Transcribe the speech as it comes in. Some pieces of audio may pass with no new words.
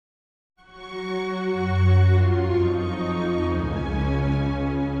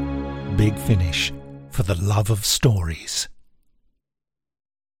big finish for the love of stories.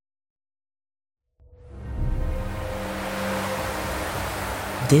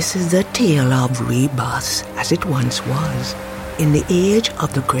 This is the tale of Ribos, as it once was, in the age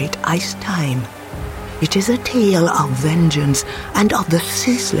of the great ice time. It is a tale of vengeance and of the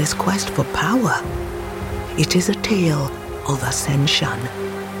ceaseless quest for power. It is a tale of ascension,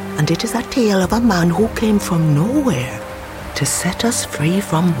 and it is a tale of a man who came from nowhere to set us free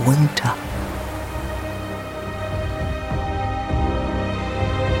from winter.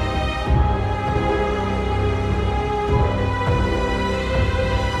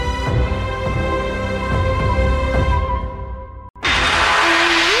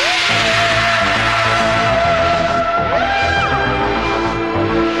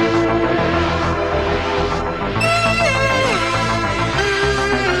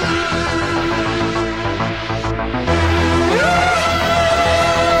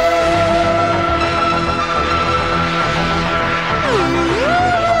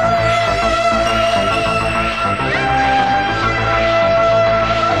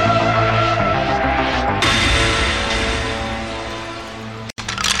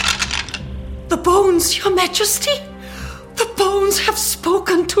 Your Majesty, the bones have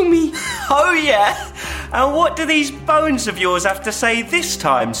spoken to me. Oh, yeah? And what do these bones of yours have to say this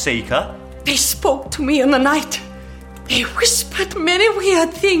time, Seeker? They spoke to me in the night. They whispered many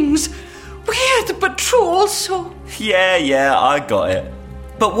weird things. Weird, but true also. Yeah, I got it.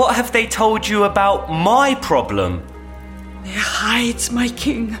 But what have they told you about my problem? There hides, my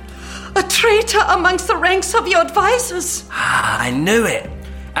king, a traitor amongst the ranks of your advisors. I knew it.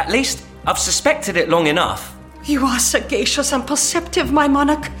 At least I've suspected it long enough. You are sagacious and perceptive, my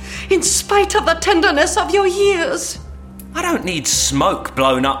monarch, in spite of the tenderness of your years. I don't need smoke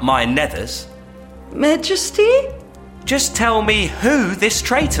blown up my nethers. Majesty? Just tell me who this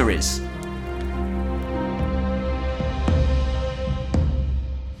traitor is.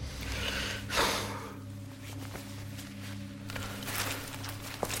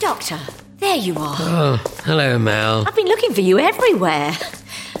 Doctor, there you are. Oh, hello, Mel. I've been looking for you everywhere.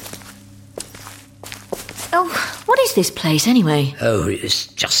 Oh, what is this place, anyway? Oh, it's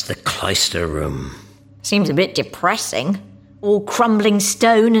just the cloister room. Seems a bit depressing. All crumbling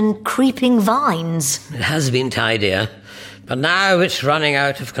stone and creeping vines. It has been tidier, but now it's running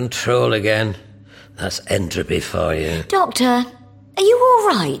out of control again. That's entropy for you. Doctor, are you all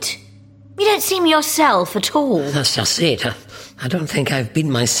right? You don't seem yourself at all. That's just it. I don't think I've been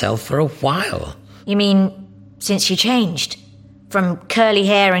myself for a while. You mean since you changed? From curly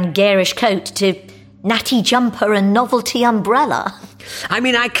hair and garish coat to natty jumper and novelty umbrella? I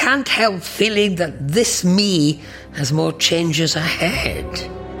mean, I can't help feeling that this me has more changes ahead.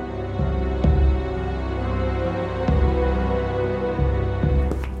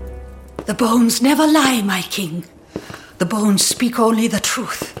 The bones never lie, my king. The bones speak only the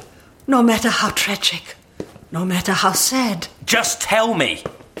truth, no matter how tragic, no matter how sad. Just tell me.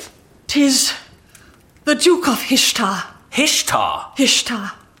 'Tis the Duke of Ishtar. Ishtar?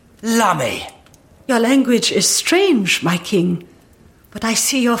 Ishtar. Lummy. Your language is strange, my king, but I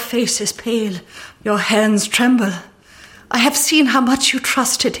see your face is pale, your hands tremble. I have seen how much you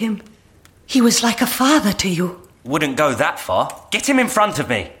trusted him. He was like a father to you. Wouldn't go that far. Get him in front of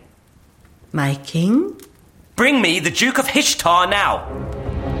me. My king? Bring me the Duke of Ishtar now.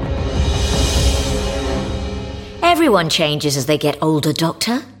 Everyone changes as they get older,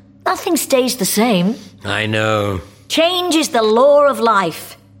 Doctor. Nothing stays the same. I know. Change is the law of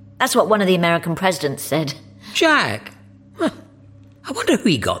life. That's what one of the American presidents said. Jack? I wonder who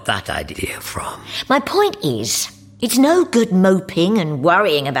he got that idea from. My point is, it's no good moping and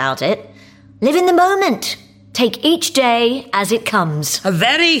worrying about it. Live in the moment. Take each day as it comes. A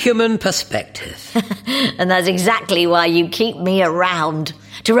very human perspective. And that's exactly why you keep me around.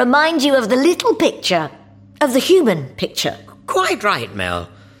 To remind you of the little picture. Of the human picture. Quite right, Mel.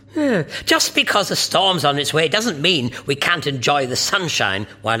 Just because a storm's on its way doesn't mean we can't enjoy the sunshine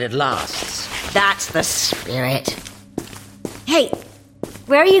while it lasts. That's the spirit. Hey,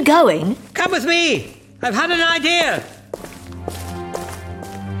 where are you going? Come with me. I've had an idea.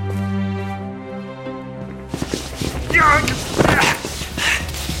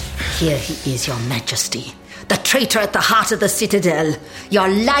 Here he is, your Majesty. The traitor at the heart of the citadel. Your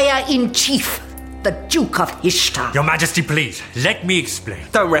liar-in-chief. The Duke of Ishtar. Your Majesty, please, let me explain.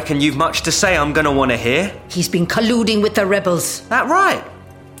 Don't reckon you've much to say I'm going to want to hear. He's been colluding with the rebels. That right?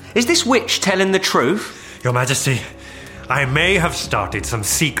 Is this witch telling the truth? Your Majesty, I may have started some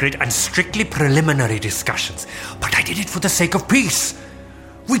secret and strictly preliminary discussions, but I did it for the sake of peace.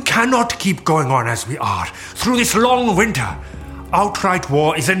 We cannot keep going on as we are through this long winter. Outright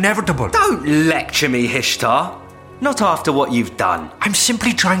war is inevitable. Don't lecture me, Ishtar. Not after what you've done. I'm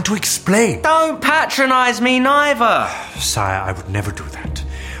simply trying to explain. Don't patronise me neither. Sire, I would never do that.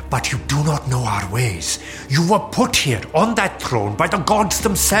 But you do not know our ways. You were put here on that throne by the gods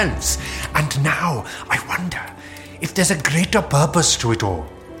themselves. And now I wonder if there's a greater purpose to it all.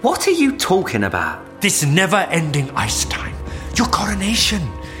 What are you talking about? This never-ending ice time. Your coronation.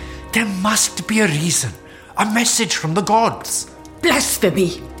 There must be a reason. A message from the gods.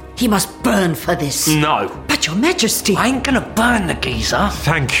 Blasphemy! He must burn for this. No. But your majesty... I ain't gonna burn the geezer.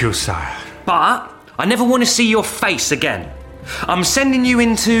 Thank you, sire. But I never want to see your face again. I'm sending you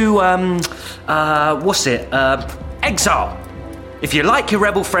into, exile. If you like your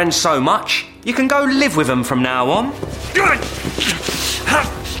rebel friends so much, you can go live with them from now on.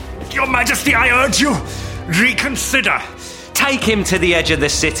 Your Majesty, I urge you, reconsider. Take him to the edge of the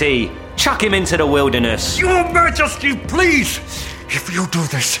city. Chuck him into the wilderness. Your Majesty, please. If you do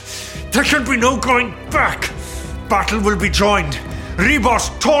this, there can be no going back. Battle will be joined. Ribos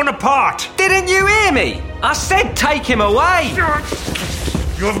torn apart. Didn't you hear me? I said take him away.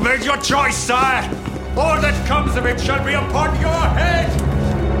 You have made your choice, sire. All that comes of it shall be upon your head.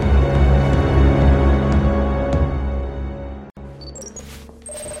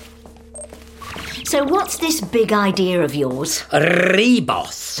 So what's this big idea of yours?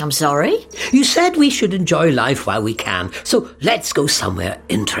 Ribos. I'm sorry? You said we should enjoy life while we can, so let's go somewhere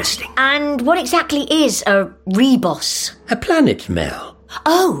interesting. And what exactly is a Ribos? A planet, Mel.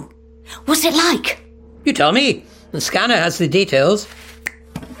 Oh, what's it like? You tell me. The scanner has the details.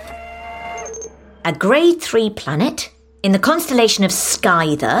 A grade 3 planet in the constellation of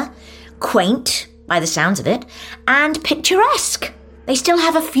Skyther, quaint by the sounds of it, and picturesque. They still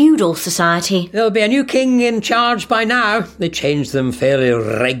have a feudal society. There'll be a new king in charge by now. They change them fairly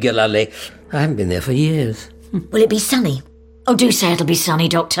regularly. I haven't been there for years. Will it be sunny? Oh, do say it'll be sunny,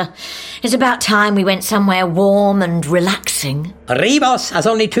 Doctor. It's about time we went somewhere warm and relaxing. Ribos has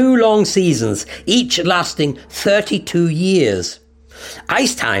only 2 long seasons, each lasting 32 years.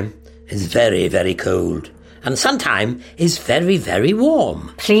 Ice time is very, very cold, and Suntime is very, very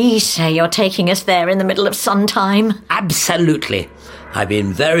warm. Please say you're taking us there in the middle of Suntime. Absolutely. I've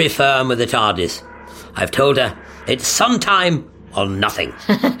been very firm with the TARDIS. I've told her it's Suntime or nothing.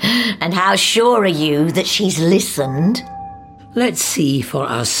 And how sure are you that she's listened? Let's see for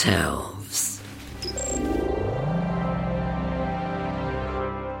ourselves.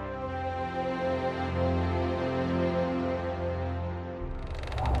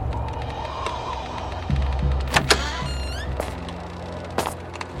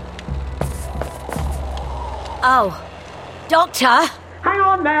 Oh, Doctor! Hang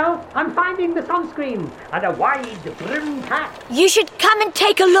on, Mel. I'm finding the sunscreen and a wide-brimmed hat. You should come and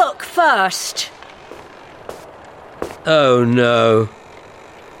take a look first. Oh, no.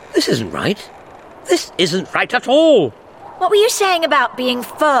 This isn't right. This isn't right at all. What were you saying about being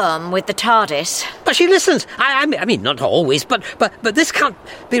firm with the TARDIS? But she listens. I mean, not always, but this can't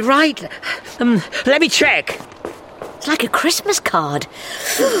be right. Let me check. It's like a Christmas card.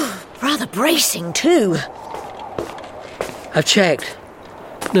 Rather bracing, too. I've checked.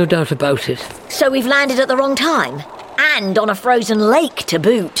 No doubt about it. So we've landed at the wrong time? And on a frozen lake to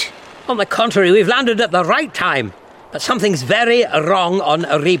boot? On the contrary, we've landed at the right time. But something's very wrong on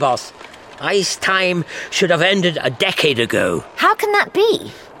Ribos. Ice time should have ended a decade ago. How can that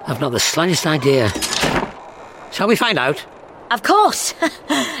be? I've not the slightest idea. Shall we find out? Of course.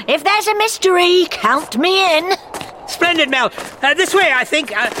 If there's a mystery, count me in. Splendid, Mel. This way, I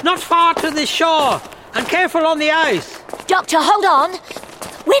think. Not far to the shore. And careful on the ice. Doctor, hold on.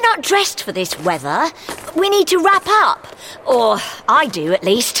 We're not dressed for this weather. We need to wrap up. Or I do, at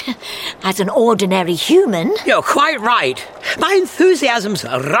least. As an ordinary human. You're quite right. My enthusiasm's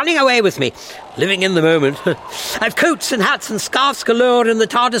running away with me. Living in the moment. I've coats and hats and scarves galore in the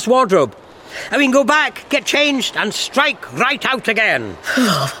TARDIS wardrobe. And we can go back, get changed, and strike right out again.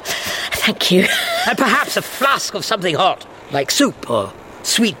 Oh, thank you. And perhaps a flask of something hot, like soup or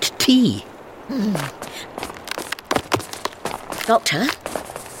sweet tea. Doctor,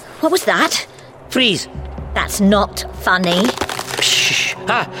 what was that? Freeze. That's not funny. Shh.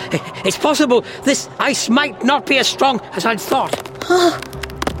 It's possible this ice might not be as strong as I'd thought. Oh,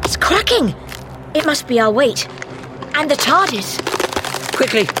 it's cracking. It must be our weight. And the TARDIS.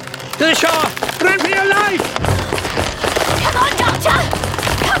 Quickly, to the shore. Run for your life. Come on, Doctor.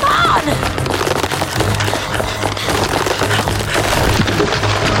 Come on.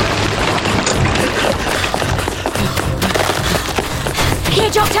 Here,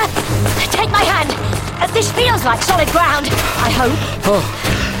 Doctor. Take my hand. This feels like solid ground, I hope.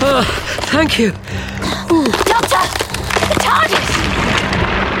 Oh, thank you. Doctor! The TARDIS!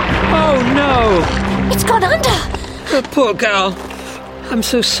 Oh, no! It's gone under! The poor girl. I'm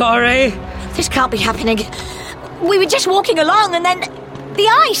so sorry. This can't be happening. We were just walking along and then... the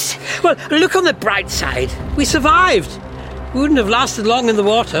ice! Well, look on the bright side. We survived. We wouldn't have lasted long in the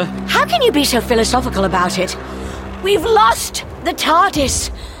water. How can you be so philosophical about it? We've lost the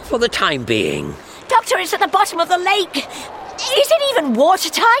TARDIS. For the time being. Doctor, it's at the bottom of the lake. Is it even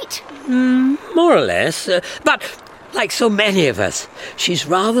watertight? More or less. But, like so many of us, she's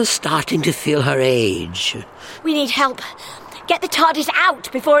rather starting to feel her age. We need help. Get the TARDIS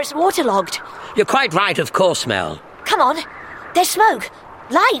out before it's waterlogged. You're quite right, of course, Mel. Come on. There's smoke.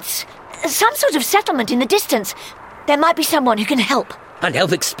 Lights. Some sort of settlement in the distance. There might be someone who can help. And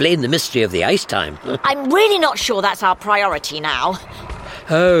help explain the mystery of the ice time. I'm really not sure that's our priority now.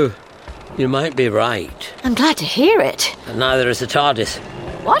 Oh, you might be right. I'm glad to hear it. And neither is the TARDIS.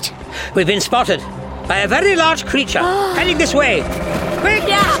 What? We've been spotted by a very large creature heading this way. Quick!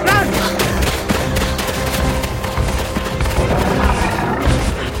 Yeah. Run!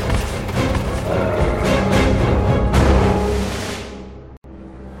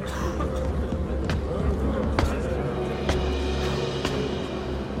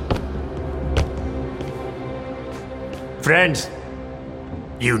 Friends,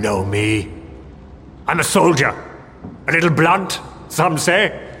 you know me. I'm a soldier. A little blunt, some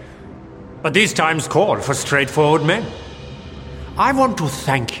say. But these times call for straightforward men. I want to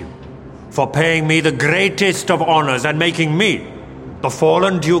thank you for paying me the greatest of honors and making me, the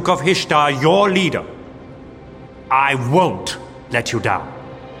fallen Duke of Hishtar, your leader. I won't let you down.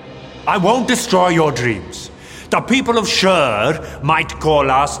 I won't destroy your dreams. The people of Shur might call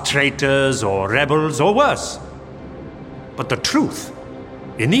us traitors or rebels or worse. But the truth,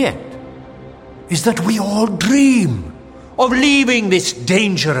 in the end, is that we all dream of leaving this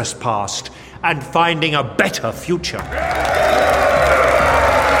dangerous past and finding a better future.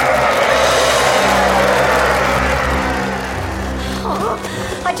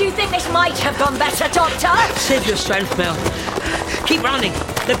 Oh, I do think this might have gone better, Doctor. Save your strength, Mel. Keep running.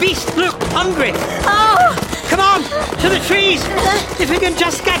 The beast, look, hungry. Oh! Come on, to the trees. If we can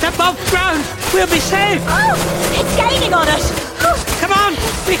just get above ground, we'll be safe. Oh, it's gaining on us. Come on,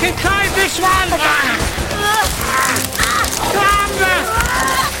 we can climb this one.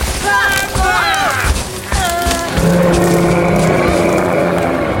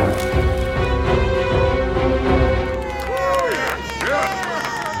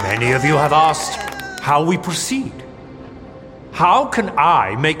 Many of you have asked how we proceed. How can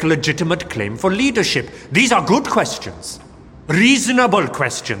I make a legitimate claim for leadership? These are good questions. Reasonable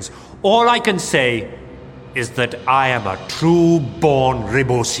questions. All I can say is that I am a true-born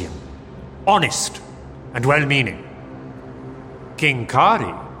Ribosian. Honest and well-meaning. King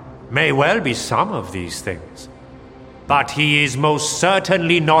Kari may well be some of these things, but he is most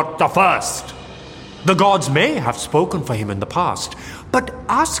certainly not the first. The gods may have spoken for him in the past, but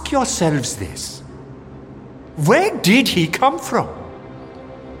ask yourselves this. Where did he come from?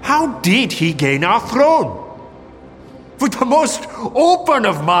 How did he gain our throne? With the most open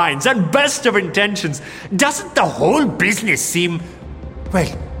of minds and best of intentions, doesn't the whole business seem,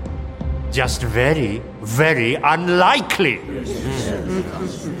 well, just very, very unlikely?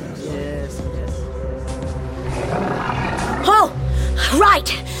 Oh,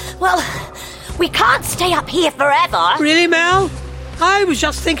 right. Well, we can't stay up here forever. Really, Mel? I was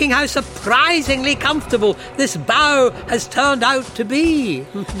just thinking how surprisingly comfortable this bow has turned out to be.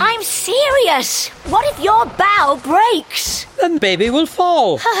 I'm serious. What if your bow breaks? Then baby will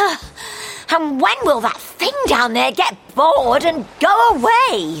fall. And when will that thing down there get bored and go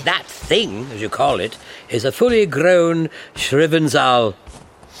away? That thing, as you call it, is a fully grown Shrivenzahl.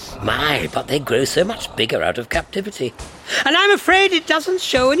 My, but they grow so much bigger out of captivity. And I'm afraid it doesn't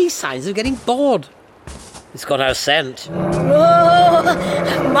show any signs of getting bored. It's got our scent.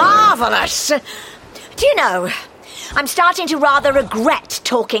 Oh, marvellous. Do you know, I'm starting to rather regret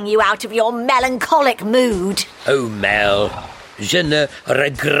talking you out of your melancholic mood. Oh, Mel, je ne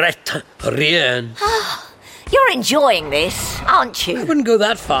regrette rien. You're enjoying this, aren't I you? wouldn't go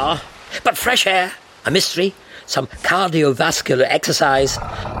that far. But fresh air, a mystery, some cardiovascular exercise.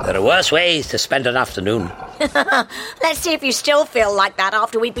 There are worse ways to spend an afternoon. Let's see if you still feel like that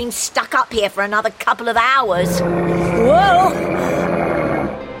after we've been stuck up here for another couple of hours. Whoa!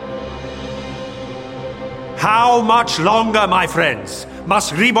 How much longer, my friends,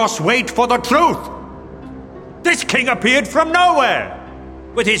 must Ribos wait for the truth? This king appeared from nowhere,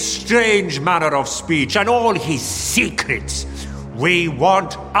 with his strange manner of speech and all his secrets. We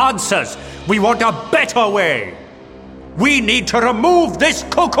want answers. We want a better way. We need to remove this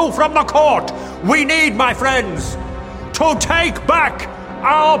cuckoo from the court. We need, my friends, to take back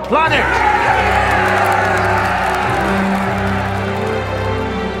our planet!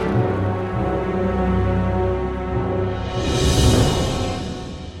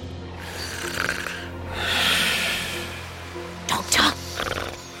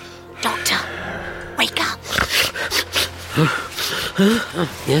 Doctor, wake up.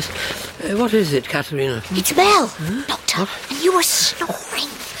 Yes? What is it, Katerina? It's Mel, Doctor, and you were snoring.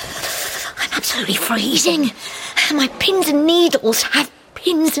 I'm absolutely freezing. My pins and needles have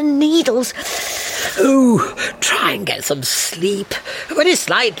pins and needles. Oh, try and get some sleep. When it's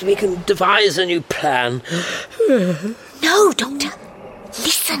light, we can devise a new plan. No, Doctor.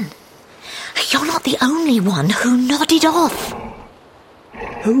 Listen. You're not the only one who nodded off.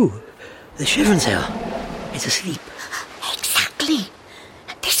 Oh, the Shivensell is asleep. Exactly.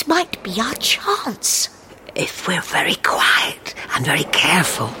 This might be our chance. If we're very quiet and very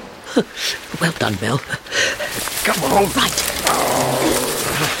careful. Well done, Mel. Come on. Right.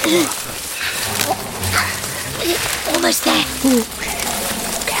 Almost there.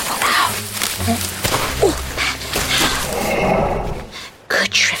 Careful now.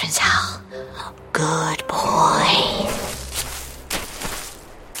 Good, Shivensell. Good boy.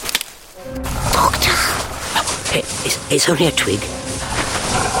 Doctor. It's only a twig.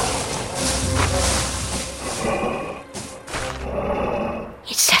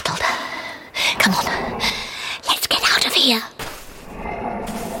 It's settled. Come on. Let's get out of here.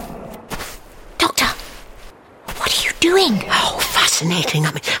 Doctor, what are you doing? Oh, fascinating.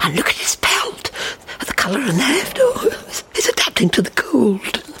 I mean, and look at his pelt. The colour and the heft. Oh, it's adapting to the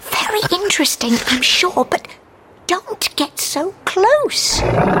cold. Very interesting, I'm sure, but don't get so close. You've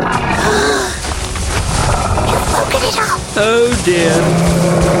woken it up. Oh, dear.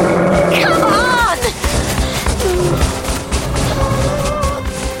 Come on!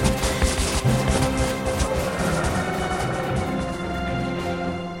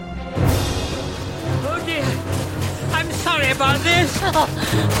 Oh, dear. I'm sorry about this. Oh,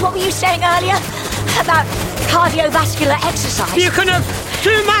 what were you saying earlier about cardiovascular exercise? You can have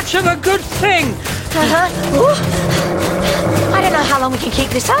too much of a good thing. Ooh. I don't know how long we can keep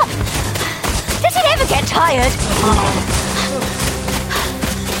this up. Does it ever get tired?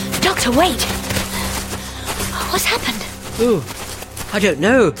 Doctor, wait. What's happened? Oh, I don't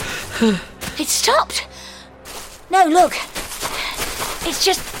know. It stopped. No, look. It's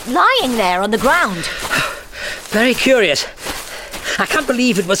just lying there on the ground. Very curious. I can't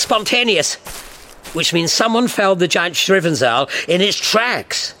believe it was spontaneous. Which means someone felled the giant Shivensell in its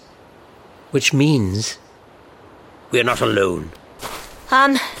tracks. Which means we're not alone.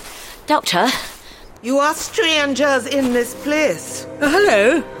 Doctor? You are strangers in this place.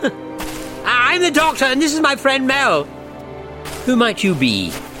 Hello. I'm the Doctor, and this is my friend Mel. Who might you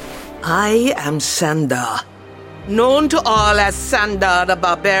be? I am Sandar, known to all as Sandar the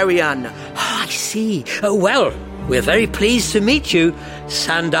Barbarian. Oh, I see. Oh, well, we're very pleased to meet you,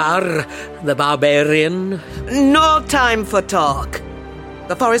 Sandar the Barbarian. No time for talk.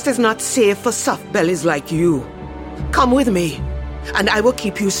 The forest is not safe for soft bellies like you. Come with me, and I will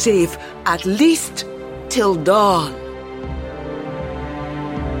keep you safe, at least till dawn.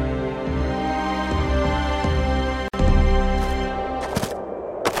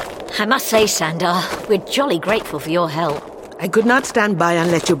 I must say, Sandar, we're jolly grateful for your help. I could not stand by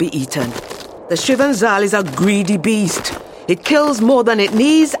and let you be eaten. The Shivensell is a greedy beast. It kills more than it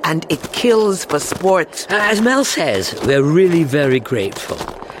needs, and it kills for sport. As Mel says, we're really very grateful.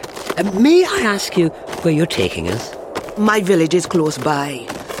 May I ask you where you're taking us? My village is close by.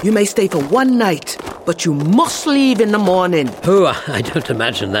 You may stay for one night, but you must leave in the morning. Oh, I don't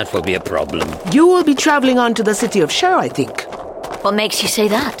imagine that will be a problem. You will be travelling on to the city of Sher, I think. What makes you say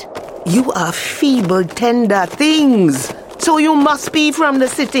that? You are feeble, tender things, so you must be from the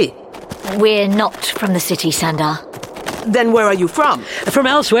city. We're not from the city, Sandar. Then where are you from? From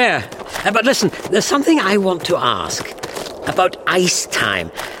elsewhere. But listen, there's something I want to ask. About ice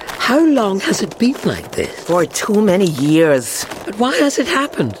time. How long has it been like this? For too many years. But why has it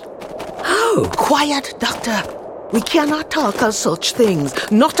happened? How? Quiet, Doctor. We cannot talk of such things.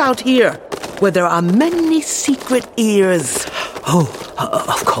 Not out here, where there are many secret ears. Oh,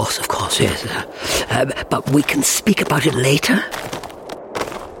 of course, yes. But we can speak about it later.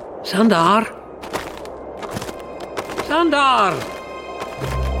 Sandar? Sandar!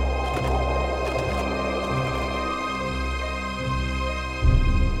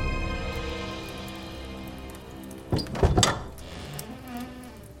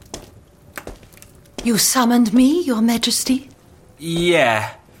 You summoned me, Your Majesty?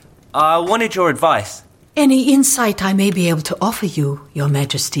 Yeah. I wanted your advice. Any insight I may be able to offer you, Your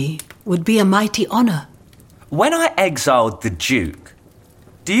Majesty, would be a mighty honor. when I exiled the Duke,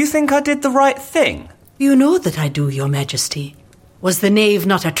 do you think I did the right thing? You know that I do, Your Majesty. Was the knave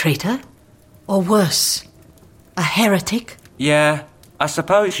not a traitor? Or worse, a heretic? Yeah, I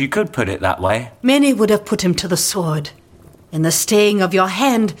suppose you could put it that way. Many would have put him to the sword. In the staying of your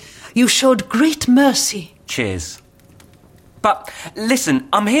hand, you showed great mercy. Cheers. But listen,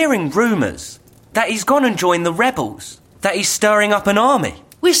 I'm hearing rumours that he's gone and joined the rebels, that he's stirring up an army.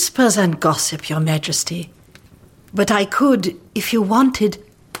 Whispers and gossip, Your Majesty. But I could, if you wanted,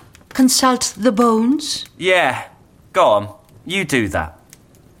 consult the bones. Yeah, go on, you do that.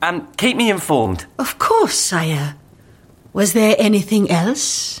 And keep me informed. Of course, sire. Was there anything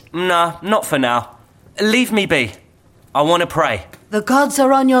else? Nah, not for now. Leave me be. I want to pray. The gods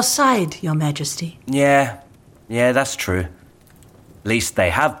are on your side, Your Majesty. Yeah, that's true. Least they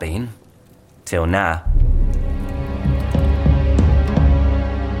have been. Till now.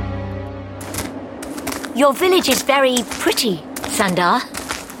 Your village is very pretty, Sandar.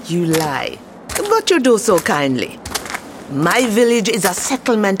 You lie. But you do so kindly. My village is a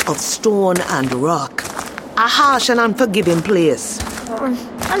settlement of stone and rock. A harsh and unforgiving place.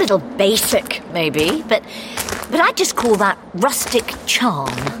 A little basic, maybe, but I'd just call that rustic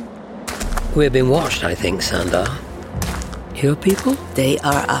charm. We're being watched, I think, Sandar. Your people? They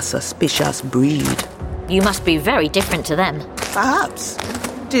are a suspicious breed. You must be very different to them. Perhaps.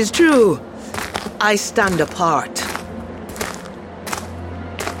 'Tis true. I stand apart.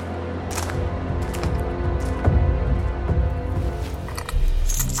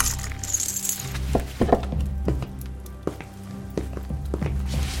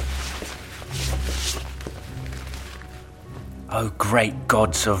 O great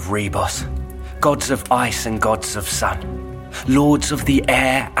gods of Ribos, gods of ice and gods of sun, lords of the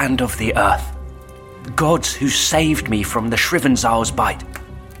air and of the earth, gods who saved me from the Shrivensal's bite,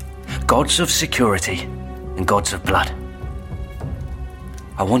 gods of security and gods of blood.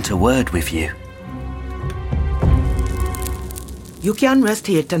 I want a word with you. You can rest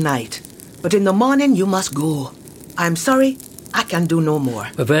here tonight, but in the morning you must go. I'm sorry, I can do no more.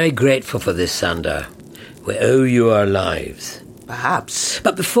 We're very grateful for this, Sandar. We owe you our lives. Perhaps.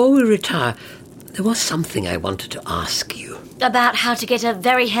 But before we retire, there was something I wanted to ask you. About how to get a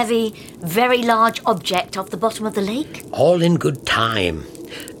very heavy, very large object off the bottom of the lake? All in good time.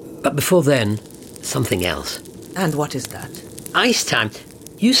 But before then, something else. And what is that? Ice time.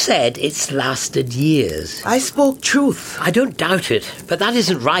 You said it's lasted years. I spoke truth. I don't doubt it, but that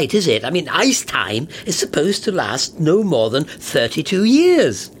isn't right, is it? I mean, ice time is supposed to last no more than 32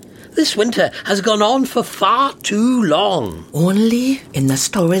 years. This winter has gone on for far too long. Only in the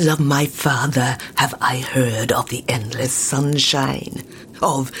stories of my father have I heard of the endless sunshine,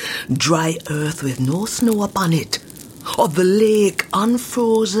 of dry earth with no snow upon it, of the lake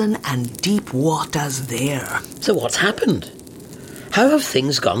unfrozen and deep waters there. So what's happened? How have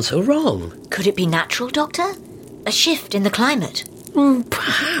things gone so wrong? Could it be natural, Doctor? A shift in the climate?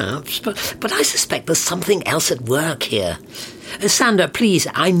 Perhaps, but I suspect there's something else at work here. Sandar, please,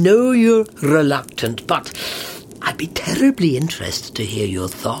 I know you're reluctant, but I'd be terribly interested to hear your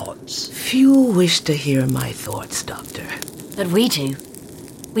thoughts. Few wish to hear my thoughts, Doctor. But we do.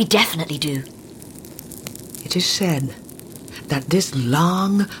 We definitely do. It is said that this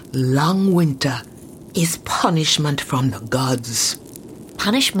long, long winter is punishment from the gods.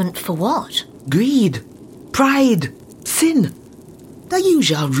 Punishment for what? Greed, pride, sin. The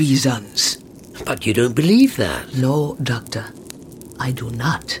usual reasons. But you don't believe that? No, Doctor. I do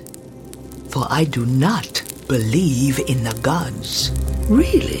not. For I do not believe in the gods.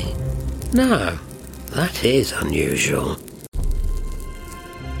 Really? No, that is unusual.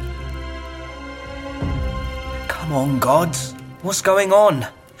 Come on, gods. What's going on?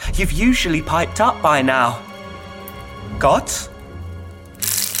 You've usually piped up by now. Gods?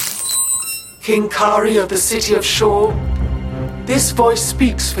 King Kari of the city of Shore, this voice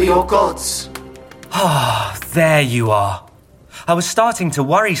speaks for your gods. Ah, there you are. I was starting to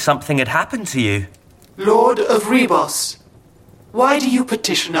worry something had happened to you. Lord of Ribos, why do you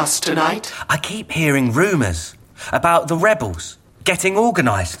petition us tonight? I keep hearing rumours about the rebels getting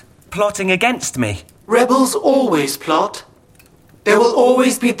organised, plotting against me. Rebels always plot. There will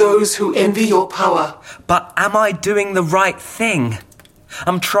always be those who envy your power. But am I doing the right thing?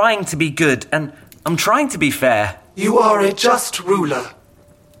 I'm trying to be good and I'm trying to be fair. You are a just ruler.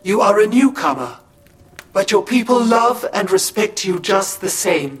 You are a newcomer. But your people love and respect you just the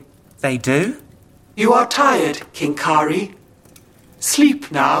same. They do? You are tired, King Kari. Sleep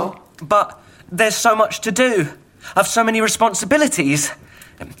now. But there's so much to do. I've so many responsibilities.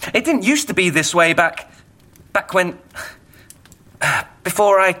 It didn't used to be this way back when...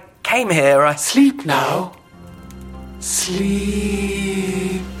 Before I came here, Sleep now.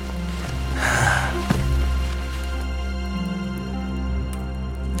 Sleep.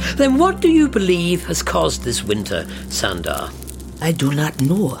 Then what do you believe has caused this winter, Sandar? I do not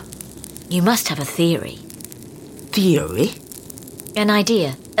know. You must have a theory. Theory? An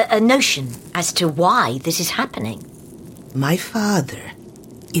idea, a notion as to why this is happening. My father,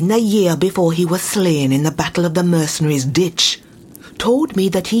 in the year before he was slain in the Battle of the Mercenaries' Ditch, told me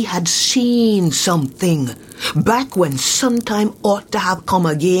that he had seen something back when Suntime ought to have come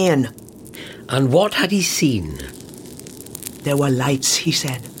again. And what had he seen? There were lights, he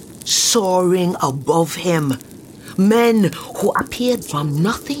said, soaring above him. Men who appeared from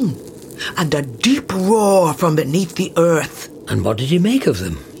nothing, and a deep roar from beneath the earth. And what did he make of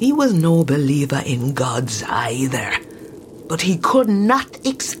them? He was no believer in gods either, but he could not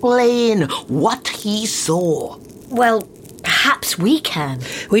explain what he saw. Well, perhaps we can.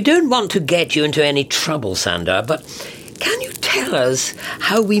 We don't want to get you into any trouble, Sandar, but can you tell us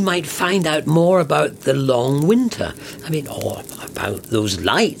how we might find out more about the long winter? Or about those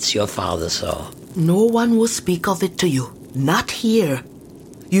lights your father saw? No one will speak of it to you, not here.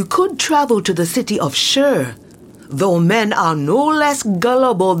 You could travel to the city of Shur, though men are no less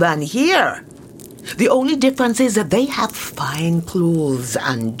gullible than here. The only difference is that they have fine clothes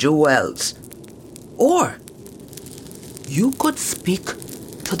and jewels. Or you could speak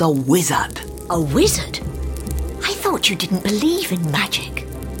to the wizard. A wizard? I thought you didn't believe in magic.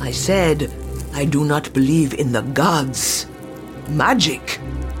 I said I do not believe in the gods. Magic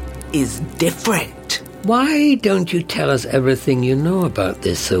is different. Why don't you tell us everything you know about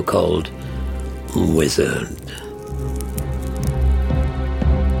this so-called wizard?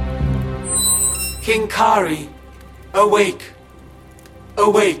 King Kari, awake.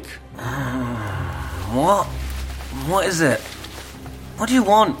 Awake. What? What is it? What do you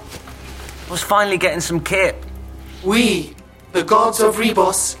want? I was finally getting some kit. We, the gods of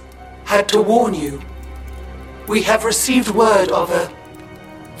Ribos, had to warn you. We have received word of a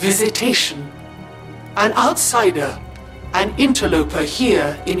visitation. An outsider, an interloper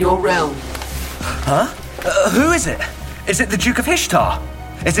here in your realm. Huh? Who is it? Is it the Duke of Ishtar?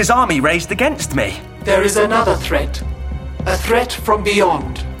 Is his army raised against me? There is another threat. A threat from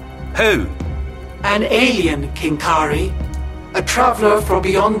beyond. Who? An alien, King Kari. A traveler from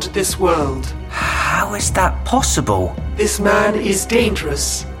beyond this world. How is that possible? This man is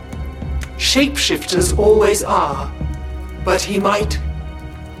dangerous. Shapeshifters always are. But he might...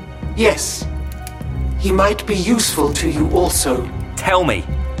 Yes. He might be useful to you also. Tell me,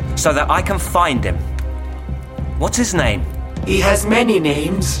 so that I can find him. What's his name? He has many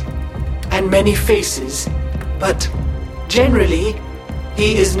names and many faces, but generally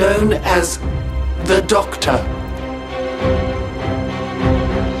he is known as the Doctor.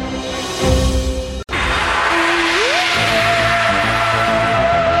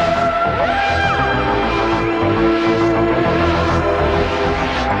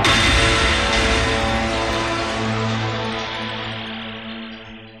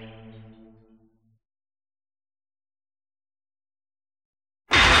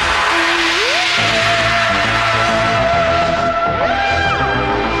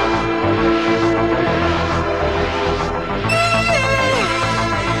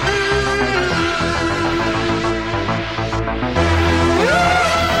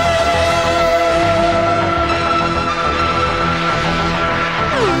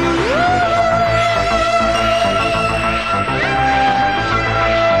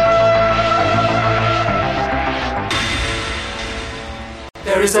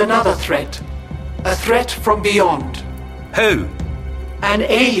 There is another threat. A threat from beyond. Who? An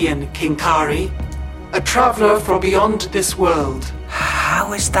alien, King Kari. A traveler from beyond this world.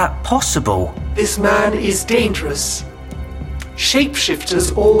 How is that possible? This man is dangerous.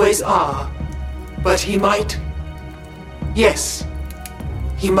 Shapeshifters always are. But he might... Yes.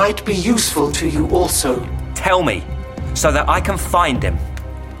 He might be useful to you also. Tell me, so that I can find him.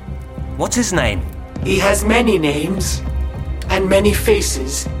 What's his name? He has many names and many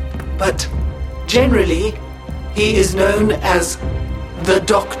faces, but generally he is known as the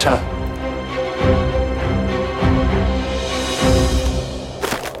Doctor.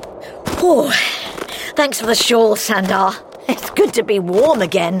 Oh, thanks for the shawl, Sandar. It's good to be warm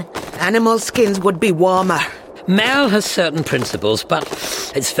again. Animal skins would be warmer. Mel has certain principles, but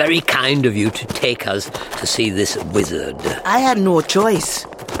it's very kind of you to take us to see this wizard. I had no choice.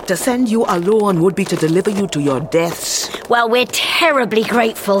 To send you alone would be to deliver you to your deaths. Well, we're terribly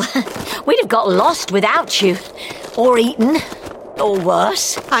grateful. We'd have got lost without you. Or eaten. Or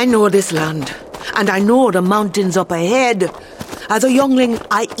worse. I know this land, and I know the mountains up ahead. As a youngling,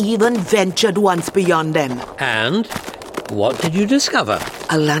 I even ventured once beyond them. And What did you discover?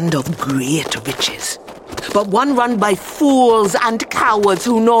 A land of great riches, but one run by fools and cowards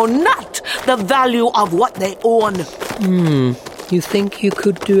who know not the value of what they own. You think you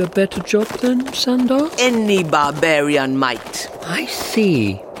could do a better job then, Sandor? Any barbarian might. I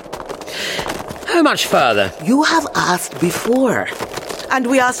see. How much further? You have asked before, and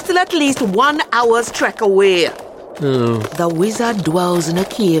we are still at least 1 hour's trek away. The wizard dwells in a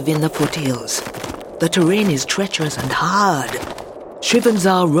cave in the foothills. The terrain is treacherous and hard. Shrivens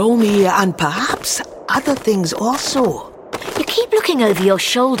are roamy and perhaps other things also. You keep looking over your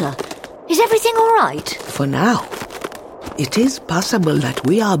shoulder. Is everything all right? For now, it is possible that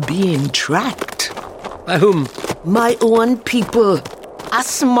we are being tracked. By whom? My own people. A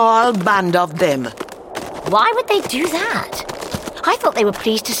small band of them. Why would they do that? I thought they were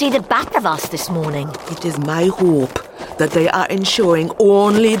pleased to see the back of us this morning. It is my hope that they are ensuring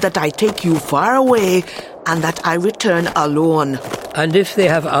only that I take you far away and that I return alone. And if they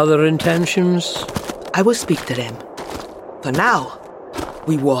have other intentions? I will speak to them. For now,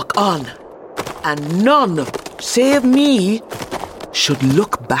 we walk on, and none, save me, should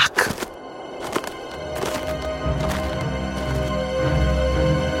look back.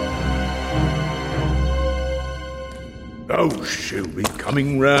 Oh, she'll be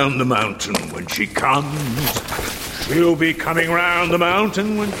coming round the mountain when she comes. She'll be coming round the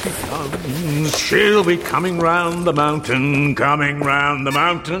mountain when she comes. She'll be coming round the mountain, coming round the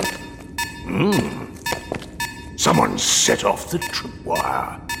mountain. Someone set off the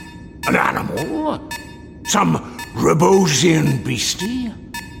tripwire. An animal? Some Ribosian beastie?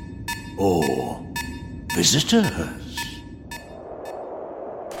 Or visitors?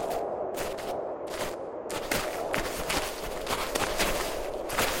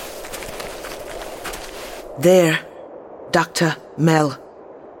 There, Doctor Mel.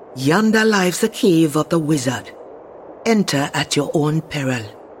 Yonder lies the cave of the wizard. Enter at your own peril.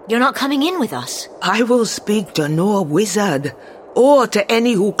 You're not coming in with us? I will speak to no wizard, or to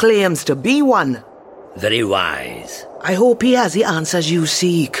any who claims to be one. Very wise. I hope he has the answers you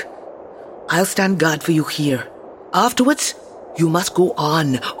seek. I'll stand guard for you here. Afterwards, you must go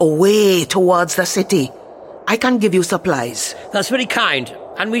on, away towards the city. I can give you supplies. That's very kind,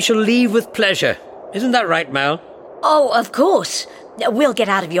 and we shall leave with pleasure. Isn't that right, Mel? Oh, of course. We'll get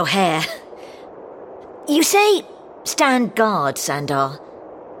out of your hair. You say stand guard, Sandor.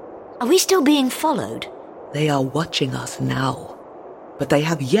 Are we still being followed? They are watching us now, but they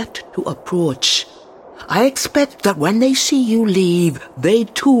have yet to approach. I expect that when they see you leave, they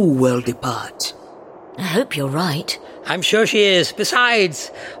too will depart. I hope you're right. I'm sure she is. Besides,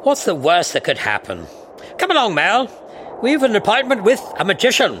 what's the worst that could happen? Come along, Mel. We've an appointment with a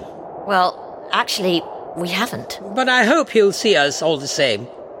magician. Well, actually, we haven't. But I hope he'll see us all the same.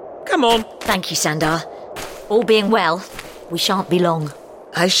 Come on. Thank you, Sandor. All being well, we shan't be long.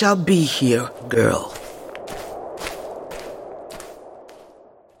 I shall be here, girl.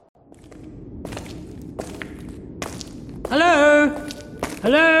 Hello?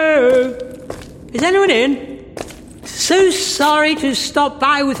 Hello? Is anyone in? So sorry to stop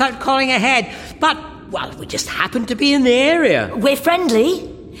by without calling ahead, but, well, we just happened to be in the area. We're friendly.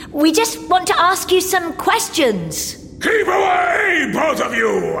 We just want to ask you some questions. Keep away, both of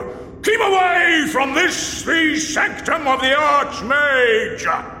you! Keep away from this, the sanctum of the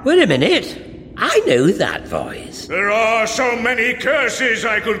Archmage! Wait a minute. I know that voice. There are so many curses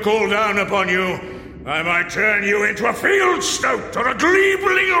I could call down upon you. I might turn you into a field stoat or a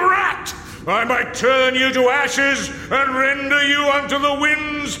gleebling rat. I might turn you to ashes and render you unto the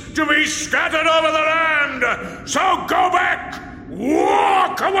winds to be scattered over the land. So go back!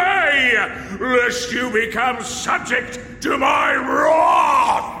 Walk away, lest you become subject to my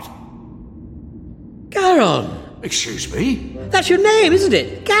wrath! Garron. Excuse me? That's your name, isn't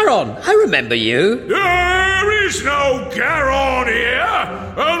it? Garron. I remember you. There is no Garron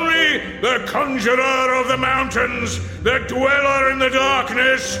here. Only the conjurer of the mountains, the dweller in the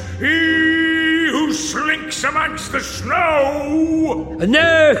darkness, he who slinks amongst the snow.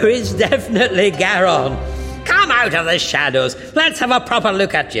 No, it's definitely Garron. Come out of the shadows. Let's have a proper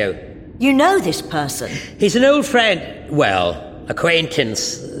look at you. You know this person? He's an old friend. Well,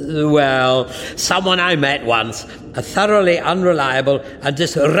 acquaintance. Well, someone I met once. A thoroughly unreliable and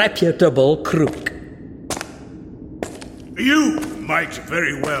disreputable crook. You might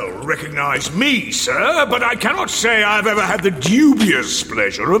very well recognize me, sir, but I cannot say I've ever had the dubious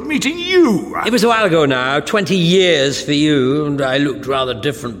pleasure of meeting you. It was a while ago now, 20 years for you, and I looked rather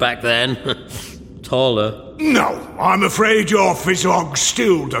different back then. Taller. No, I'm afraid your physiog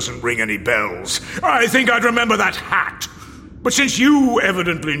still doesn't ring any bells. I think I'd remember that hat. But since you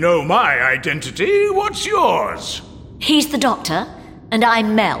evidently know my identity, what's yours? He's the Doctor, and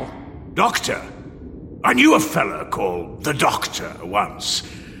I'm Mel. Doctor? I knew a fella called the Doctor once.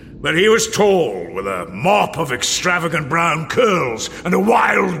 But he was tall, with a mop of extravagant brown curls, and a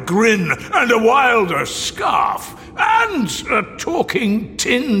wild grin, and a wilder scarf, and a talking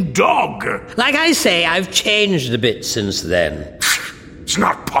tin dog. Like I say, I've changed a bit since then. It's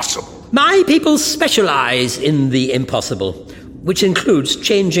not possible. My people specialize in the impossible, which includes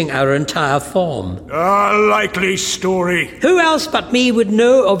changing our entire form. A likely story. Who else but me would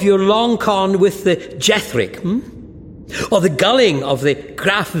know of your long con with the Jethric, or the gulling of the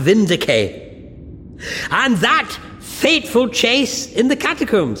Graf Vindicay, and that fateful chase in the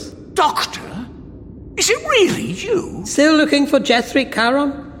catacombs? Doctor? Is it really you? Still looking for Jethric,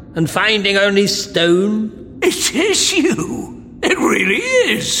 Garron, and finding only stone? It is you. It really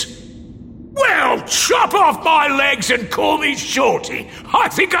is. Well, chop off my legs and call me Shorty. I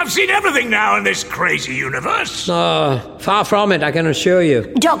think I've seen everything now in this crazy universe. Oh, far from it, I can assure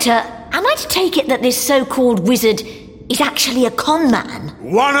you. Doctor, am I to take it that this so-called wizard is actually a conman?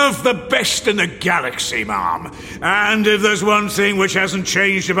 One of the best in the galaxy, ma'am. And if there's one thing which hasn't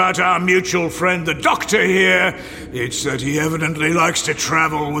changed about our mutual friend the Doctor here, it's that he evidently likes to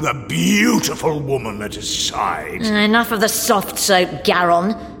travel with a beautiful woman at his side. Enough of the soft soap,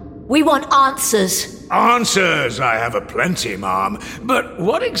 Garron. We want answers. Answers I have aplenty, ma'am. But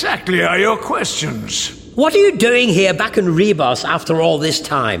what exactly are your questions? What are you doing here back in Ribos after all this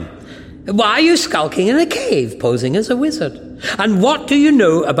time? Why are you skulking in a cave, posing as a wizard? And what do you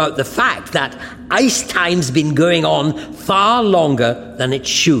know about the fact that ice time's been going on far longer than it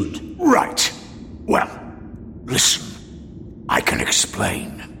should? Right. Well, listen. I can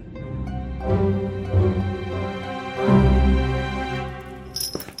explain.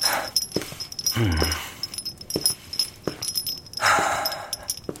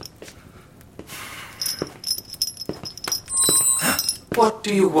 What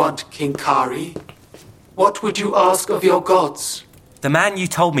do you want, King Kari? What would you ask of your gods? The man you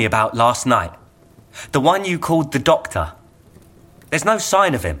told me about last night. The one you called the Doctor. There's no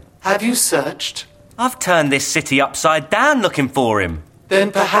sign of him. Have you searched? I've turned this city upside down looking for him.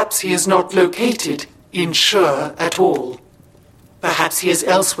 Then perhaps he is not located in Shur at all. Perhaps he is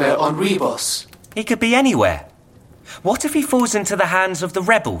elsewhere on Ribos. He could be anywhere. What if he falls into the hands of the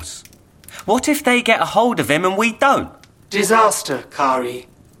rebels? What if they get a hold of him and we don't? Disaster, Kari.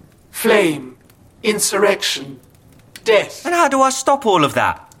 Flame. Insurrection. Death. And how do I stop all of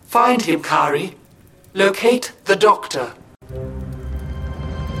that? Find him, Kari. Locate the Doctor.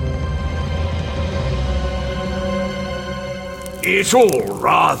 It's all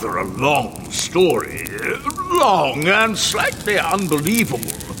rather a long story. Long and slightly unbelievable.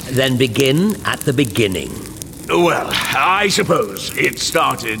 Then begin at the beginning. Well, I suppose it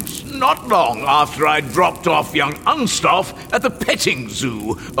started not long after I dropped off young Unstoff at the petting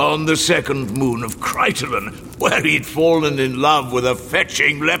zoo on the second moon of Krytalon, where he'd fallen in love with a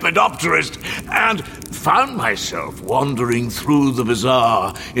fetching lepidopterist, and found myself wandering through the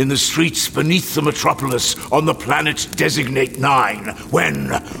bazaar in the streets beneath the metropolis on the planet Designate 9,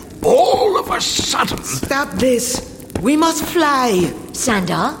 when all of a sudden... Stop this! We must fly!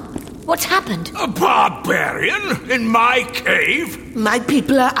 Sandar, what's happened? A barbarian in my cave? My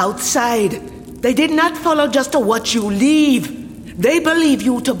people are outside. They did not follow just to watch you leave. They believe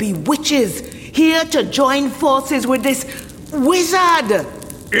you to be witches, here to join forces with this wizard.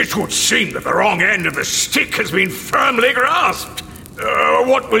 It would seem that the wrong end of the stick has been firmly grasped.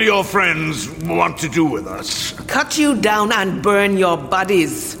 What will your friends want to do with us? Cut you down and burn your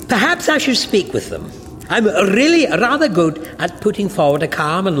bodies. Perhaps I should speak with them. I'm really rather good at putting forward a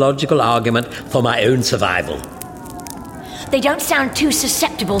calm and logical argument for my own survival. They don't sound too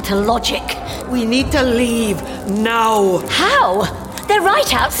susceptible to logic. We need to leave now. How? They're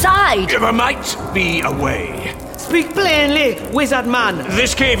right outside. There might be a way. Speak plainly, wizard man.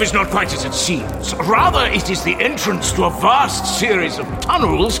 This cave is not quite as it seems. Rather, it is the entrance to a vast series of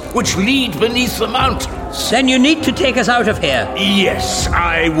tunnels which lead beneath the mountains. Then you need to take us out of here. Yes,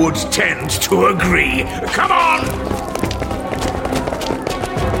 I would tend to agree. Come on!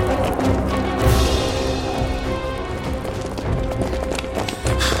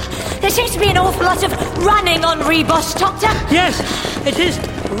 There seems to be an awful lot of running on Ribos, Doctor. Yes, it is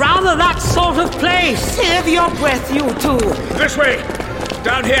rather that sort of place. Save your breath, you two. This way.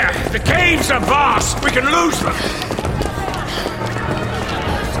 Down here. The caves are vast. We can lose them.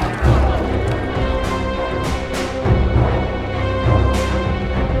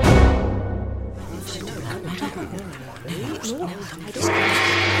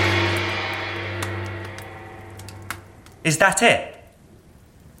 Is that it?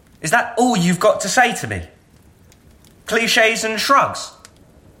 Is that all you've got to say to me? Clichés and shrugs.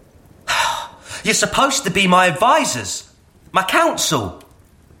 You're supposed to be my advisors, my counsel,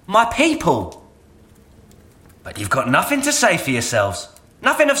 my people. But you've got nothing to say for yourselves.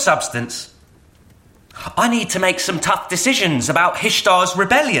 Nothing of substance. I need to make some tough decisions about Ishtar's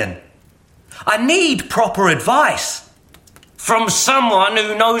rebellion. I need proper advice from someone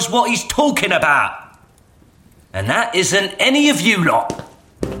who knows what he's talking about. And that isn't any of you lot.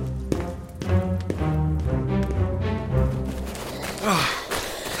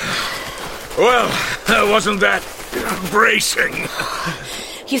 Well, wasn't that bracing?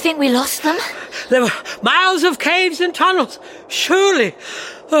 You think we lost them? There were miles of caves and tunnels. Surely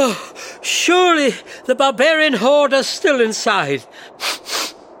the barbarian horde are still inside.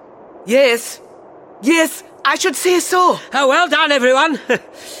 Yes, I should say so. Oh, well done, everyone.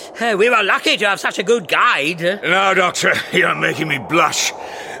 We were lucky to have such a good guide. Now, Doctor, you're making me blush.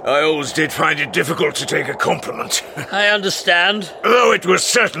 I always did find it difficult to take a compliment. I understand. Though it was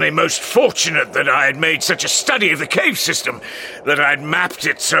certainly most fortunate that I had made such a study of the cave system, that I'd mapped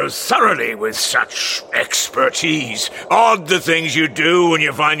it so thoroughly with such expertise. Odd the things you do when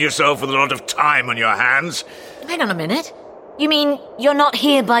you find yourself with a lot of time on your hands. Hang on a minute. You mean you're not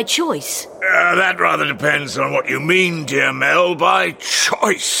here by choice? That rather depends on what you mean, dear Mel, by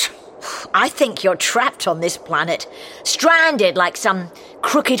choice. I think you're trapped on this planet, stranded like some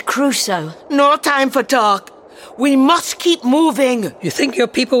crooked Crusoe. No time for talk. We must keep moving. You think your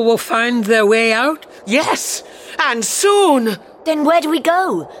people will find their way out? Yes, and soon. Then where do we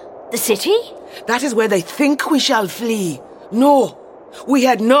go? The city? That is where they think we shall flee. No, we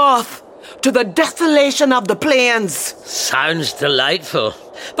head north, to the desolation of the plains. Sounds delightful.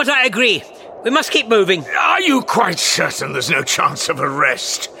 But I agree. We must keep moving. Are you quite certain there's no chance of a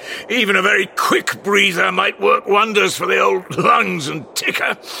rest? Even a very quick breather might work wonders for the old lungs and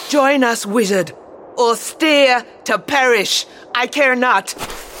ticker. Join us, wizard, or stay to perish. I care not.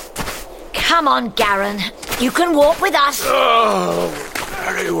 Come on, Garron. You can walk with us. Oh,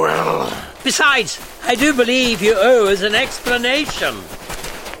 very well. Besides, I do believe you owe us an explanation.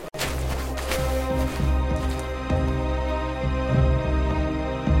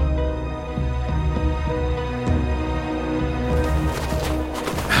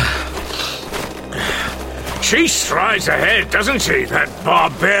 She strides ahead, doesn't she, that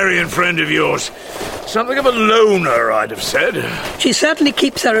barbarian friend of yours? Something of a loner, I'd have said. She certainly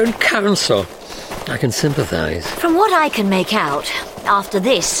keeps her own counsel. I can sympathise. From what I can make out, after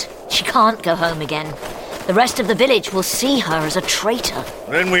this, she can't go home again. The rest of the village will see her as a traitor.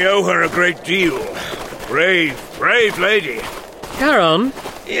 Then we owe her a great deal. Brave lady. Garron?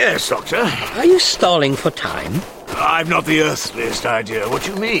 Yes, Doctor? Are you stalling for time? I've not the earthliest idea what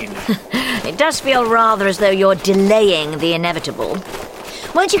you mean. It does feel rather as though you're delaying the inevitable.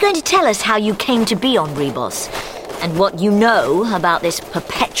 Weren't you going to tell us how you came to be on Ribos? And what you know about this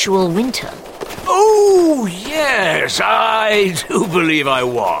perpetual winter? Oh, yes, I do believe I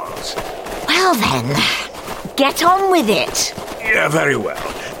was. Well then, get on with it. Yeah, very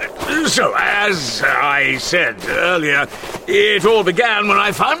well. So, as I said earlier, it all began when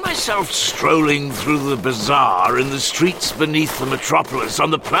I found myself strolling through the bazaar in the streets beneath the metropolis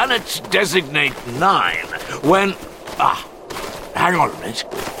on the planet Designate 9, when... hang on a minute.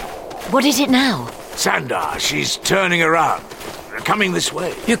 What is it now? Sandar, she's turning around, coming this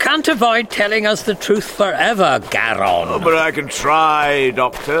way. You can't avoid telling us the truth forever, Garron. Oh, but I can try,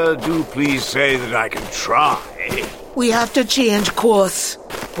 Doctor. Do please say that I can try. We have to change course.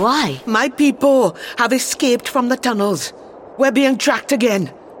 Why? My people have escaped from the tunnels. We're being tracked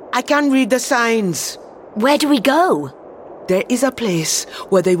again. I can read the signs. Where do we go? There is a place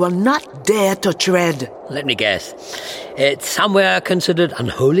where they will not dare to tread. Let me guess. It's somewhere considered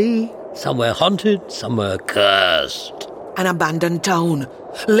unholy, somewhere haunted, somewhere cursed. An abandoned town,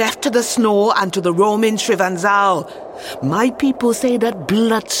 left to the snow and to the roaming Shrivanzal. My people say that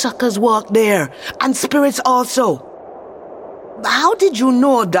bloodsuckers walk there, and spirits also. How did you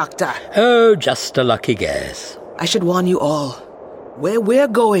know, Doctor? Oh, just a lucky guess. I should warn you all. Where we're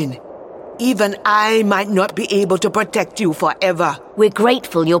going, even I might not be able to protect you forever. We're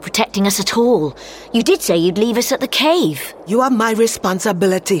grateful you're protecting us at all. You did say you'd leave us at the cave. You are my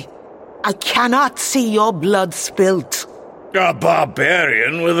responsibility. I cannot see your blood spilt. A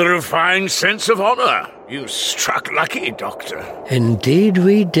barbarian with a refined sense of honor. You struck lucky, Doctor. Indeed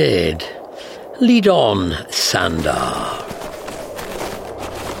we did. Lead on, Sandar.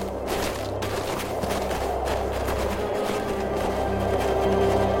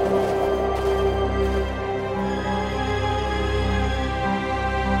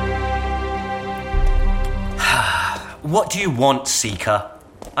 What do you want, Seeker?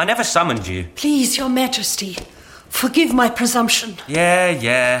 I never summoned you. Please, Your Majesty, Forgive my presumption.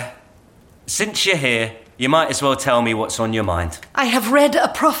 Yeah. Since you're here, you might as well tell me what's on your mind. I have read a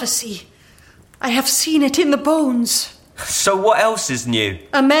prophecy. I have seen it in the bones. So what else is new?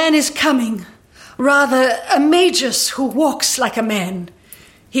 A man is coming. Rather, a magus who walks like a man.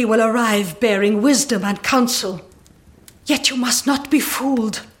 He will arrive bearing wisdom and counsel. Yet you must not be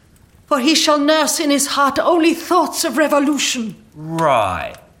fooled, for he shall nurse in his heart only thoughts of revolution.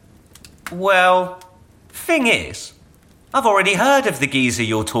 Right. Well, thing is, I've already heard of the geezer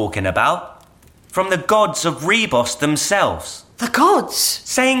you're talking about. From the gods of Ribos themselves. The gods?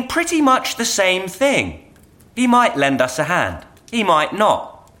 Saying pretty much the same thing. He might lend us a hand. He might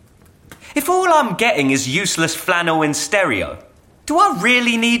not. If all I'm getting is useless flannel in stereo, do I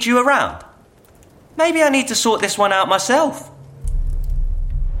really need you around? Maybe I need to sort this one out myself.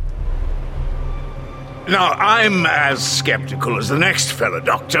 Now, I'm as skeptical as the next fella,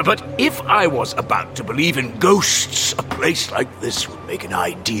 Doctor, but if I was about to believe in ghosts, a place like this would make an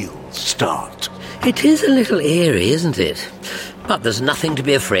ideal start. It is a little eerie, isn't it? But there's nothing to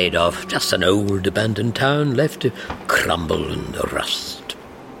be afraid of. Just an old abandoned town left to crumble and rust.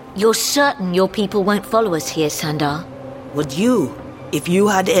 You're certain your people won't follow us here, Sandar? Would you, if you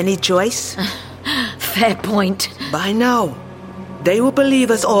had any choice? Fair point. By now, they will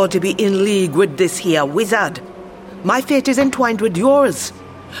believe us all to be in league with this here wizard. My fate is entwined with yours.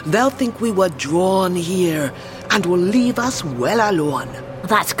 They'll think we were drawn here and will leave us well alone.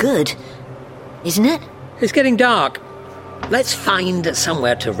 That's good, isn't it? It's getting dark. Let's find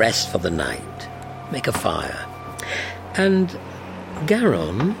somewhere to rest for the night. Make a fire. And,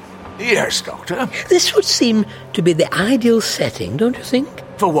 Garron? Yes, Doctor? This would seem to be the ideal setting, don't you think?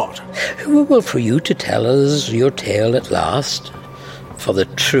 For what? Well, for you to tell us your tale at last. For the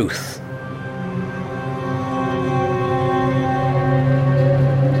truth.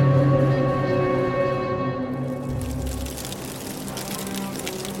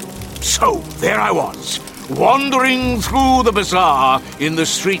 So, there I was, wandering through the bazaar in the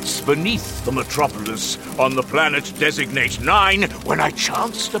streets beneath the metropolis on the planet Designate 9 when I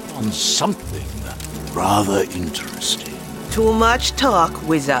chanced upon something rather interesting. Too much talk,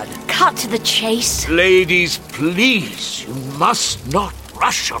 wizard. Cut to the chase. Ladies, please, you must not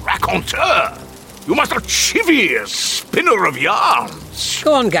rush a raconteur. You must not chivvy a spinner of yarns.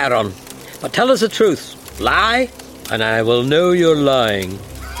 Go on, Garron, but tell us the truth. Lie, and I will know you're lying.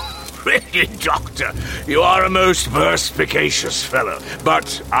 Really, Doctor, you are a most perspicacious fellow,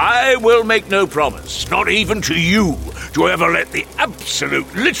 but I will make no promise, not even to you, to ever let the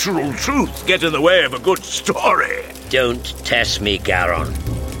absolute, literal truth get in the way of a good story. Don't test me, Garron.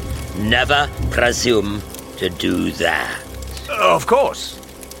 Never presume to do that. Of course.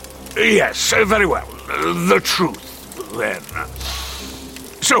 Yes, very well. The truth, then.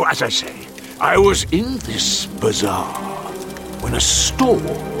 So, as I say, I was in this bazaar when a stall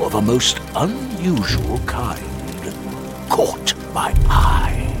of a most unusual kind caught my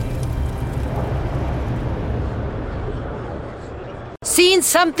eye. Seen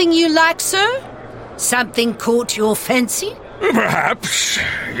something you like, sir? Something caught your fancy? Perhaps.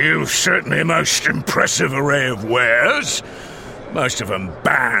 You've certainly a most impressive array of wares. Most of them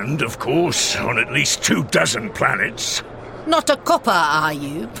banned, of course, on at least 24 planets. Not a copper, are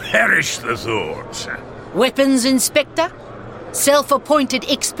you? Perish the thought. Weapons inspector? Self-appointed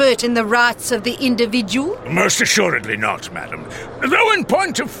expert in the rights of the individual? Most assuredly not, madam. Though in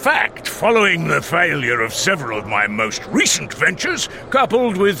point of fact, following the failure of several of my most recent ventures,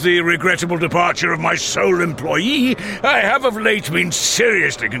 coupled with the regrettable departure of my sole employee, I have of late been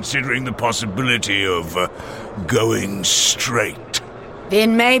seriously considering the possibility of going straight.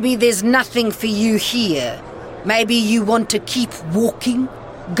 Then maybe there's nothing for you here. Maybe you want to keep walking?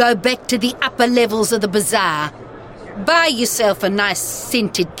 Go back to the upper levels of the bazaar? Buy yourself a nice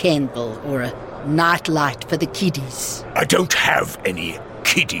scented candle or a nightlight for the kiddies. I don't have any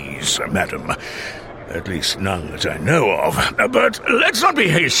kiddies, madam. At least none that I know of. But let's not be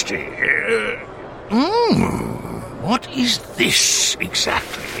hasty. What is this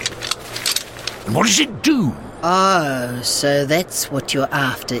exactly? And what does it do? Oh, so that's what you're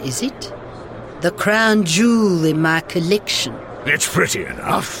after, is it? The crown jewel in my collection. It's pretty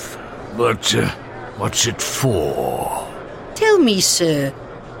enough, but what's it for? Tell me, sir,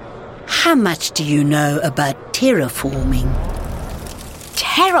 how much do you know about terraforming?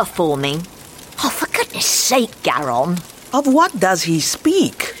 Terraforming? Oh, for goodness sake, Garron. Of what does he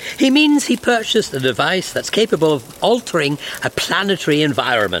speak? He means he purchased a device that's capable of altering a planetary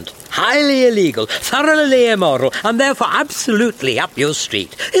environment. Highly illegal, thoroughly immoral, and therefore absolutely up your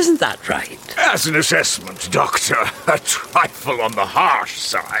street. Isn't that right? As an assessment, Doctor, a trifle on the harsh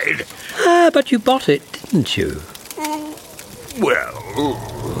side. But you bought it, didn't you?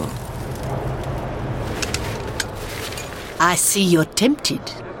 Well... I see you're tempted.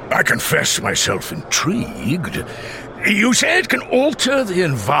 I confess myself intrigued. You say it can alter the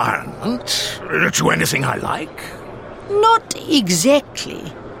environment to anything I like? Not exactly.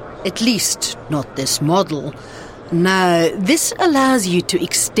 At least, not this model. No, this allows you to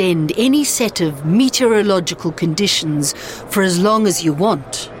extend any set of meteorological conditions for as long as you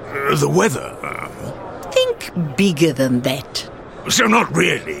want. The weather? Think bigger than that. So not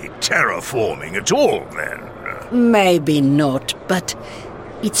really terraforming at all, then? Maybe not, but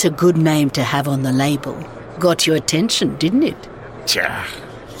it's a good name to have on the label. Got your attention, didn't it?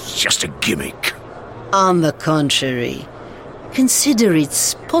 It's just a gimmick. On the contrary, consider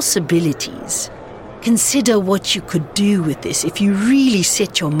its possibilities. Consider what you could do with this if you really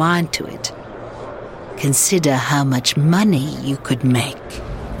set your mind to it. Consider how much money you could make.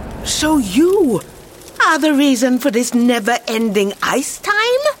 So you are the reason for this never-ending ice time?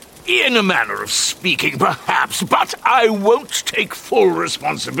 In a manner of speaking, perhaps, but I won't take full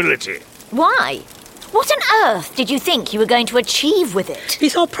responsibility. Why? What on earth did you think you were going to achieve with it? He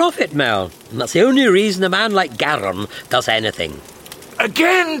saw profit, Mel. And that's the only reason a man like Garron does anything.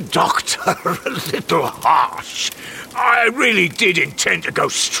 Again, Doctor, a little harsh. I really did intend to go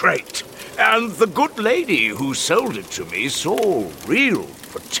straight. And the good lady who sold it to me saw real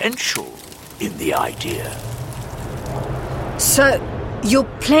potential in the idea. So, your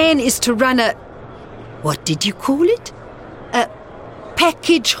plan is to run a... what did you call it? A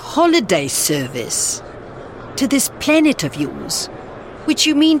package holiday service to this planet of yours, which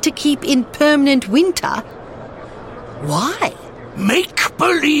you mean to keep in permanent winter? Why?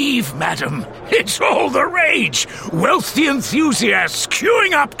 Make-believe, madam. It's all the rage. Wealthy enthusiasts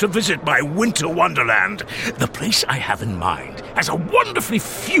queuing up to visit my winter wonderland. The place I have in mind has a wonderfully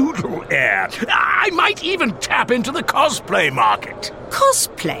feudal air. I might even tap into the cosplay market.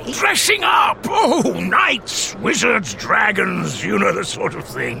 Cosplay? Dressing up! Oh, knights, wizards, dragons, you know the sort of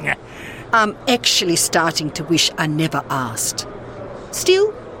thing. I'm actually starting to wish I never asked.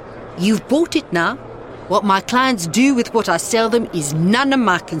 Still, you've bought it now. What my clients do with what I sell them is none of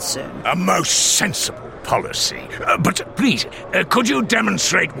my concern. A most sensible policy. But please, could you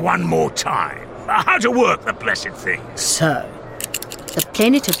demonstrate one more time how to work the blessed thing? So, the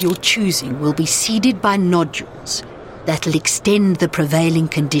planet of your choosing will be seeded by nodules that'll extend the prevailing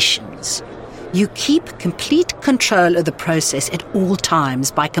conditions. You keep complete control of the process at all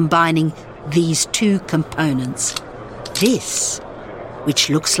times by combining these two components. This, which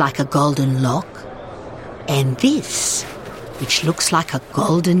looks like a golden lock, and this, which looks like a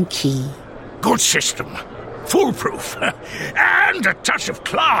golden key. Good system. Foolproof. And a touch of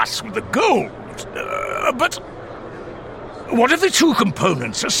class with the gold. But what if the two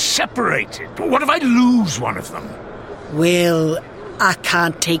components are separated? What if I lose one of them? Well, I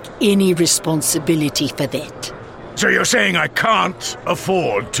can't take any responsibility for that. So you're saying I can't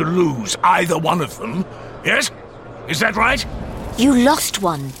afford to lose either one of them? Yes? Is that right? You lost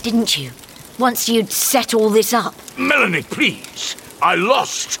one, didn't you? Once you'd set all this up. Melanie, please. I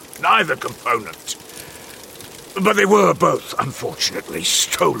lost neither component. But they were both, unfortunately,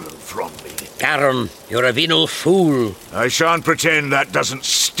 stolen from me. Garron, you're a venal fool. I shan't pretend that doesn't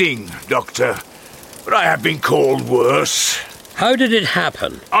sting, Doctor. But I have been called worse. How did it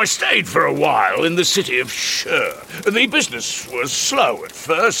happen? I stayed for a while in the city of Shur. The business was slow at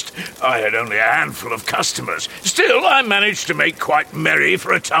first. I had only a handful of customers. Still, I managed to make quite merry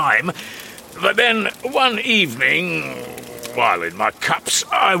for a time. But then, one evening, while in my cups,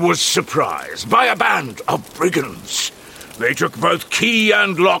 I was surprised by a band of brigands. They took both key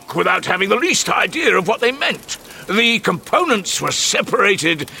and lock without having the least idea of what they meant. The components were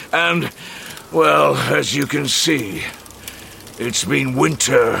separated and, well, as you can see, it's been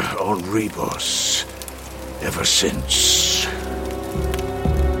winter on Ribos ever since.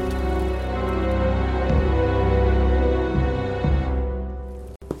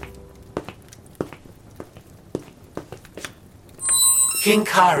 King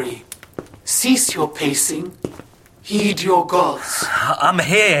Kari, cease your pacing. Heed your gods. I'm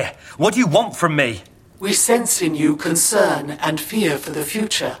here. What do you want from me? We sense in you concern and fear for the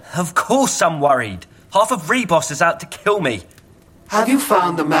future. Of course I'm worried. Half of Ribos is out to kill me. Have you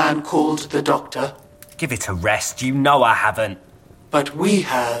found the man called the Doctor? Give it a rest. You know I haven't. But we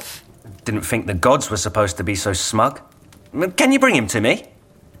have. Didn't think the gods were supposed to be so smug. Can you bring him to me?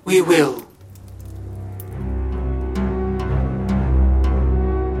 We will.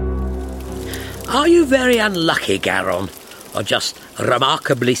 Are you very unlucky, Garron, or just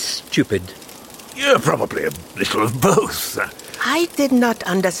remarkably stupid? You're probably a little of both. I did not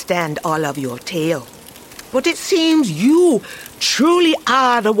understand all of your tale. But it seems you truly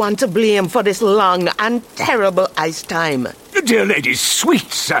are the one to blame for this long and terrible ice time. Dear Lady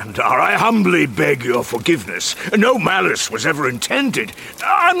Sweet Sandar, I humbly beg your forgiveness. No malice was ever intended.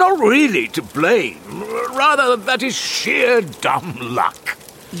 I'm not really to blame. Rather, that is sheer dumb luck.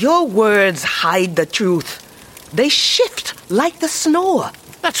 Your words hide the truth. They shift like the snow.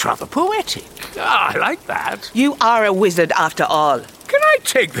 That's rather poetic. I like that. You are a wizard after all. Can I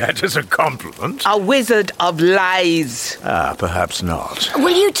take that as a compliment? A wizard of lies. Perhaps not.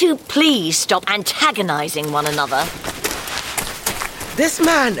 Will you two please stop antagonizing one another? This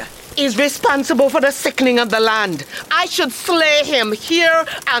man is responsible for the sickening of the land. I should slay him here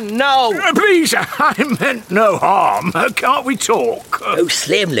and now. Please, I meant no harm. Can't we talk? Oh,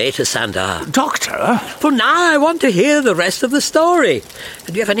 slay him later, Sandar. Doctor? For now, I want to hear the rest of the story.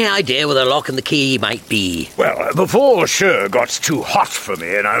 Do you have any idea where the lock and the key might be? Well, before Sher got too hot for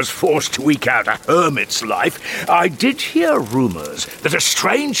me and I was forced to eke out a hermit's life, I did hear rumours that a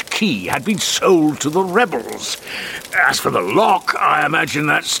strange key had been sold to the rebels. As for the lock, I imagine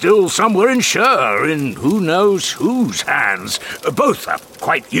that's still somewhere in Sher, in who knows whose hands. Both are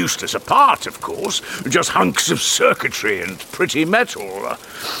quite useless apart, of course, just hunks of circuitry and pretty metal.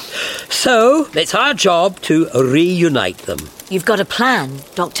 So, it's our job to reunite them. You've got a plan,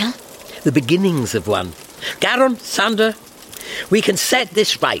 Doctor? The beginnings of one. Garron, Sander, we can set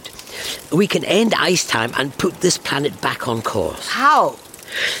this right. We can end ice time and put this planet back on course. How?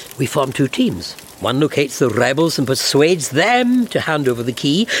 We form two teams. One locates the rebels and persuades them to hand over the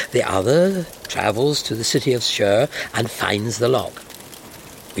key. The other travels to the city of Sher and finds the lock.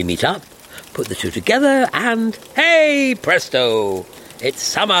 We meet up, put the two together, and hey, presto! It's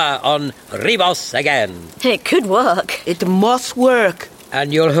summer on Ribos again. It could work. It must work.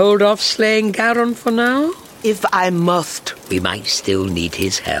 And you'll hold off slaying Garron for now? If I must. We might still need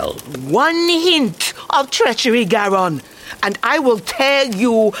his help. One hint of treachery, Garron, and I will tear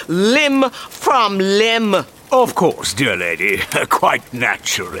you limb from limb. Of course, dear lady. Quite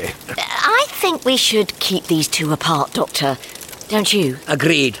naturally. I think we should keep these two apart, Doctor. Don't you?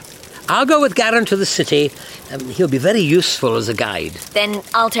 Agreed. I'll go with Garron to the city. He'll be very useful as a guide. Then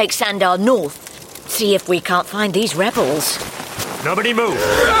I'll take Sandar north. See if we can't find these rebels. Nobody move.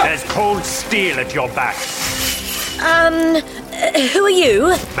 There's cold steel at your back. Who are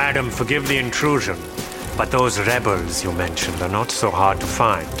you? Madam, forgive the intrusion, but those rebels you mentioned are not so hard to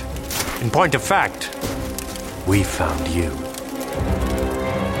find. In point of fact, we found you.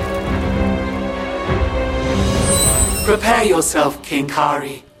 Prepare yourself, King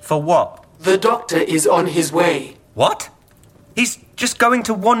Kari. For what? The Doctor is on his way. What? He's just going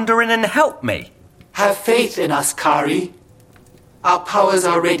to wander in and help me. Have faith in us, Kari. Our powers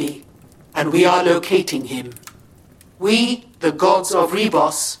are ready, and we are locating him. We, the gods of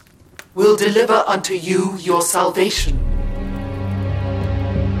Ribos, will deliver unto you your salvation.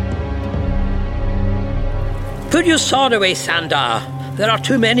 Put your sword away, Sandar. There are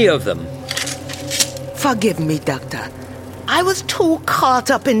too many of them. Forgive me, Doctor. I was too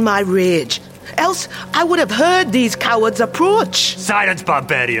caught up in my rage. Else I would have heard these cowards approach. Silence,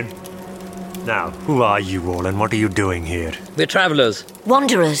 barbarian. Now, who are you all and what are you doing here? We're travellers.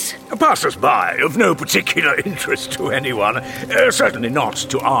 Wanderers. Passers-by, of no particular interest to anyone. Certainly not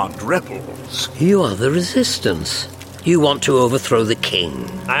to armed rebels. You are the Resistance. You want to overthrow the king.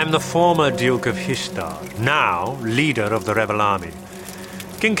 I am the former Duke of Hishtar, now leader of the rebel army.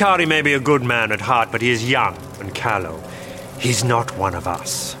 King Kari may be a good man at heart, but he is young and callow. He's not one of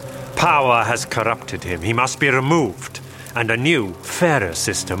us. Power has corrupted him. He must be removed, and a new, fairer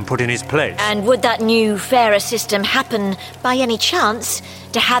system put in his place. And would that new, fairer system happen, by any chance,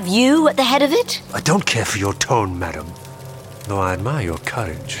 to have you at the head of it? I don't care for your tone, madam, though I admire your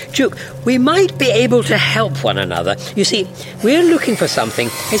courage. Duke, we might be able to help one another. You see, we're looking for something.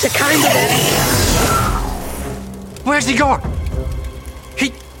 It's a kind of... Where's he gone?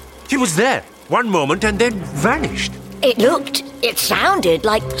 He was there one moment and then vanished. It sounded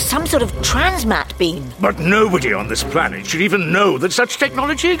like some sort of transmat beam. But nobody on this planet should even know that such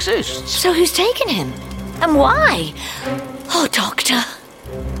technology exists. So who's taken him? And why? Oh, Doctor.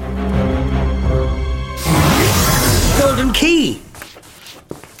 Golden key.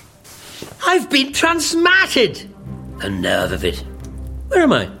 I've been transmatted. The nerve of it. Where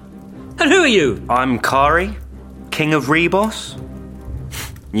am I? And who are you? I'm Kari, King of Ribos.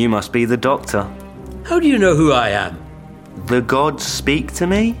 You must be the Doctor. How do you know who I am? The gods speak to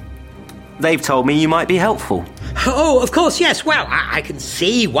me? They've told me you might be helpful. Oh, of course, yes. Well, I can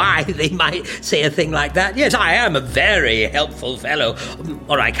see why they might say a thing like that. Yes, I am a very helpful fellow.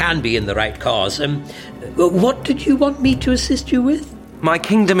 Or I can be in the right cause. What did you want me to assist you with? My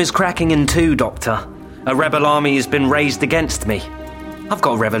kingdom is cracking in two, Doctor. A rebel army has been raised against me. I've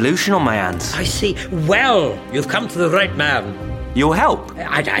got a revolution on my hands. I see. Well, you've come to the right man. You'll help?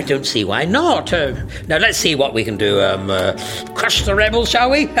 I don't see why not. Now, let's see what we can do. Crush the rebels, shall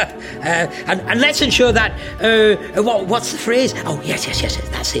we? And let's ensure that... what's the phrase? Oh, yes,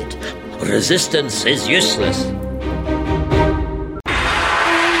 that's it. Resistance is useless.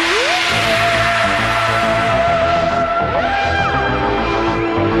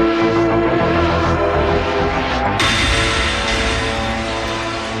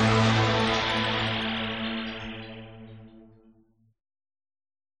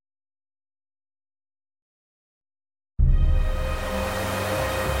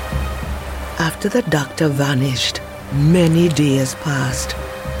 After the doctor vanished, many days passed.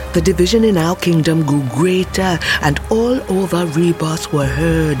 The division in our kingdom grew greater, and all over Ribos were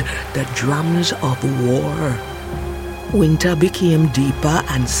heard the drums of war. Winter became deeper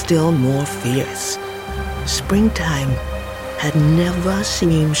and still more fierce. Springtime had never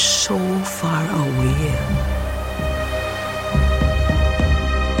seemed so far away.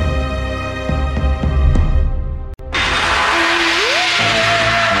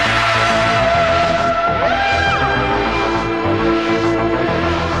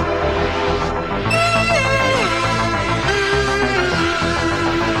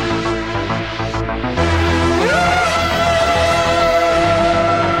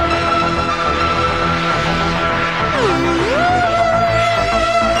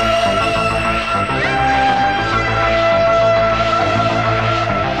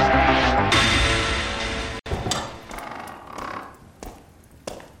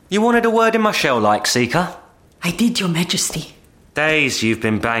 You wanted a word in my shell, like, Seeker? I did, Your Majesty. Days you've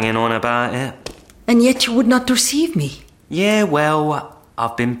been banging on about it. And yet you would not receive me. Yeah, well,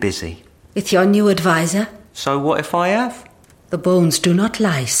 I've been busy. With your new advisor? So what if I have? The bones do not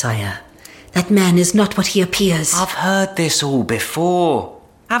lie, sire. That man is not what he appears. I've heard this all before.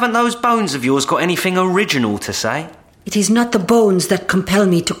 Haven't those bones of yours got anything original to say? It is not the bones that compel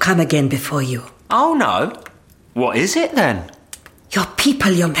me to come again before you. Oh, no. What is it, then? Your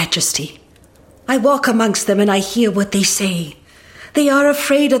people, Your Majesty. I walk amongst them and I hear what they say. They are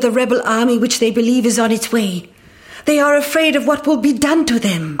afraid of the rebel army which they believe is on its way. They are afraid of what will be done to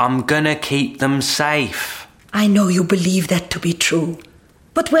them. I'm gonna keep them safe. I know you believe that to be true.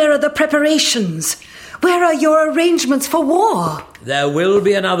 But where are the preparations? Where are your arrangements for war? There will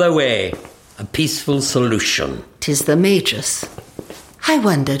be another way. A peaceful solution. 'Tis the Magus. I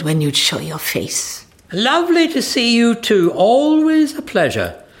wondered when you'd show your face. Lovely to see you too. Always a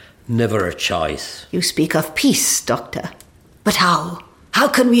pleasure. Never a choice. You speak of peace, Doctor. But how? How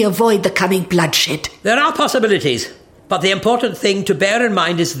can we avoid the coming bloodshed? There are possibilities, but the important thing to bear in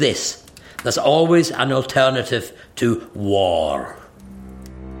mind is this. There's always an alternative to war.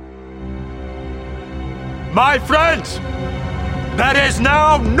 My friends, there is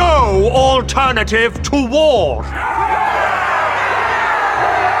now no alternative to war.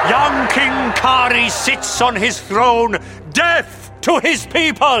 Young King Kari sits on his throne, deaf to his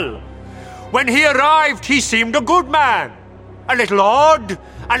people. When he arrived, he seemed a good man. A little odd,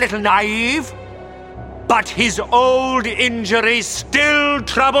 a little naive. But his old injury still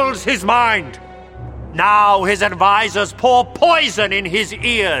troubles his mind. Now his advisors pour poison in his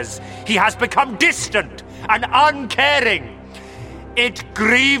ears. He has become distant and uncaring. It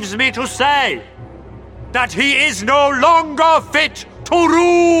grieves me to say that he is no longer fit to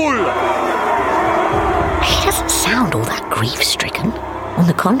rule. He doesn't sound all that grief-stricken. On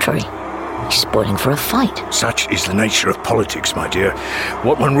the contrary, he's spoiling for a fight. Such is the nature of politics, my dear.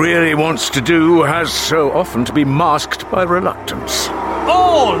 What one really wants to do has so often to be masked by reluctance.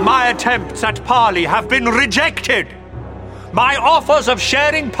 All my attempts at parley have been rejected. My offers of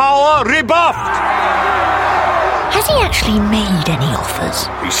sharing power rebuffed. Has he actually made any offers?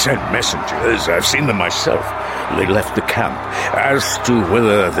 He sent messengers. I've seen them myself. They left the camp. As to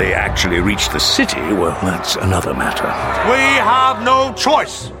whether they actually reached the city, well, that's another matter. We have no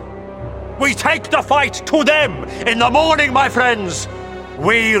choice. We take the fight to them in the morning, my friends.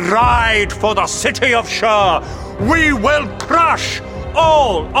 We ride for the city of Shur. We will crush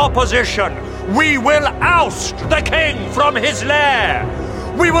all opposition. We will oust the king from his lair.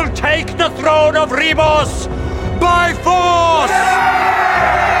 We will take the throne of Ribos by force!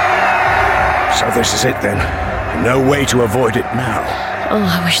 So this is it then. No way to avoid it now. Oh,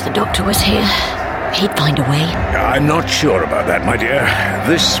 I wish the doctor was here. He'd find a way. I'm not sure about that, my dear.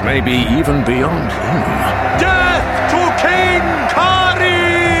 This may be even beyond him. Death to King Kari!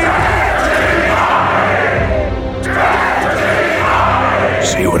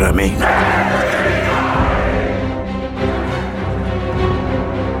 See what I mean?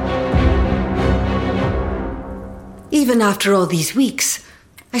 Even after all these weeks,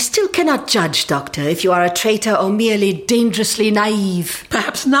 I still cannot judge, Doctor, if you are a traitor or merely dangerously naive.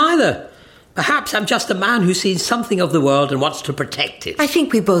 Perhaps neither. Perhaps I'm just a man who sees something of the world and wants to protect it. I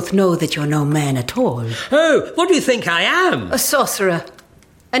think we both know that you're no man at all. Oh, what do you think I am? A sorcerer.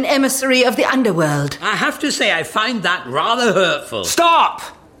 An emissary of the underworld. I have to say I find that rather hurtful. Stop!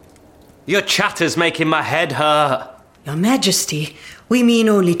 Your chatter's making my head hurt. Your Majesty, we mean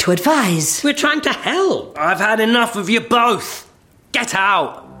only to advise. We're trying to help. I've had enough of you both. Get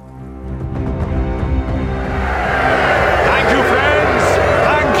out. Thank you, friends.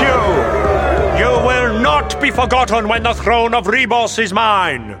 Thank you. You will not be forgotten when the throne of Ribos is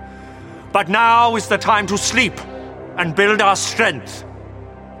mine. But now is the time to sleep and build our strength.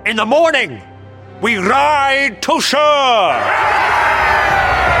 In the morning, we ride to shore.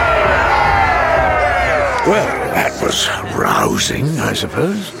 Well, that was rousing, I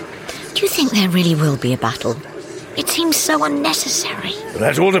suppose. Do you think there really will be a battle? It seems so unnecessary.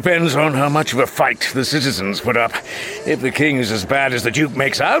 That all depends on how much of a fight the citizens put up. If the king is as bad as the Duke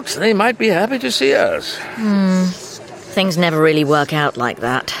makes out, they might be happy to see us. Things never really work out like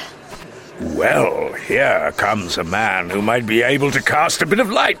that. Well, here comes a man who might be able to cast a bit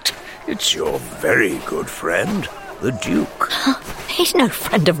of light. It's your very good friend, the Duke. He's no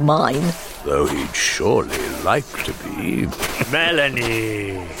friend of mine. Though he'd surely like to be.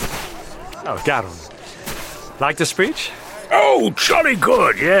 Melanie. Oh, Garron. Like the speech? Oh, jolly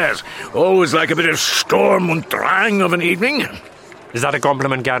good, yes. Always like a bit of storm und drang of an evening. Is that a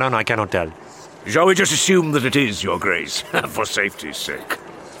compliment, Garron? I cannot tell. Shall we just assume that it is, Your Grace, for safety's sake?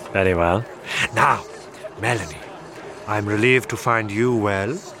 Very well. Now, Melanie, I'm relieved to find you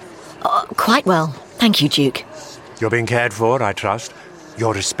well. Quite well. Thank you, Duke. You're being cared for, I trust.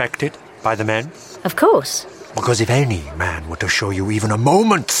 You're respected by the men. Of course. Because if any man were to show you even a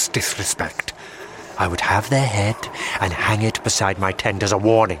moment's disrespect, I would have their head and hang it beside my tent as a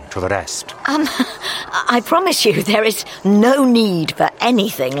warning to the rest. I promise you there is no need for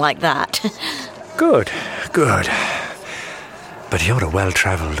anything like that. Good, good. But you're a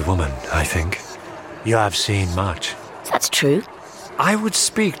well-travelled woman, I think. You have seen much. That's true. I would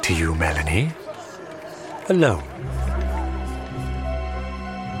speak to you, Melanie. Alone.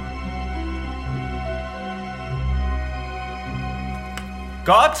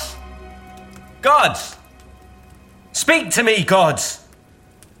 Gods? Gods! Speak to me, gods!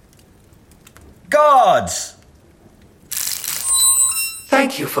 Gods!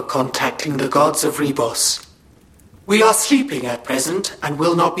 Thank you for contacting the gods of Ribos. We are sleeping at present and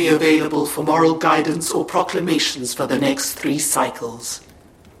will not be available for moral guidance or proclamations for the next 3 cycles.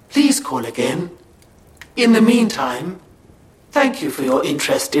 Please call again. In the meantime, thank you for your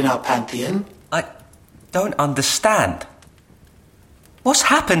interest in our pantheon. I don't understand. What's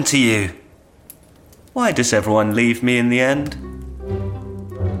happened to you? Why does everyone leave me in the end?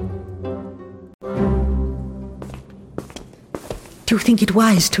 Do you think it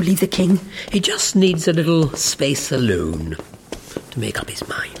wise to leave the king? He just needs a little space alone to make up his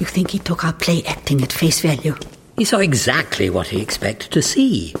mind. You think he took our play acting at face value? He saw exactly what he expected to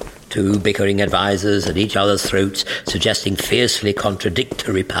see. 2 bickering advisors at each other's throats, suggesting fiercely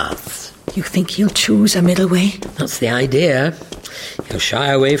contradictory paths. You think he'll choose a middle way? That's the idea. He'll shy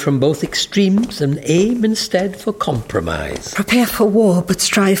away from both extremes and aim instead for compromise. Prepare for war, but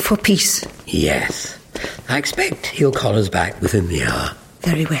strive for peace. Yes. I expect he'll call us back within the hour.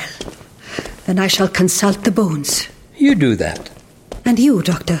 Very well. Then I shall consult the bones. You do that. And you,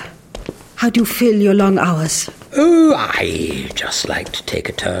 Doctor? How do you fill your long hours? Oh, I just like to take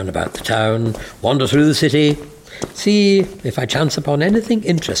a turn about the town, wander through the city, see if I chance upon anything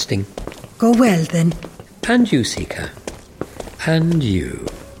interesting. Go well, then. And you, Seeker. And you.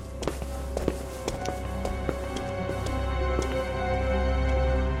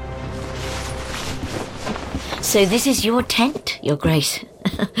 So this is your tent, Your Grace.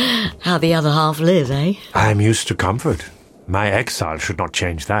 How the other half live, eh? I'm used to comfort. My exile should not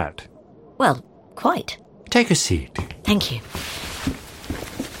change that. Well, quite. Take a seat. Thank you.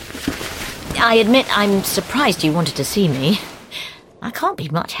 I admit I'm surprised you wanted to see me. I can't be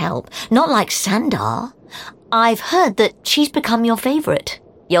much help. Not like Sandar. I've heard that she's become your favourite.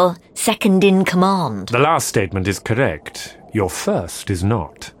 Your second in command. The last statement is correct. Your first is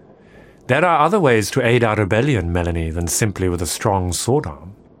not. There are other ways to aid our rebellion, Melanie, than simply with a strong sword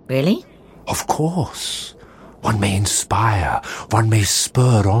arm. Really? Of course. One may inspire, one may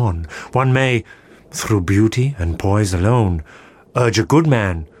spur on, one may, through beauty and poise alone, urge a good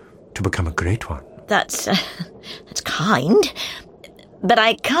man to become a great one. That's kind. But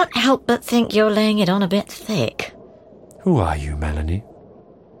I can't help but think you're laying it on a bit thick. Who are you, Melanie?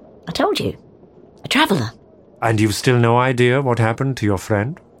 I told you. A traveller. And you've still no idea what happened to your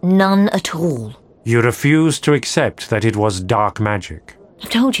friend? None at all. You refuse to accept that it was dark magic. I've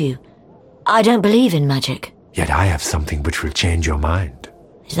told you, I don't believe in magic. Yet I have something which will change your mind.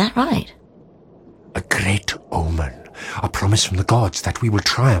 Is that right? A great omen, a promise from the gods that we will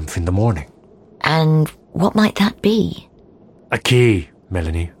triumph in the morning. And what might that be? A key,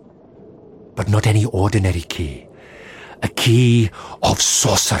 Melanie. But not any ordinary key. A key of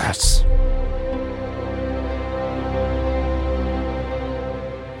sorcerers.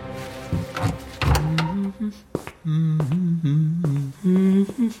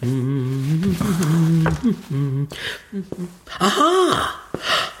 Aha!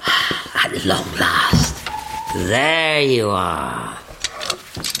 At long last. There you are.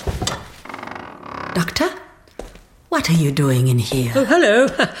 Doctor? What are you doing in here? Oh, hello.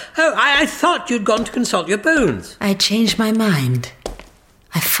 Oh, I thought you'd gone to consult your bones. I changed my mind.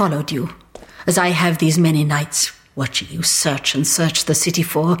 I followed you, as I have these many nights, watching you search and search the city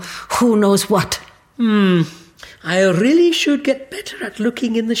for who knows what. I really should get better at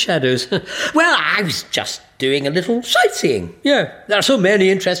looking in the shadows. Well, I was just doing a little sightseeing. Yeah, there are so many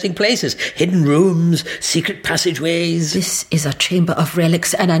interesting places. Hidden rooms, secret passageways. This is a chamber of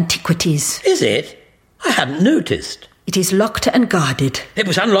relics and antiquities. Is it? I hadn't noticed. It is locked and guarded. It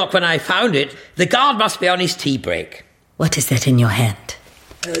was unlocked when I found it. The guard must be on his tea break. What is that in your hand?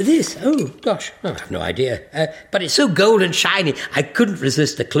 This? Oh, gosh, I have no idea. But it's so gold and shiny, I couldn't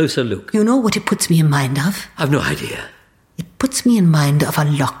resist a closer look. You know what it puts me in mind of? I've no idea. It puts me in mind of a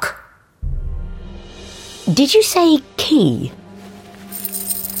lock. Did you say key?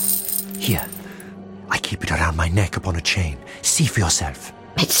 Here. I keep it around my neck upon a chain. See for yourself.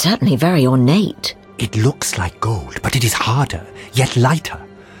 It's certainly very ornate. It looks like gold, but it is harder, yet lighter.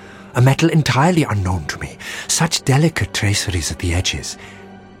 A metal entirely unknown to me. Such delicate traceries at the edges.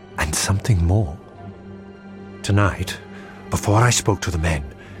 And something more. Tonight, before I spoke to the men,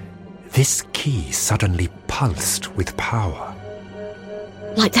 this key suddenly pulsed with power.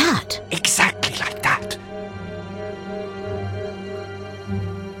 Like that? Exactly like that.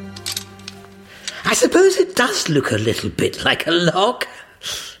 I suppose it does look a little bit like a lock.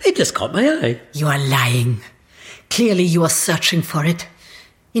 It just caught my eye. You are lying. Clearly you are searching for it.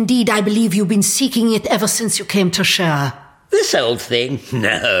 Indeed, I believe you've been seeking it ever since you came to Shire. This old thing?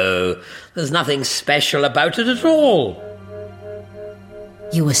 No, there's nothing special about it at all.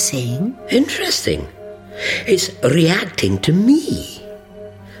 You were saying? Interesting. It's reacting to me.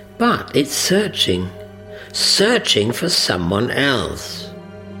 But it's searching for someone else.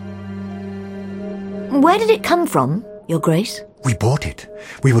 Where did it come from, Your Grace? We bought it.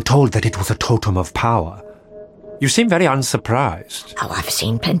 We were told that it was a totem of power. You seem very unsurprised. Oh, I've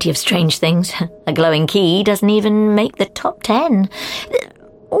seen plenty of strange things. A glowing key doesn't even make the top 10.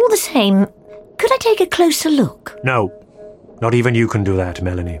 All the same, could I take a closer look? No, not even you can do that,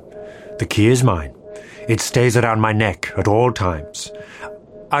 Melanie. The key is mine. It stays around my neck at all times.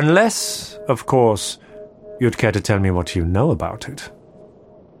 Unless, of course, you'd care to tell me what you know about it.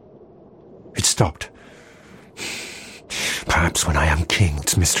 It stopped. Perhaps when I am king,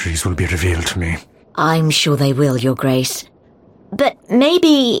 its mysteries will be revealed to me. I'm sure they will, Your Grace. But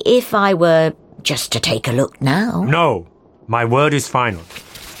maybe if I were just to take a look now... No, my word is final.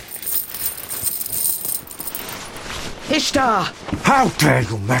 Ishtar! How dare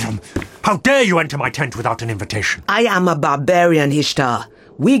you, madam? How dare you enter my tent without an invitation? I am a barbarian, Ishtar.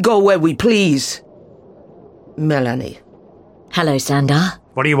 We go where we please. Melanie. Hello, Sandar.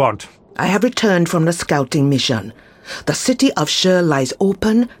 What do you want? I have returned from the scouting mission. The city of Shire lies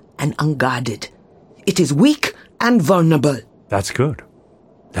open and unguarded. It is weak and vulnerable. That's good.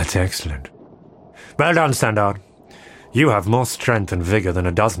 That's excellent. Well done, Sandar. You have more strength and vigor than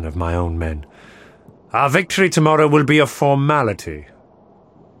a dozen of my own men. Our victory tomorrow will be a formality.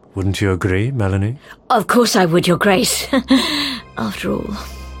 Wouldn't you agree, Melanie? Of course I would, Your Grace. After all,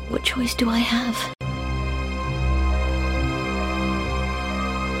 what choice do I have?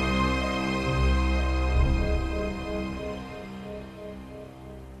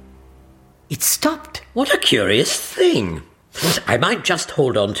 It stopped. What a curious thing. I might just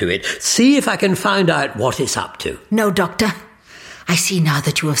hold on to it, see if I can find out what it's up to. No, Doctor. I see now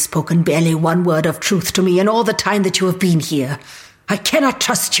that you have spoken barely one word of truth to me in all the time that you have been here. I cannot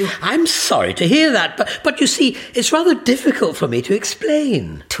trust you. I'm sorry to hear that, but you see, it's rather difficult for me to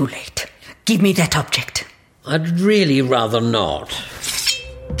explain. Too late. Give me that object. I'd really rather not.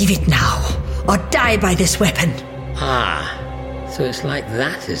 Give it now, or die by this weapon. Ah, so it's like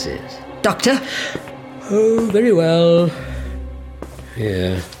that, is it? Doctor? Oh, very well.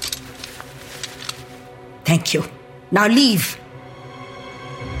 Here. Thank you. Now leave.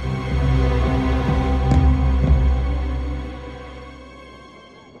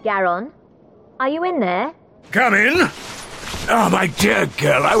 Garron, are you in there? Come in. Oh, my dear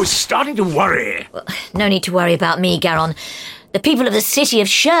girl, I was starting to worry. Well, no need to worry about me, Garron. The people of the city of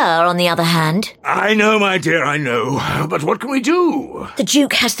Shur, on the other hand. I know, my dear, I know. But what can we do? The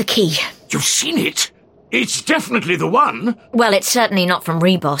Duke has the key. You've seen it? It's definitely the one. Well, it's certainly not from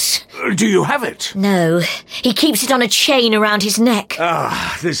Ribos. Do you have it? No. He keeps it on a chain around his neck.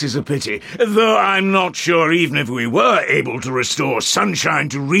 Ah, this is a pity. Though I'm not sure even if we were able to restore sunshine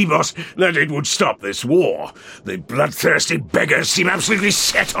to Ribos, that it would stop this war. The bloodthirsty beggars seem absolutely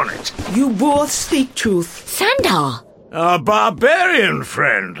set on it. You both speak truth. Sandar! Our barbarian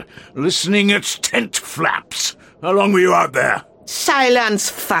friend, listening at tent flaps. How long were you out there? Silence,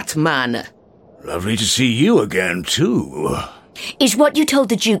 fat man. Lovely to see you again, too. Is what you told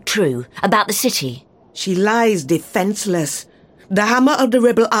the Duke true about the city? She lies defenseless. The hammer of the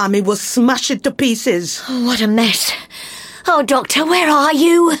rebel army will smash it to pieces. Oh, what a mess. Oh, Doctor, where are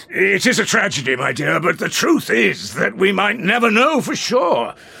you? It is a tragedy, my dear, but the truth is that we might never know for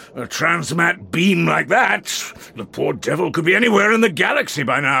sure. A transmat beam like that, the poor devil could be anywhere in the galaxy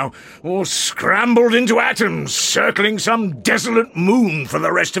by now, or scrambled into atoms, circling some desolate moon for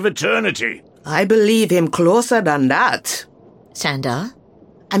the rest of eternity. I believe him closer than that. Sandar?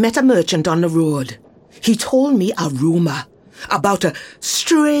 I met a merchant on the road. He told me a rumor about a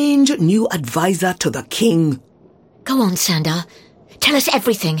strange new advisor to the king. Go on, Sandar. Tell us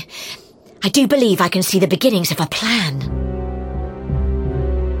everything. I do believe I can see the beginnings of a plan.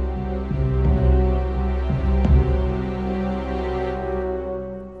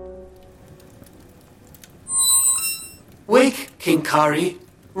 Wake, King Kari.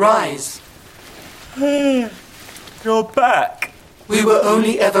 Rise. You're back. We were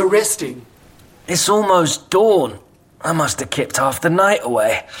only ever resting. It's almost dawn. I must have kept half the night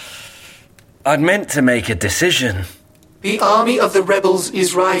away. I'd meant to make a decision. The army of the rebels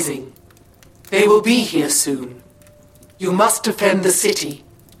is rising. They will be here soon. You must defend the city.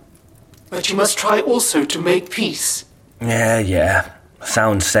 But you must try also to make peace. Yeah.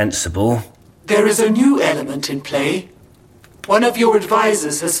 Sounds sensible. There is a new element in play. One of your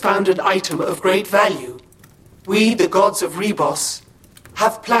advisors has found an item of great value. We, the gods of Ribos,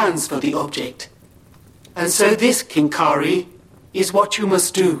 have plans for the object. And so this, King Kari, is what you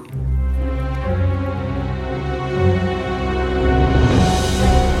must do.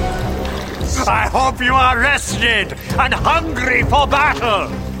 I hope you are rested and hungry for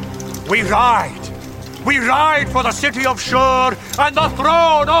battle. We ride. We ride for the city of Shur and the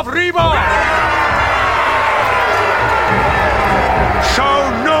throne of Ribos.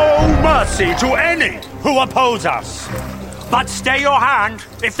 Show no mercy to any who oppose us. But stay your hand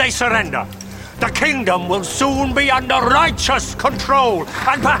if they surrender. The kingdom will soon be under righteous control,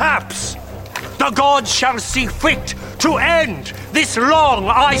 and perhaps the gods shall see fit to end this long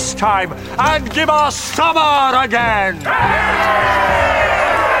ice time and give us summer again.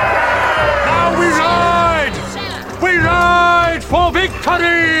 Now we ride! We ride for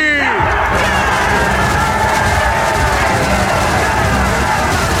victory!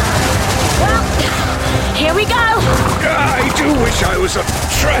 Here we go! I do wish I was a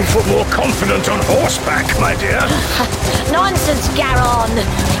trifle more confident on horseback, my dear. Nonsense, Garron.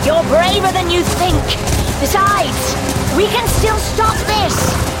 You're braver than you think. Besides, we can still stop this,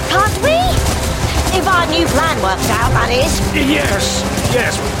 can't we? If our new plan works out, that is. Yes.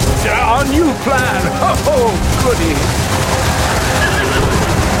 Our new plan. Oh, goody.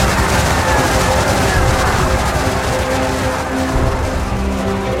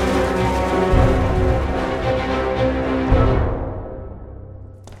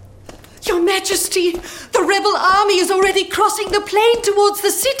 Your Majesty, the rebel army is already crossing the plain towards the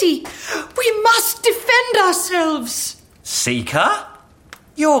city. We must defend ourselves. Seeker?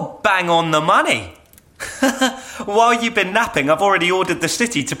 You're bang on the money. While you've been napping, I've already ordered the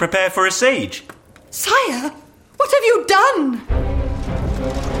city to prepare for a siege. Sire, what have you done?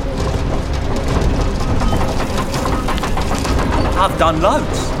 I've done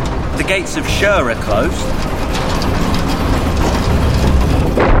loads. The gates of Shur are closed.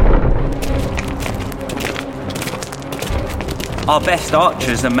 Our best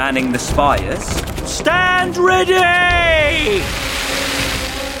archers are manning the spires. Stand ready!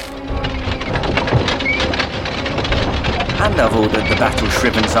 And I've ordered the battle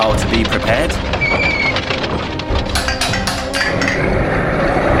shriven Zal to be prepared.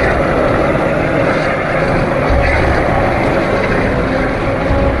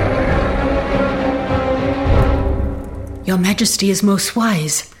 Your Majesty is most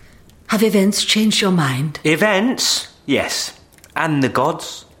wise. Have events changed your mind? Events? Yes. And the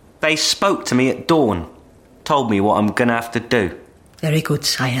gods. They spoke to me at dawn. Told me what I'm gonna have to do. Very good,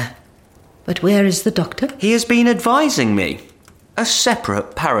 sire. But where is the doctor? He has been advising me. A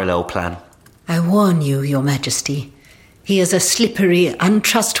separate parallel plan. I warn you, Your Majesty. He is a slippery,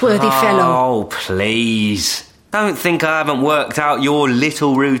 untrustworthy fellow. Oh, please. Don't think I haven't worked out your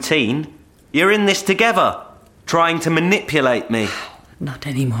little routine. You're in this together, trying to manipulate me. Not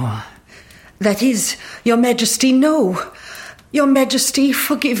anymore. That is, Your Majesty, no. Your Majesty,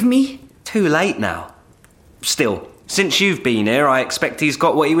 forgive me. Too late now. Still, since you've been here, I expect he's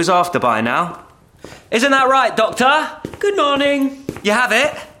got what he was after by now. Isn't that right, Doctor? Good morning. You have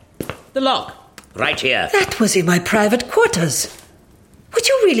it? The lock. Right here. That was in my private quarters. Would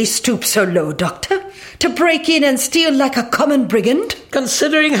you really stoop so low, Doctor? To break in and steal like a common brigand?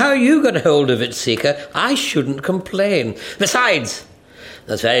 Considering how you got hold of it, Seeker, I shouldn't complain. Besides,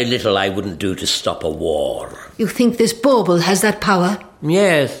 there's very little I wouldn't do to stop a war. You think this bauble has that power?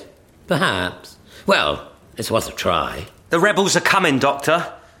 Yes, perhaps. Well, it's worth a try. The rebels are coming,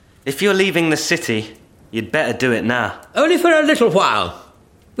 Doctor. If you're leaving the city, you'd better do it now. Only for a little while.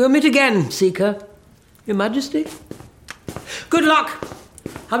 We'll meet again, Seeker. Your Majesty. Good luck.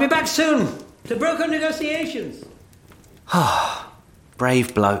 I'll be back soon to broker negotiations.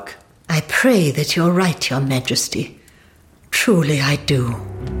 Brave bloke. I pray that you're right, Your Majesty. Truly I do.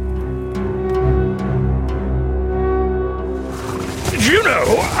 You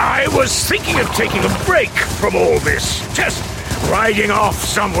know, I was thinking of taking a break from all this. Just riding off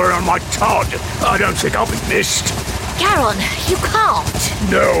somewhere on my Todd. I don't think I'll be missed. Garron, you can't.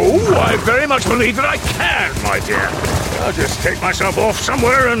 No, I very much believe that I can, my dear. I'll just take myself off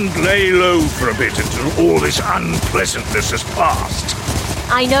somewhere and lay low for a bit until all this unpleasantness has passed.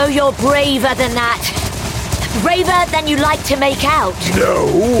 I know you're braver than that. Braver than you like to make out.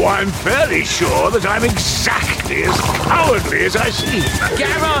 No, I'm fairly sure that I'm exactly as cowardly as I seem.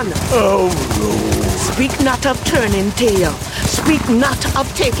 Garron! Oh, no. Speak not of turning tail. Speak not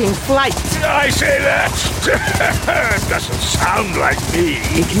of taking flight. I say that. Doesn't sound like me.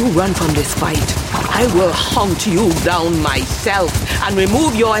 If you run from this fight, I will hunt you down myself and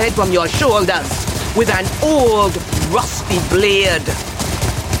remove your head from your shoulders with an old, rusty blade.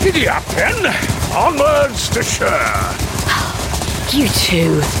 Giddy up, then. Onwards to Shire. You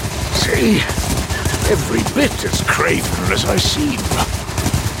two. See? Every bit as craven as I seem.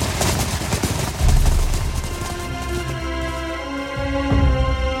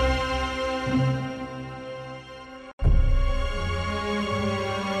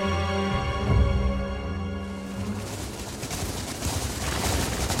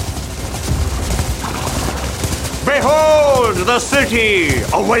 Behold the city,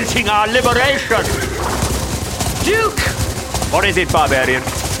 awaiting our liberation! Duke! What is it, barbarian?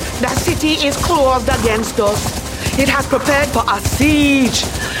 The city is closed against us. It has prepared for a siege.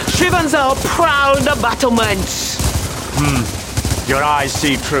 Shivens are proud battlements. Your eyes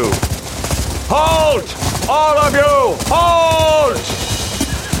see true. Hold! All of you! Hold!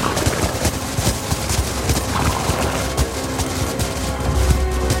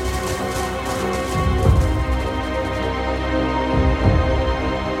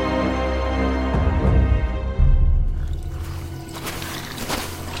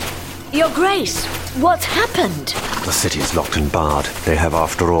 Your Grace, what's happened? The city is locked and barred. They have,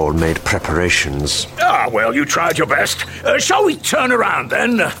 after all, made preparations. Ah, well, you tried your best. Shall we turn around,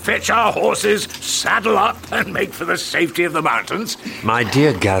 then? Fetch our horses, saddle up, and make for the safety of the mountains? My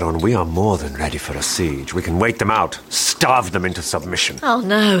dear Garron, we are more than ready for a siege. We can wait them out, starve them into submission. Oh,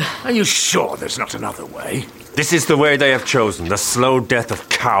 no. Are you sure there's not another way? This is the way they have chosen, the slow death of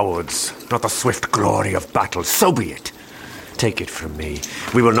cowards, not the swift glory of battle. So be it. Take it from me.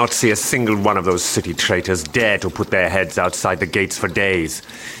 We will not see a single one of those city traitors dare to put their heads outside the gates for days.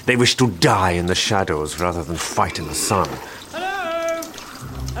 They wish to die in the shadows rather than fight in the sun. Hello?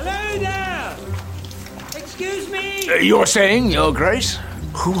 Hello there! Excuse me? You're saying, Your Grace?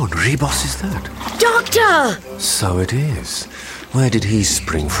 Who on Ribos is that? Doctor! So it is. Where did he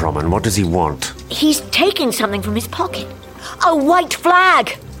spring from and what does he want? He's taking something from his pocket. A white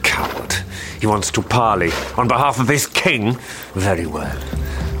flag! Coward. He wants to parley on behalf of his king? Very well.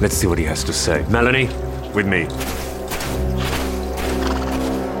 Let's see what he has to say. Melanie, with me.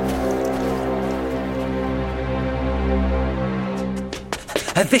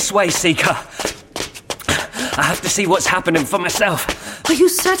 This way, Seeker. I have to see what's happening for myself. Are you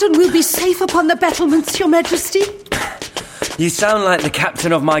certain we'll be safe upon the battlements, Your Majesty? You sound like the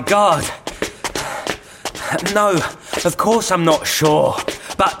captain of my guard. No, of course I'm not sure.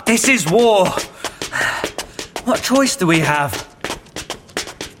 But this is war. What choice do we have?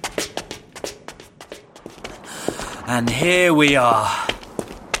 And here we are.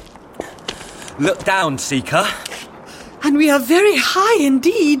 Look down, Seeker. and we are very high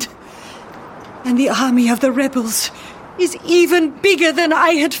indeed. And the army of the rebels is even bigger than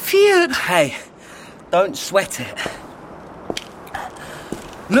I had feared. Hey, don't sweat it.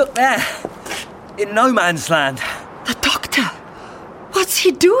 Look there, in no man's land. The doctor, what's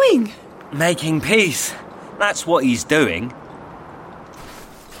he doing? Making peace. That's what he's doing.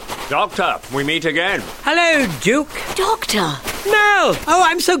 Doctor, we meet again. Hello, Duke. Doctor! Mel! Oh,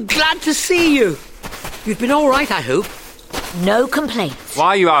 I'm so glad to see you. You've been all right, I hope. No complaints. Why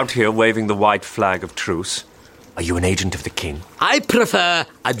are you out here waving the white flag of truce? Are you an agent of the king? I prefer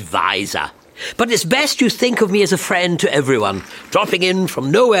advisor. But it's best you think of me as a friend to everyone, dropping in from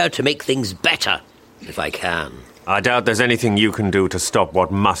nowhere to make things better, if I can. I doubt there's anything you can do to stop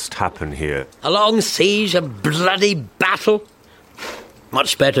what must happen here. A long siege, a bloody battle?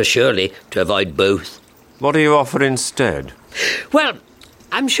 Much better, surely, to avoid both. What do you offer instead? Well,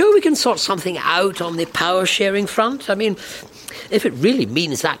 I'm sure we can sort something out on the power-sharing front. I mean, if it really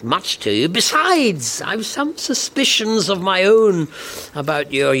means that much to you. Besides, I've some suspicions of my own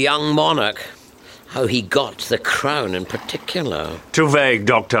about your young monarch. How he got the crown in particular. Too vague,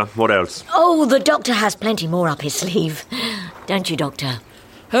 Doctor. What else? Oh, the doctor has plenty more up his sleeve. Don't you, Doctor?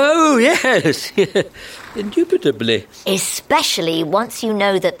 Oh, yes. Indubitably. Especially once you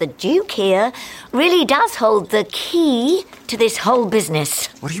know that the Duke here really does hold the key to this whole business.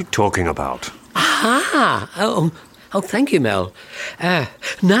 What are you talking about? Ah, oh, thank you, Mel.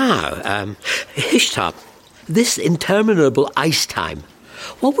 Now, Ishtar, this interminable ice time.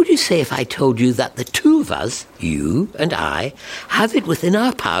 What would you say if I told you that the two of us, you and I, have it within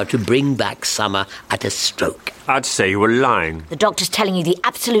our power to bring back summer at a stroke? I'd say you were lying. The doctor's telling you the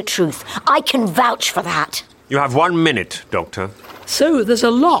absolute truth. I can vouch for that. You have 1 minute, Doctor. So there's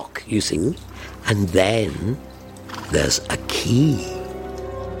a lock, you see, and then there's a key.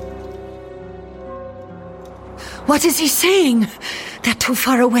 What is he saying? They're too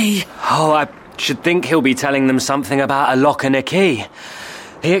far away. Oh, I should think he'll be telling them something about a lock and a key.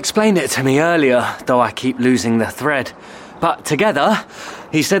 He explained it to me earlier, though I keep losing the thread. But together,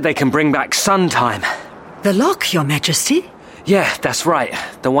 he said they can bring back Suntime. The lock, Your Majesty? Yeah, that's right.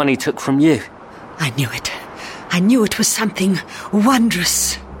 The one he took from you. I knew it. I knew it was something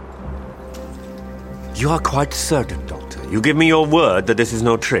wondrous. You are quite certain, Doctor. You give me your word that this is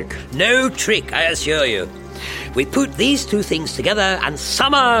no trick. No trick, I assure you. We put these two things together and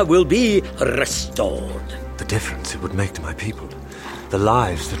summer will be restored. The difference it would make to my people. The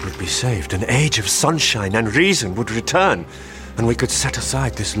lives that would be saved. An age of sunshine and reason would return. And we could set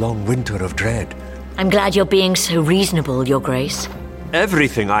aside this long winter of dread. I'm glad you're being so reasonable, Your Grace.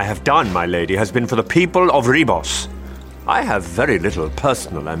 Everything I have done, my lady, has been for the people of Ribos. I have very little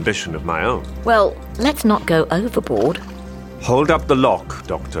personal ambition of my own. Well, let's not go overboard. Hold up the lock,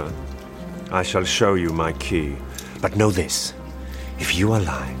 Doctor. I shall show you my key. But know this. If you are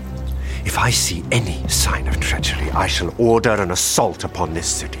lying, if I see any sign of treachery, I shall order an assault upon this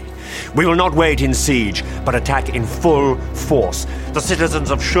city. We will not wait in siege, but attack in full force. The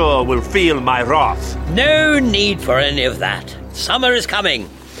citizens of Shur will feel my wrath. No need for any of that. Summer is coming.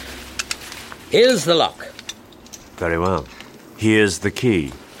 Here's the lock. Very well. Here's the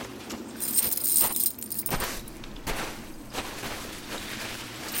key.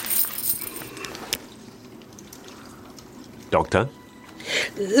 Doctor?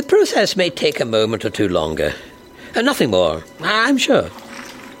 The process may take a moment or two longer. Nothing more, I'm sure.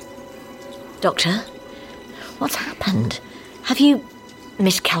 Doctor, what's happened? Have you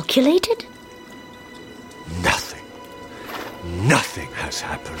miscalculated? Nothing. Nothing has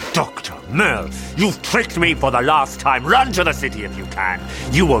happened. Dr. Mel, you've tricked me for the last time. Run to the city if you can.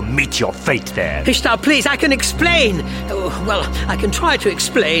 You will meet your fate there. Ishtar, please, I can explain. Oh, well, I can try to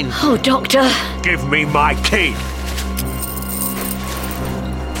explain. Oh, Doctor. Give me my key.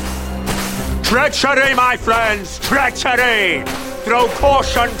 Treachery, my friends, treachery! Throw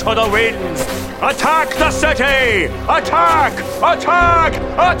caution to the winds! Attack the city! Attack! Attack!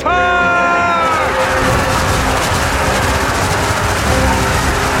 Attack!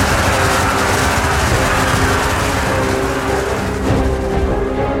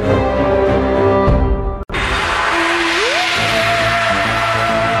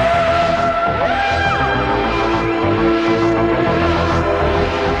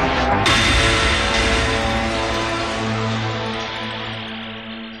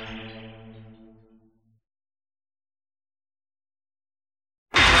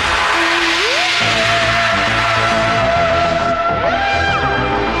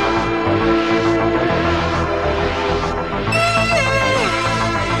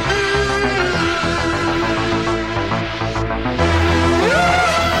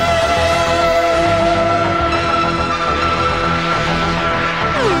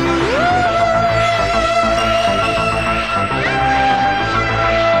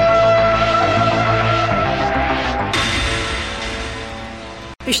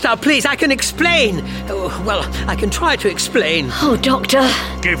 Ishtar, please, I can explain. Oh, well, I can try to explain. Oh, Doctor.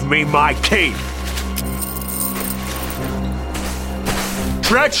 Give me my key.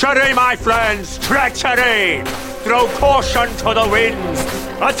 Treachery, my friends, treachery! Throw caution to the winds!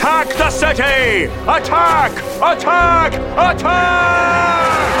 Attack the city! Attack! Attack!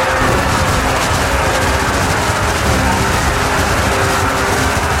 Attack!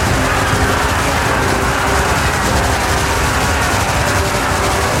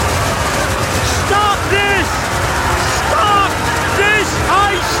 Stop this! Stop this,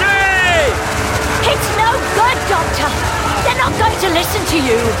 I say! It's no good, Doctor. They're not going to listen to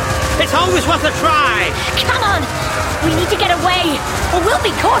you. It's always worth a try. Come on. We need to get away, or we'll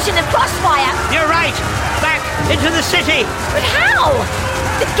be caught in the crossfire. You're right. Back into the city. But how?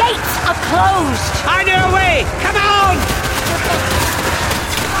 The gates are closed. I know a way. Come on!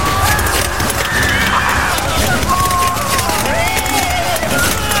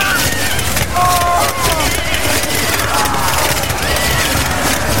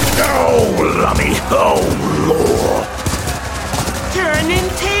 Oh, lummy. Oh, Lord. Turning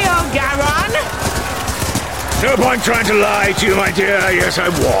tail, Garron. No point trying to lie to you, my dear. Yes, I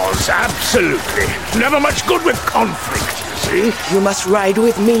was. Absolutely. Never much good with conflict, you see. You must ride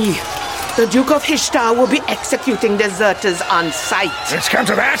with me. The Duke of Ishtar will be executing deserters on sight. It's come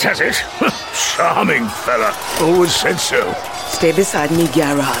to that, has it? Charming fella. Always said so. Stay beside me,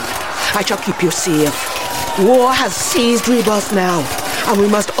 Garron. I shall keep you safe. War has seized Ribos now, and we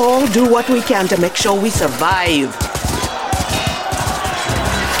must all do what we can to make sure we survive.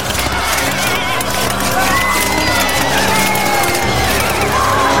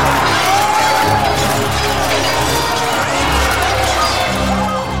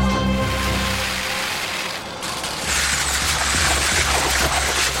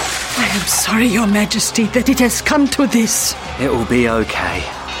 I am sorry, Your Majesty, that it has come to this. It will be okay.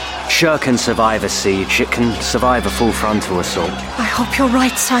 Shur can survive a siege. It can survive a full frontal assault. I hope you're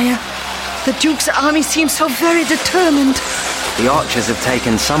right, sire. The Duke's army seems so very determined. The archers have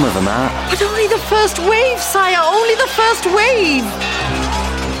taken some of them out. But only the first wave, sire. Only the first wave.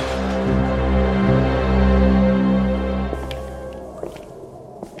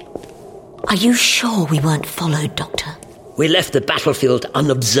 Are you sure we weren't followed, Doctor? We left the battlefield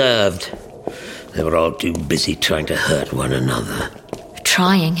unobserved. They were all too busy trying to hurt one another.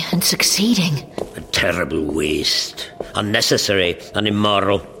 Trying and succeeding. A terrible waste. Unnecessary and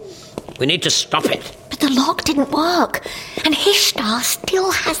immoral. We need to stop it. But the lock didn't work. And Ishtar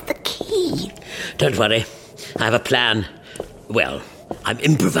still has the key. Don't worry. I have a plan. Well, I'm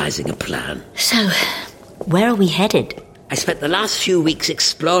improvising a plan. So, where are we headed? I spent the last few weeks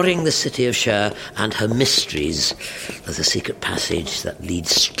exploring the city of Shur and her mysteries. There's a secret passage that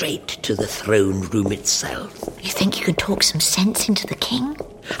leads straight to the throne room itself. You think you can talk some sense into the king?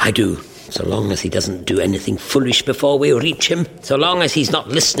 I do, so long as he doesn't do anything foolish before we reach him. So long as he's not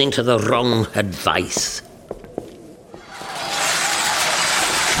listening to the wrong advice.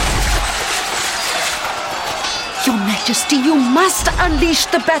 Your Majesty, you must unleash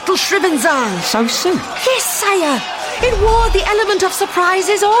the battle Shrivenzal. So soon? Yes, sire. In war, the element of surprise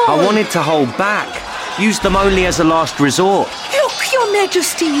is all. I wanted to hold back. Use them only as a last resort. Look, Your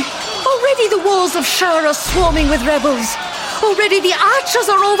Majesty. Already the walls of Shur are swarming with rebels. Already the archers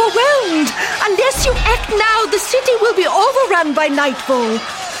are overwhelmed. Unless you act now, the city will be overrun by nightfall.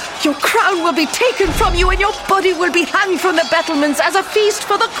 Your crown will be taken from you and your body will be hung from the battlements as a feast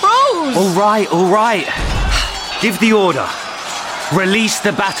for the crows. All right. Give the order. Release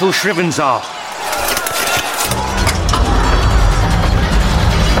the battle Shrivenzal.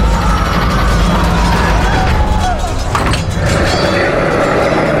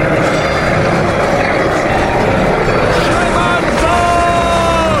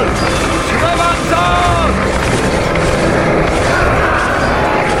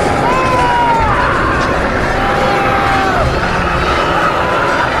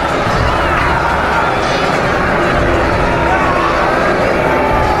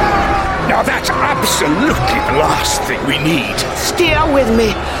 Absolutely the last thing we need. Stay with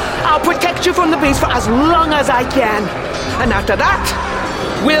me. I'll protect you from the beast for as long as I can. And after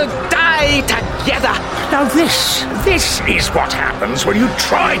that, we'll die together. Now this is what happens when you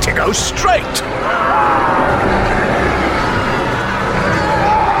try to go straight.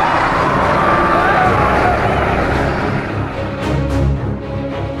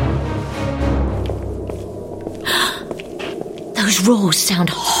 Those roars sound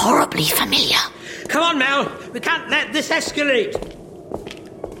horribly familiar. Come on, Mel. We can't let this escalate.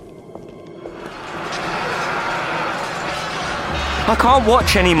 I can't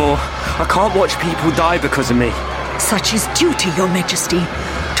watch anymore. I can't watch people die because of me. Such is duty, Your Majesty.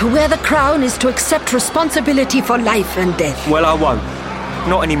 To wear the crown is to accept responsibility for life and death. Well, I won't.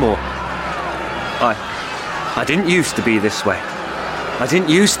 Not anymore. I didn't used to be this way. I didn't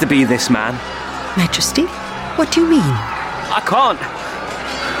used to be this man. Majesty? What do you mean? I can't.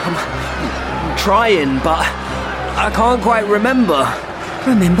 I'm trying, but I can't quite remember.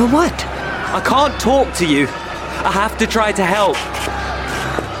 Remember what? I can't talk to you. I have to try to help.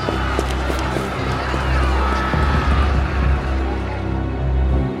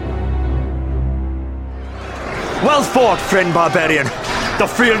 Well fought, friend barbarian. The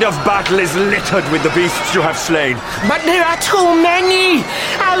field of battle is littered with the beasts you have slain. But there are too many!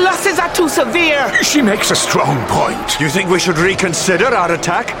 Our losses are too severe! She makes a strong point. You think we should reconsider our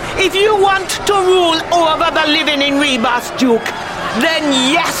attack? If you want to rule over the living in Ribos, Duke, then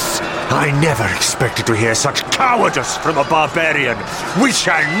yes! I never expected to hear such cowardice from a barbarian. We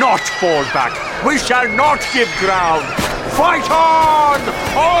shall not fall back. We shall not give ground. Fight on!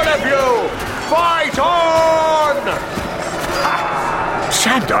 All of you! Fight on!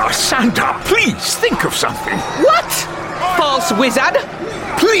 Sandar, please think of something. What? False wizard?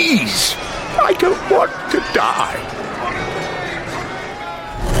 Please! I don't want to die.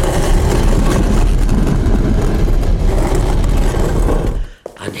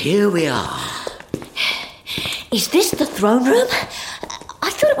 And here we are. Is this the throne room? I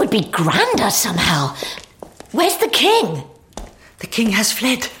thought it would be grander somehow. Where's the king? The king has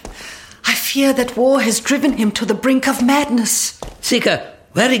fled. I fear that war has driven him to the brink of madness. Seeker,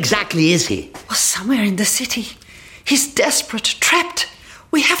 where exactly is he? Oh, somewhere in the city. He's desperate, trapped.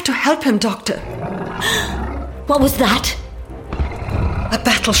 We have to help him, Doctor. What was that? A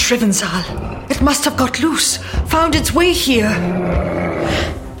battle Shrivenzal. It must have got loose, found its way here.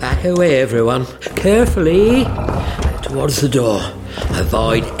 Back away, everyone. Carefully. Towards the door.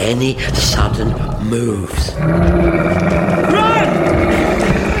 Avoid any sudden moves.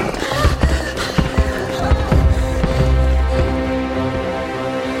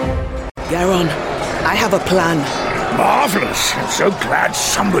 Garron, I have a plan. Marvelous. I'm so glad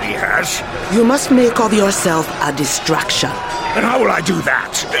somebody has. You must make of yourself a distraction. And how will I do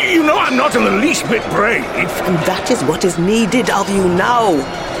that? You know I'm not in the least bit brave. And that is what is needed of you now.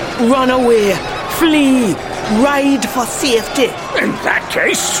 Run away, flee, ride for safety. In that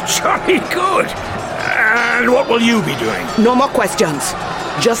case, jolly good. And what will you be doing? No more questions.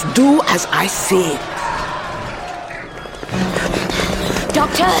 Just do as I say.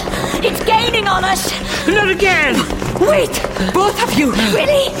 Doctor, it's gaining on us! Not again! Wait, both of you!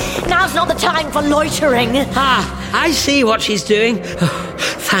 Really? Now's not the time for loitering. I see what she's doing.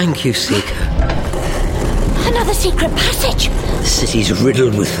 Thank you, Seeker. Another secret passage. The city's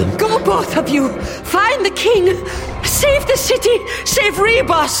riddled with them. Go, both of you! Find the king! Save the city! Save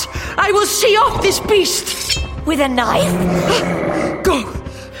Ribos! I will see off this beast! With a knife? Go!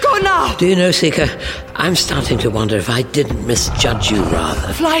 Go now! Do you know, Seeker, I'm starting to wonder if I didn't misjudge you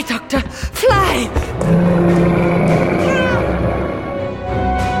rather. Fly, Doctor! Fly!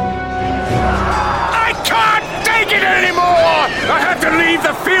 I can't take it anymore! I have to leave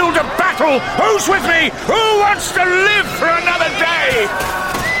the field of battle! Who's with me? Who wants to live for another day?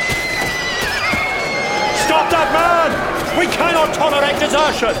 Stop that man! We cannot tolerate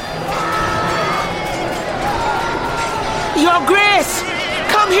desertion! Your Grace!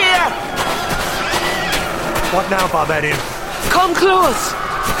 Come here! What now, barbarian? Come close!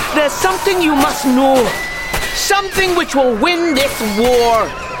 There's something you must know. Something which will win this war.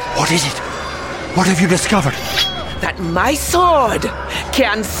 What is it? What have you discovered? That my sword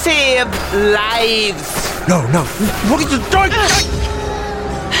can save lives. No. What is it doing?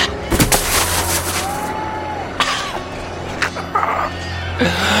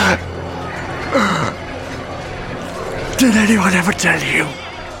 Did anyone ever tell you?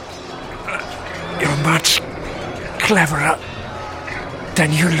 You're much cleverer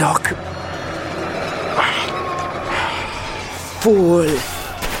than you look. Fool.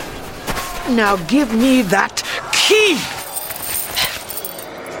 Now give me that key.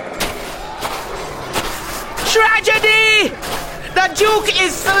 Tragedy! The Duke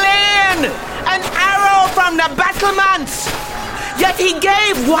is slain! An arrow from the battlements! Yet he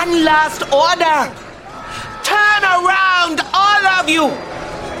gave one last order. Turn around, all of you!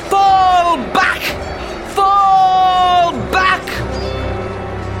 Fall back! Fall back!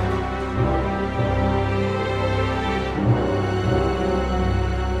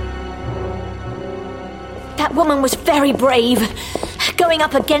 That woman was very brave. Going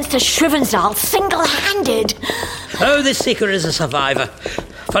up against a Shrivenzal single-handed. Oh, this Seeker is a survivor.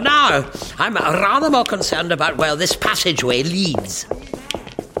 For now, I'm rather more concerned about where this passageway leads.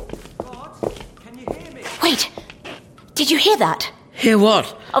 Wait, Did you hear that? Hear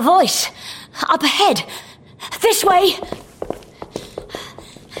what? A voice. Up ahead. This way.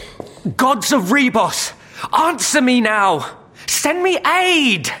 Gods of Ribos, answer me now. Send me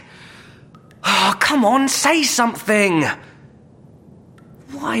aid. Oh, come on, say something.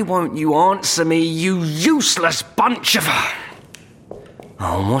 Why won't you answer me, you useless bunch of...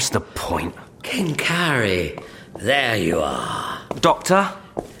 Oh, what's the point? King Carrie, there you are. Doctor?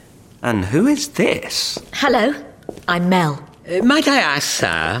 And who is this? Hello, I'm Mel. Might I ask,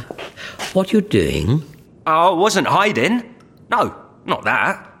 sir, what you're doing? I wasn't hiding. No, not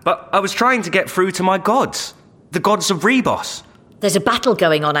that. But I was trying to get through to my gods. The gods of Ribos. There's a battle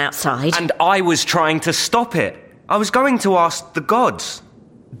going on outside. And I was trying to stop it. I was going to ask the gods.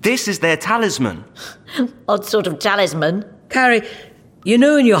 This is their talisman. Odd sort of talisman. Carrie, you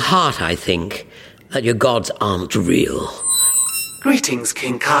know in your heart, I think, that your gods aren't real. Greetings,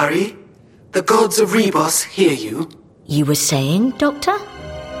 King Kari. The gods of Ribos hear you. You were saying, Doctor?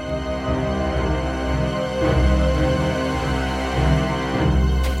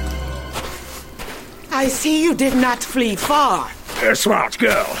 I see you did not flee far. A smart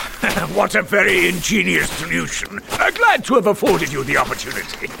girl. What a very ingenious solution. Glad to have afforded you the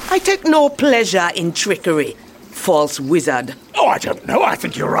opportunity. I take no pleasure in trickery, false wizard. Oh, I don't know. I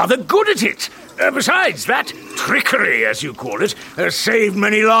think you're rather good at it. Besides, that trickery, as you call it, has saved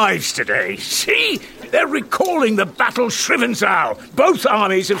many lives today. See? They're recalling the battle Shrivenzow. Both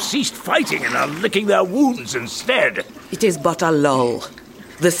armies have ceased fighting and are licking their wounds instead. It is but a lull.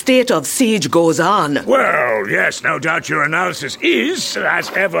 The state of siege goes on. Well, yes, no doubt your analysis is, as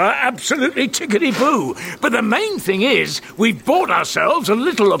ever, absolutely tickety-boo. But the main thing is, we've bought ourselves a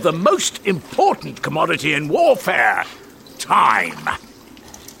little of the most important commodity in warfare. Time.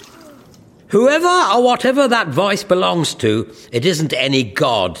 Whoever or whatever that voice belongs to, it isn't any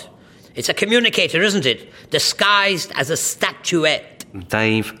god. It's a communicator, isn't it? Disguised as a statuette.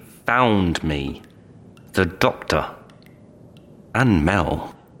 They've found me. The Doctor. And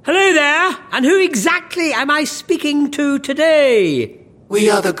Mel. Hello there, and who exactly am I speaking to today? We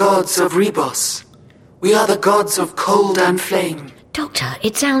are the gods of Ribos. We are the gods of cold and flame. Doctor,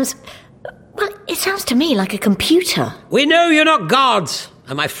 it sounds to me like a computer. We know you're not gods,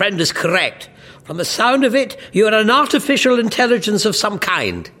 and my friend is correct. From the sound of it, you're an artificial intelligence of some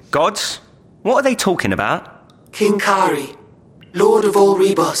kind. Gods? What are they talking about? King Kari, Lord of all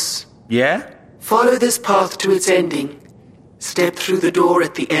Ribos. Yeah? Follow this path to its ending. Step through the door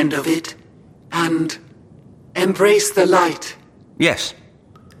at the end of it, and embrace the light. Yes,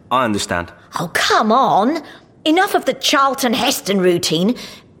 I understand. Oh, come on. Enough of the Charlton Heston routine.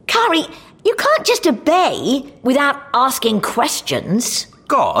 Kari, you can't just obey without asking questions.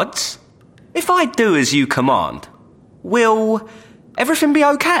 Gods? If I do as you command, will everything be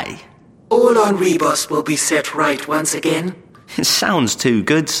okay? All on Ribos will be set right once again. It sounds too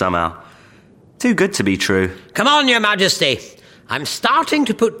good somehow. Too good to be true. Come on, Your Majesty. I'm starting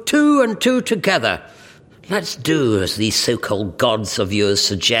to put two and two together. Let's do as these so-called gods of yours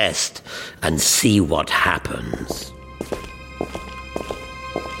suggest and see what happens.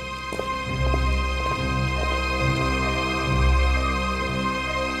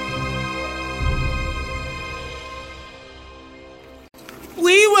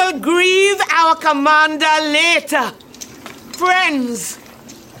 We will grieve our commander later. Friends,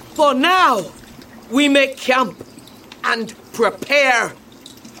 for now, we make camp and prepare.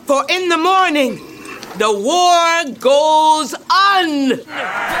 For in the morning, the war goes on.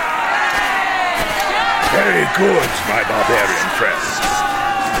 Very good, my barbarian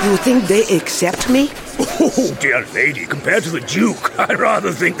friends. You think they accept me? Oh, dear lady, compared to the Duke, I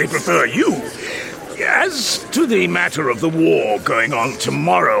rather think they prefer you. As to the matter of the war going on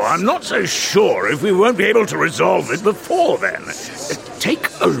tomorrow, I'm not so sure if we won't be able to resolve it before then. Take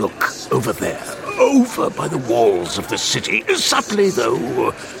a look over there, over by the walls of the city. Subtly,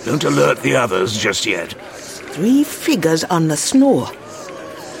 though. Don't alert the others just yet. 3 figures on the snow.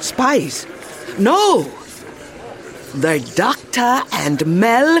 Spies? No. The Doctor and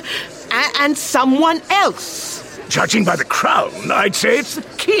Mel and someone else. Judging by the crown, I'd say it's the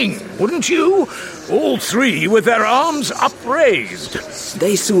king, wouldn't you? All 3 with their arms upraised.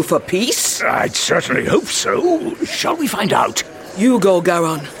 They sue for peace? I'd certainly hope so. Shall we find out? You go,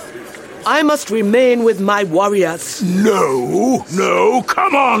 Garron. I must remain with my warriors. No,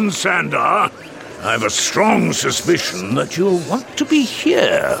 come on, Sandar. I've a strong suspicion that you'll want to be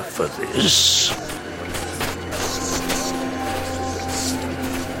here for this.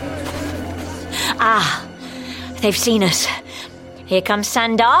 Ah, they've seen us. Here comes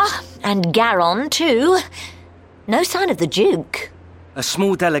Sandar, and Garron too. No sign of the Duke. A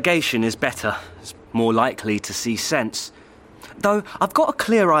small delegation is better. more likely to see sense. Though I've got a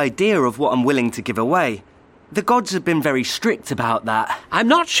clear idea of what I'm willing to give away. The gods have been very strict about that. I'm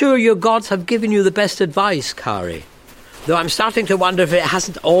not sure your gods have given you the best advice, Kari. Though I'm starting to wonder if it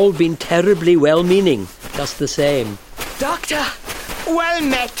hasn't all been terribly well-meaning, just the same. Doctor, well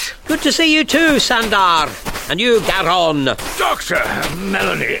met. Good to see you too, Sandar. And you, Garron. Doctor,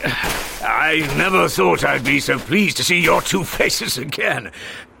 Melanie, I never thought I'd be so pleased to see your two faces again.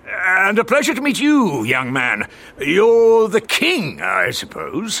 And a pleasure to meet you, young man. You're the king, I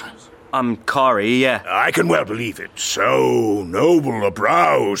suppose. I'm Kari, yeah. I can well believe it. So noble a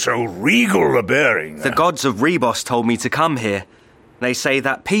brow, so regal a bearing. The gods of Ribos told me to come here. They say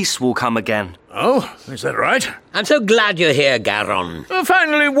that peace will come again. Oh, is that right? I'm so glad you're here, Garron.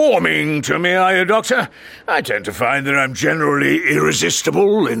 Finally warming to me, are you, Doctor? I tend to find that I'm generally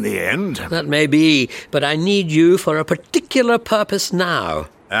irresistible in the end. That may be, but I need you for a particular purpose now.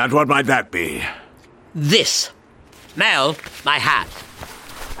 And what might that be? This. Mel, my hat.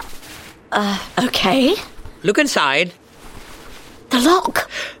 Okay. Look inside. The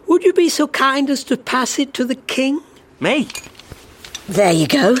lock. Would you be so kind as to pass it to the king? Me? There you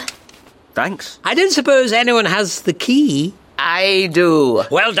go. Thanks. I don't suppose anyone has the key. I do.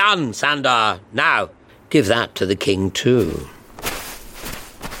 Well done, Sandar. Now, give that to the king too.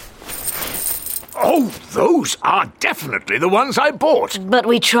 Oh, those are definitely the ones I bought. But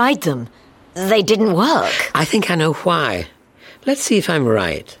we tried them. They didn't work. I think I know why. Let's see if I'm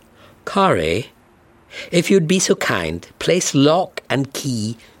right. Kari, if you'd be so kind, place lock and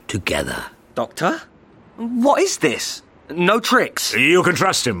key together. Doctor? What is this? No tricks? You can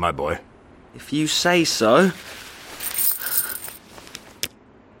trust him, my boy. If you say so.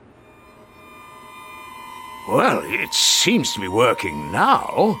 Well, it seems to be working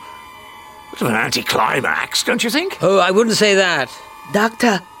now. Bit of an anticlimax, don't you think? Oh, I wouldn't say that.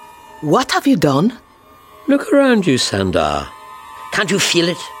 Doctor, what have you done? Look around you, Sandar. Can't you feel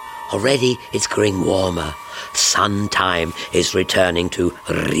it? Already it's growing warmer. Suntime is returning to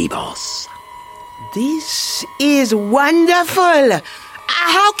Ribos. This is wonderful.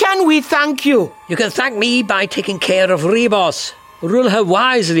 How can we thank you? You can thank me by taking care of Ribos. Rule her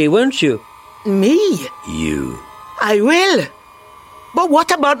wisely, won't you? Me? You. I will. But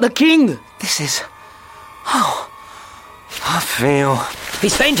what about the king? This is... Oh, I feel...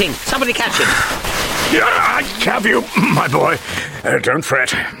 He's fainting. Somebody catch him. Yeah, I have you, my boy. Don't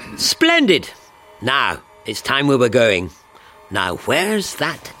fret. Splendid. Now, it's time we were going. Now, where's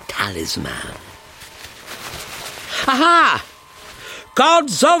that talisman? Aha!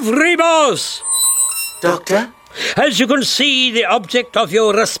 Gods of Ribos! Doctor? As you can see, the object of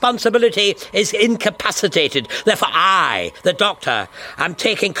your responsibility is incapacitated. Therefore I, the Doctor, am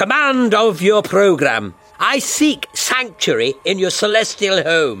taking command of your program. I seek sanctuary in your celestial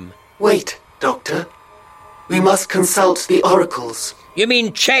home. Wait, Doctor. We must consult the oracles. You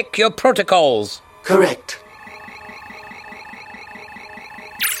mean check your protocols? Correct.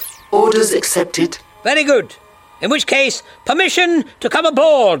 Orders accepted. Very good. In which case, permission to come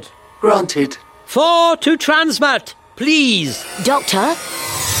aboard. Granted. 4 to transmat, please. Doctor?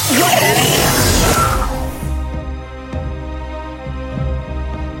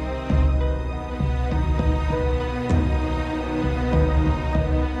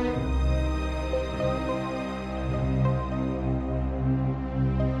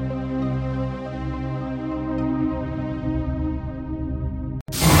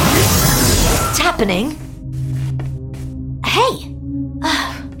 What's happening? Hey!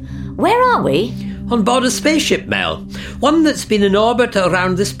 Where are we? On board a spaceship, Mel. One that's been in orbit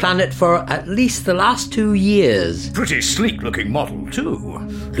around this planet for at least the last 2 years. Pretty sleek-looking model, too.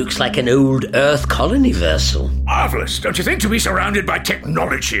 Looks like an old Earth colony vessel. Marvellous, don't you think, to be surrounded by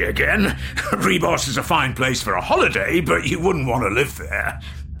technology again? Ribos is a fine place for a holiday, but you wouldn't want to live there.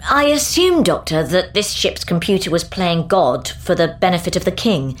 I assume, Doctor, that this ship's computer was playing God for the benefit of the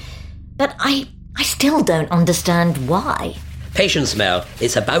king. But I still don't understand why. Patience, Mel.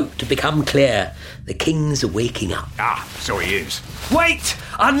 It's about to become clear. The king's waking up. Ah, so he is. Wait!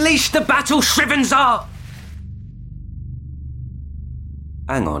 Unleash the battle, Shrivenzar!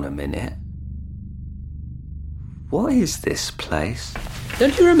 Hang on a minute. What is this place?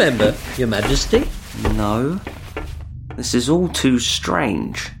 Don't you remember, Your Majesty? No. This is all too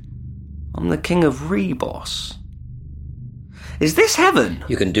strange. I'm the King of Ribos. Is this heaven?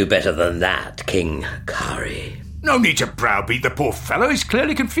 You can do better than that, King Kari. No need to browbeat the poor fellow. He's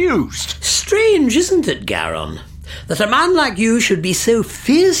clearly confused. Strange, isn't it, Garron? That a man like you should be so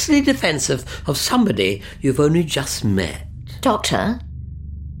fiercely defensive of somebody you've only just met. Doctor?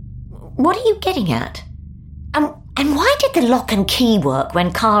 What are you getting at? And And why did the lock and key work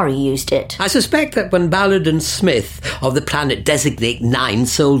when Kari used it? I suspect that when Ballard and Smith of the planet Designate 9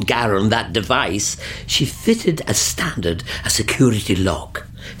 sold Garron that device, she fitted as standard a security lock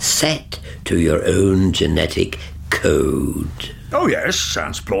set to your own genetic code. Oh yes,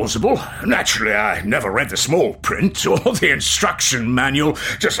 sounds plausible. Naturally, I never read the small print or the instruction manual.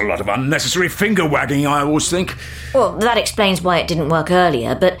 Just a lot of unnecessary finger-wagging, I always think. Well, that explains why it didn't work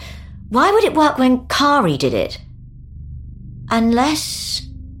earlier, but why would it work when Kari did it? Unless...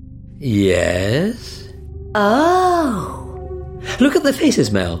 Yes? Oh. Look at the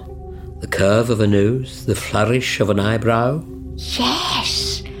faces, Mel. The curve of a nose, the flourish of an eyebrow.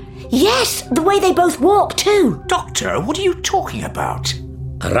 Yes. Yes, the way they both walk too. Doctor, what are you talking about?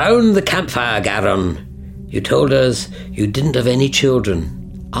 Around the campfire, Garron, you told us you didn't have any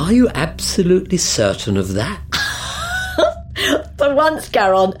children. Are you absolutely certain of that? For once,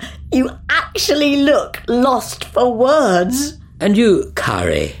 Garron, you actually look lost for words. And you,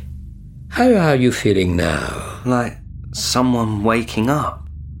 Kari, how are you feeling now? Like someone waking up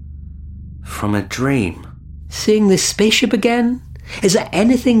from a dream. Seeing this spaceship again? Is there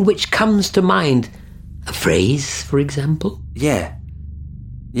anything which comes to mind? A phrase, for example? Yeah,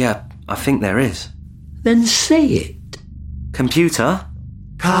 I think there is. Then say it. Computer?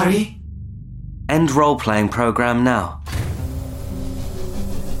 Kari? End role-playing program now.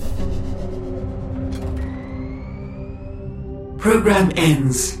 Program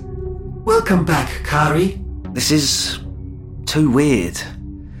ends. Welcome back, Kari. This is too weird.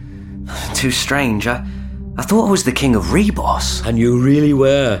 Too strange. I thought I was the king of Ribos. And you really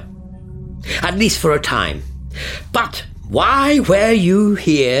were. At least for a time. But why were you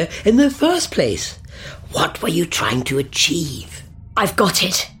here in the first place? What were you trying to achieve? I've got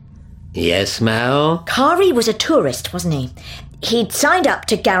it. Yes, Mel? Kari was a tourist, wasn't he? He'd signed up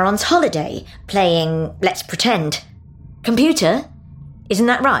to Garron's holiday, playing Let's Pretend. Computer, isn't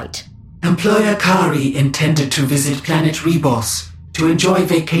that right? Employer Kari intended to visit planet Ribos to enjoy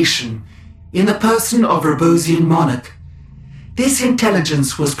vacation in the person of Ribosian monarch. This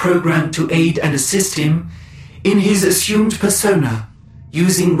intelligence was programmed to aid and assist him in his assumed persona,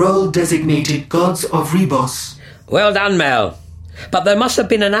 using role-designated gods of Ribos. Well done, Mel. But there must have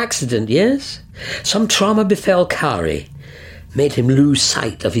been an accident, yes? Some trauma befell Kari, made him lose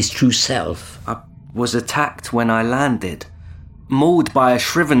sight of his true self. I was attacked when I landed, mauled by a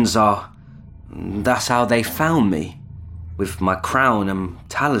Shrivenzar. That's how they found me, with my crown and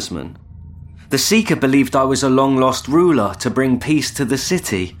talisman. The Seeker believed I was a long-lost ruler to bring peace to the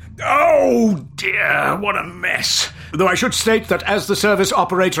city. Oh dear, what a mess. Though I should state that as the service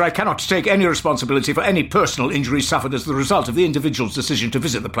operator, I cannot take any responsibility for any personal injuries suffered as the result of the individual's decision to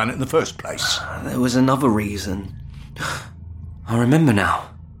visit the planet in the first place. There was another reason. I remember now.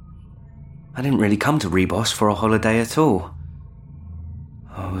 I didn't really come to Ribos for a holiday at all.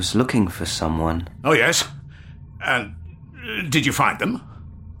 I was looking for someone. Oh yes? And did you find them?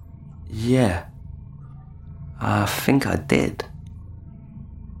 Yeah. I think I did.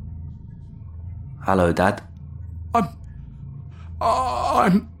 Hello, Dad. I'm...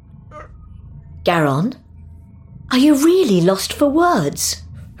 Garron, are you really lost for words?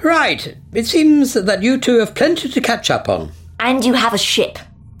 Right. It seems that you two have plenty to catch up on. And you have a ship.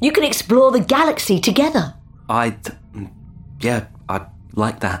 You can explore the galaxy together. I'd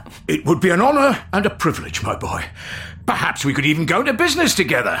like that. It would be an honour and a privilege, my boy. Perhaps we could even go into business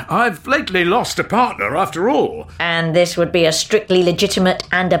together. I've lately lost a partner, after all. And this would be a strictly legitimate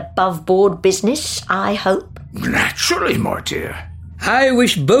and above-board business, I hope? Naturally, my dear. I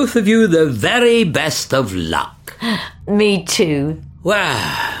wish both of you the very best of luck. Me too.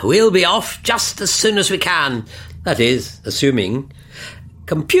 Well, we'll be off just as soon as we can. That is, assuming.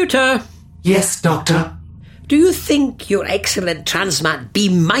 Computer! Yes, Doctor? Do you think your excellent transmat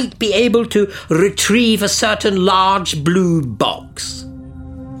beam might be able to retrieve a certain large blue box?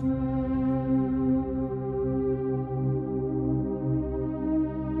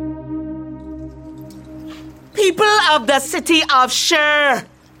 People of the city of Shur,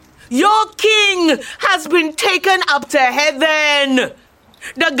 your king has been taken up to heaven.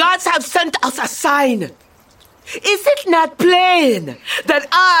 The gods have sent us a sign. Is it not plain that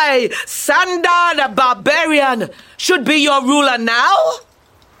I, Sandar the Barbarian, should be your ruler now?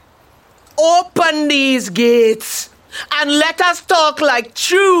 Open these gates and let us talk like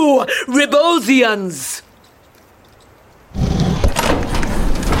true Ribosians.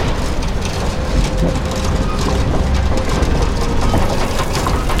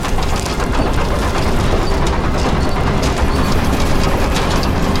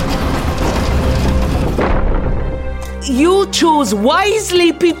 You choose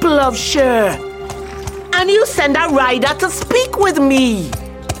wisely, people of Shur, Can you send a rider to speak with me?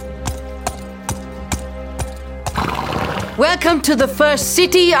 Welcome to the first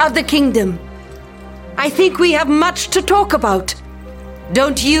city of the kingdom. I think we have much to talk about.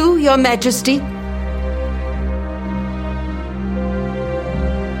 Don't you, Your Majesty?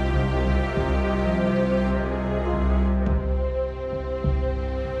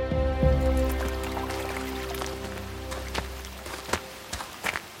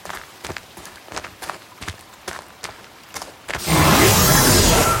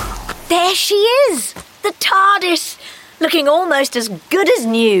 There she is! The TARDIS! Looking almost as good as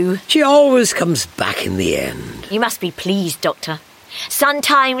new. She always comes back in the end. You must be pleased, Doctor.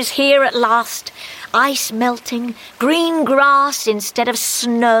 Suntime's here at last. Ice melting, green grass instead of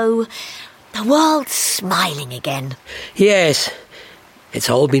snow. The world's smiling again. Yes, it's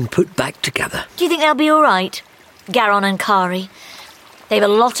all been put back together. Do you think they'll be all right? Garron and Kari. They've a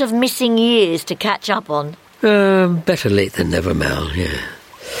lot of missing years to catch up on. Better late than never, Mel, yeah.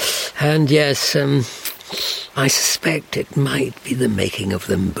 And yes, I suspect it might be the making of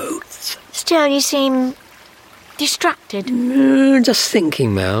them both. Still, you seem distracted. Just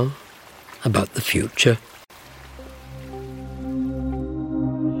thinking, Mel, about the future.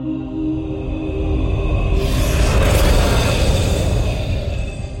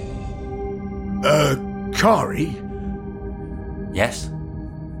 Kari? Yes?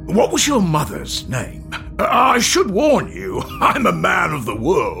 What was your mother's name? I should warn you, I'm a man of the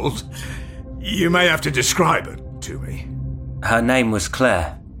world. You may have to describe it to me. Her name was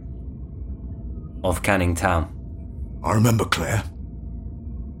Claire. Of Canning Town. I remember Claire.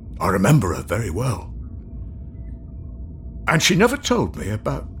 I remember her very well. And she never told me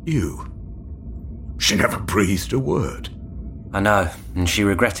about you. She never breathed a word. I know, and she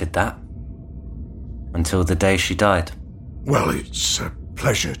regretted that. Until the day she died. Well, it's a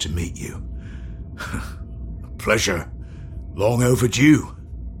pleasure to meet you. A pleasure long overdue.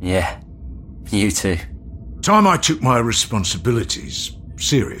 Yeah, you too. Time I took my responsibilities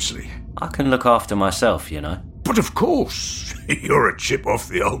seriously. I can look after myself, you know. But of course, you're a chip off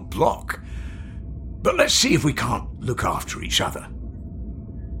the old block. But let's see if we can't look after each other.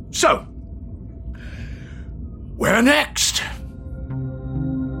 So, where next?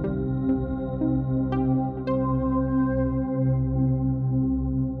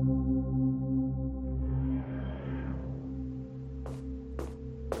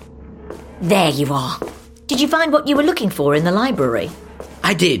 There you are. Did you find what you were looking for in the library?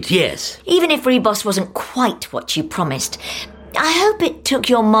 I did, yes. Even if Ribos wasn't quite what you promised, I hope it took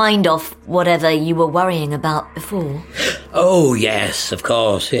your mind off whatever you were worrying about before. Oh, yes, of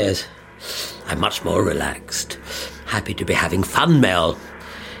course, yes. I'm much more relaxed. Happy to be having fun, Mel.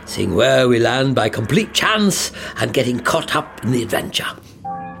 Seeing where we land by complete chance and getting caught up in the adventure.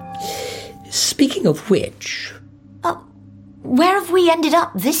 Speaking of which... where have we ended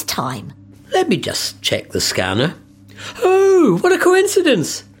up this time? Let me just check the scanner. Oh, what a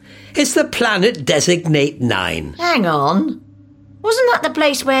coincidence. It's the planet Designate 9. Hang on. Wasn't that the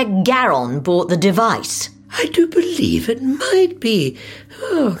place where Garron bought the device? I do believe it might be.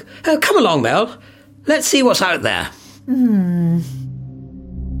 Oh, come along, Mel. Let's see what's out there.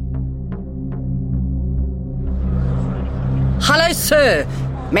 Hello, sir.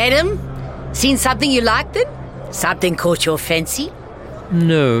 Madam, seen something you liked then? Something caught your fancy?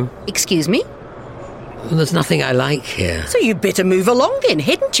 No. Excuse me? Well, there's nothing I like here. So you'd better move along then,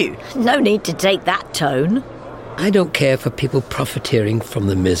 hadn't you? No need to take that tone. I don't care for people profiteering from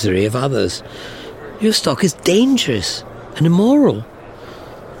the misery of others. Your stock is dangerous and immoral.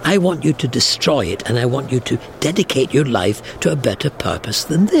 I want you to destroy it, and I want you to dedicate your life to a better purpose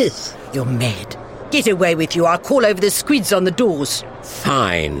than this. You're mad. Get away with you. I'll call over the squids on the doors.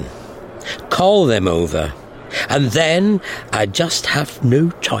 Fine. Call them over. And then I just have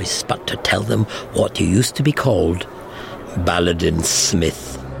no choice but to tell them what you used to be called, Balladin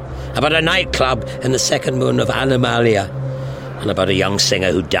Smith. About a nightclub in the second moon of Animalia. And about a young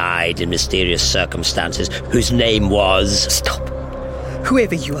singer who died in mysterious circumstances, whose name was... Stop.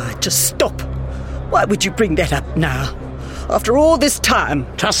 Whoever you are, just stop. Why would you bring that up now? After all this time.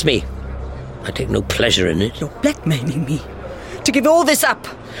 Trust me, I take no pleasure in it. You're blackmailing me to give all this up.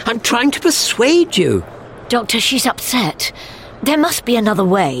 I'm trying to persuade you. Doctor, she's upset. There must be another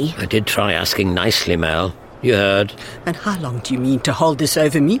way. I did try asking nicely, Mel. You heard. And how long do you mean to hold this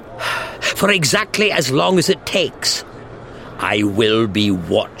over me? For exactly as long as it takes. I will be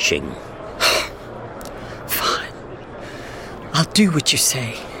watching. Fine. I'll do what you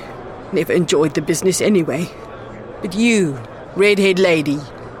say. Never enjoyed the business anyway. But you, redhead lady,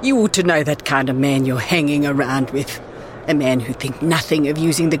 you ought to know that kind of man you're hanging around with. A man who thinks nothing of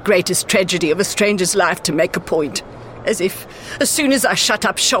using the greatest tragedy of a stranger's life to make a point. As if, as soon as I shut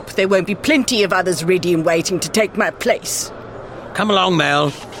up shop, there won't be plenty of others ready and waiting to take my place. Come along,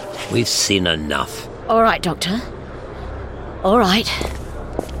 Mel. We've seen enough. All right, Doctor. All right.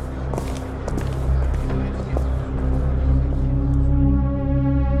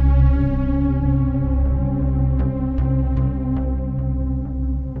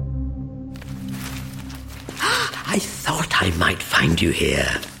 I thought I might find you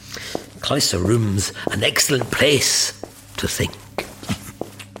here. Cloister room's an excellent place to think.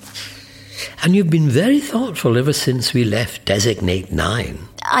 And you've been very thoughtful ever since we left Designate 9.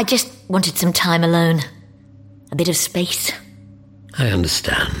 I just wanted some time alone. A bit of space. I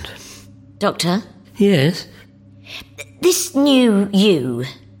understand. Doctor? Yes? This new you,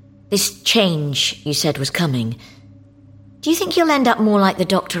 this change you said was coming, do you think you'll end up more like the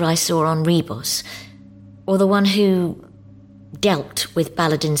doctor I saw on Ribos? Or the one who dealt with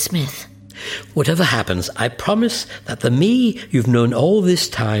Baladin Smith? Whatever happens, I promise that the me you've known all this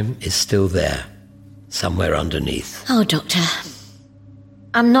time is still there. Somewhere underneath. Oh, Doctor.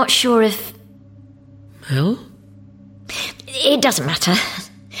 I'm not sure if... Well? It doesn't matter.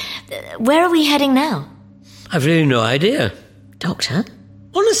 Where are we heading now? I've really no idea. Doctor?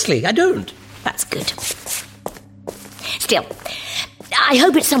 Honestly, I don't. That's good. Still, I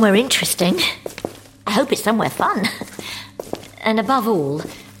hope it's somewhere interesting. I hope it's somewhere fun. And above all,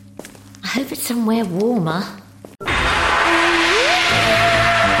 I hope it's somewhere warmer.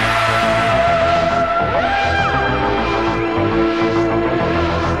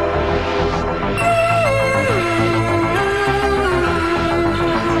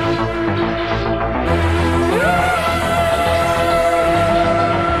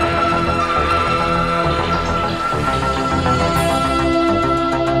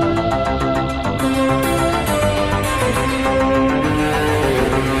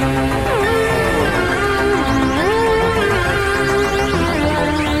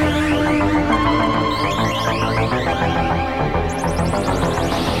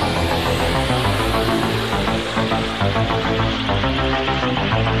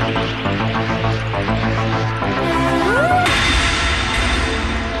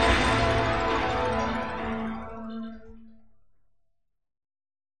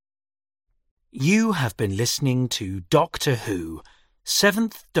 You have been listening to Doctor Who,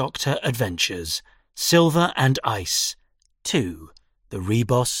 7th Doctor Adventures, Silver and Ice, 2, The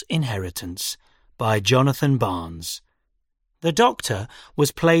Ribos Inheritance, by Jonathan Barnes. The Doctor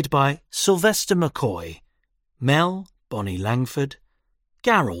was played by Sylvester McCoy, Mel, Bonnie Langford,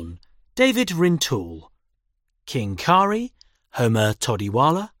 Garron, David Rintoul, King Kari, Homer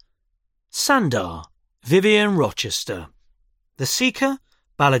Todiwala, Sandar, Vivian Rochester, The Seeker,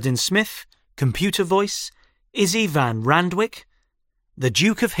 Baladin Smith, Computer Voice, Izzy Van Randwick, The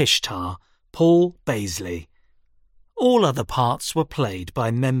Duke of Hishtar, Paul Baisley. All other parts were played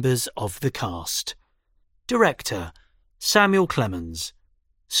by members of the cast. Director, Samuel Clemens.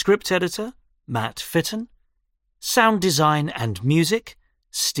 Script editor, Matt Fitton. Sound design and music,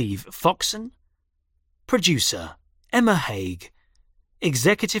 Steve Foxon. Producer, Emma Haig.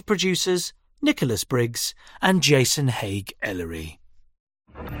 Executive producers, Nicholas Briggs and Jason Haig-Ellery.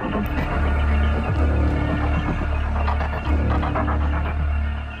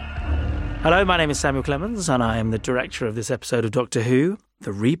 Hello, my name is Samuel Clemens, and I am the director of this episode of Doctor Who,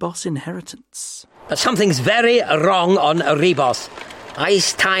 The Ribos Inheritance. But something's very wrong on Ribos.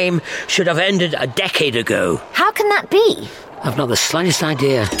 Ice time should have ended a decade ago. How can that be? I've not the slightest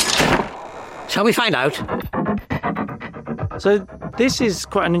idea. Shall we find out? So this is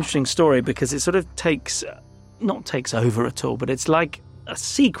quite an interesting story because it sort of not takes over at all, but it's like a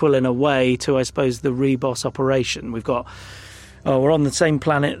sequel in a way to, I suppose, the Ribos operation. We're on the same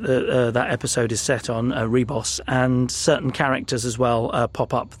planet that that episode is set on, Ribos, and certain characters as well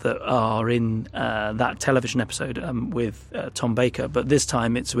pop up that are in that television episode with Tom Baker, but this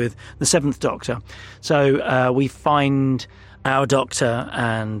time it's with the 7th Doctor. So we find our Doctor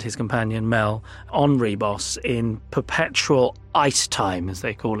and his companion Mel on Ribos in perpetual ice time, as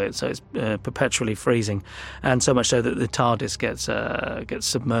they call it. So it's perpetually freezing, and so much so that the TARDIS gets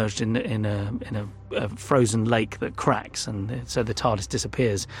submerged in a frozen lake that cracks, and so the TARDIS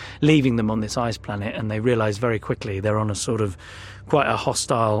disappears, leaving them on this ice planet. And they realise very quickly they're on a sort of quite a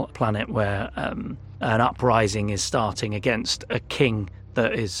hostile planet where an uprising is starting against a king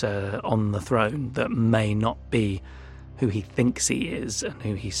that is on the throne that may not be who he thinks he is and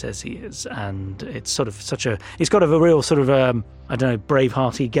who he says he is. And it's sort of it's got a real sort of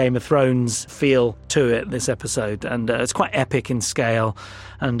Bravehearty Game of Thrones feel to it, this episode, and it's quite epic in scale,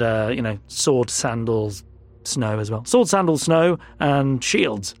 and sword, sandals, snow as well. Sword, sandals, snow, and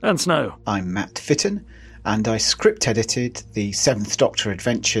shields and snow. I'm Matt Fitton, and I script-edited the Seventh Doctor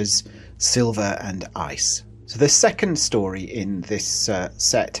Adventures, Silver and Ice. So the second story in this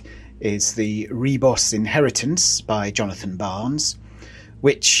set is the Ribos Inheritance by Jonathan Barnes,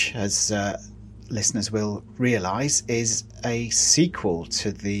 which, as listeners will realise, is a sequel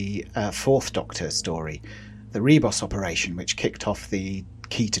to the Fourth Doctor story, the Ribos Operation, which kicked off the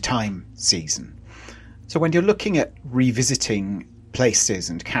Key to Time season. So when you're looking at revisiting places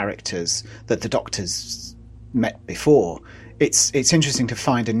and characters that the Doctors met before, it's interesting to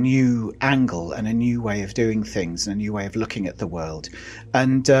find a new angle and a new way of doing things and a new way of looking at the world.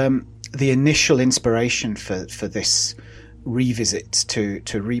 And the initial inspiration for this revisit to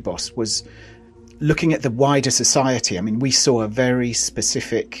Ribos was looking at the wider society. I mean, we saw a very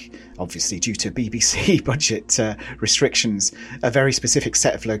specific, obviously due to BBC budget restrictions, a very specific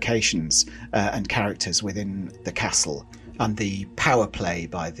set of locations and characters within the castle and the power play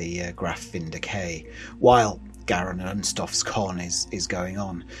by the Graf Vindicay, while Garron and Unstoff's con is going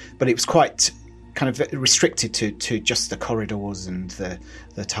on. But it was quite kind of restricted to just the corridors and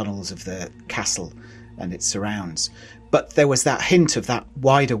the tunnels of the castle and its surrounds. But there was that hint of that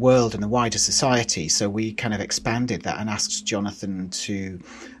wider world and the wider society, so we kind of expanded that and asked Jonathan to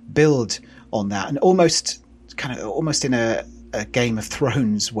build on that and almost in a Game of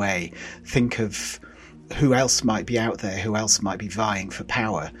Thrones way, think of who else might be out there, who else might be vying for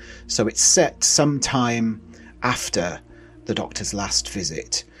power. So it's set sometime after the Doctor's last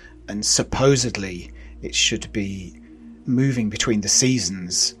visit, and supposedly it should be moving between the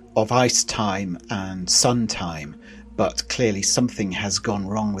seasons of ice time and sun time, but clearly something has gone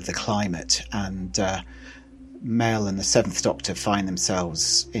wrong with the climate, and Mel and the Seventh Doctor find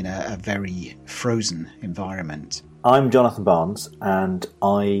themselves in a very frozen environment. I'm Jonathan Barnes, and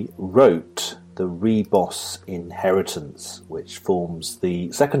I wrote the Ribos Inheritance, which forms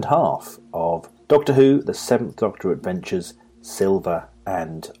the second half of Doctor Who, the Seventh Doctor Adventures, Silver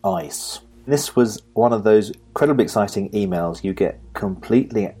and Ice. This was one of those incredibly exciting emails you get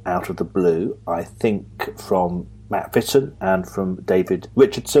completely out of the blue, I think from Matt Fitton and from David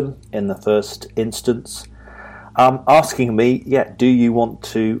Richardson in the first instance, asking me, do you want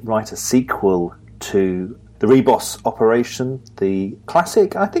to write a sequel to the Ribos Operation, the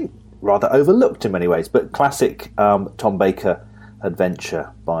classic, I think rather overlooked in many ways, but classic Tom Baker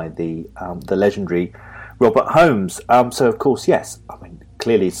adventure by the legendary Robert Holmes. So of course, yes, I mean,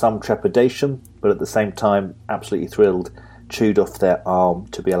 clearly some trepidation, but at the same time, absolutely thrilled, chewed off their arm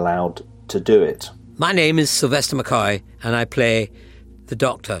to be allowed to do it. My name is Sylvester McCoy, and I play the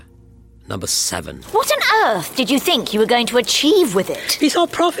Doctor, number 7. What on earth did you think you were going to achieve with it? He saw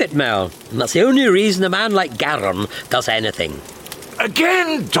profit, Mel, and that's the only reason a man like Garron does anything.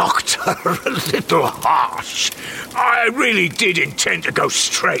 Again, Doctor, a little harsh. I really did intend to go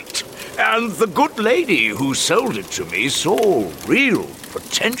straight, and the good lady who sold it to me saw real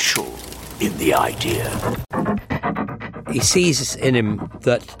potential in the idea. He sees in him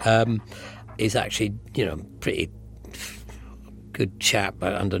that he's actually, pretty good chap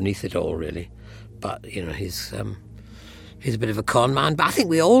underneath it all, really. But, he's a bit of a con man. But I think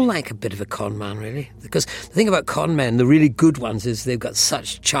we all like a bit of a con man, really. Because the thing about con men, the really good ones, is they've got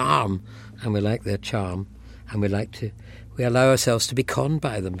such charm. And we like their charm. And we allow ourselves to be conned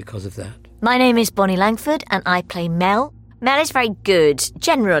by them because of that. My name is Bonnie Langford, and I play Mel. Mel is very good,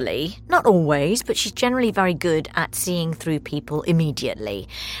 generally, not always, but she's generally very good at seeing through people immediately.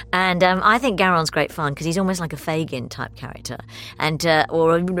 And I think Garron's great fun because he's almost like a Fagin-type character, and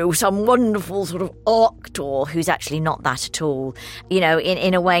or some wonderful sort of Arctor who's actually not that at all.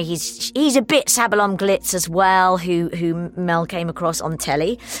 In a way, he's a bit Sabalom Glitz as well, who Mel came across on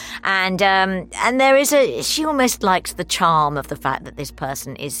telly, and there is she almost likes the charm of the fact that this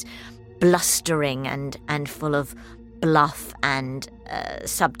person is blustering and full of bluff and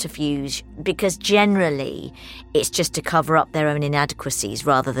subterfuge, because generally it's just to cover up their own inadequacies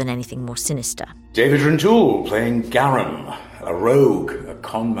rather than anything more sinister. David Rintoul playing Garron, a rogue, a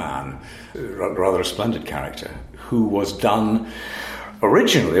con man, rather a splendid character, who was done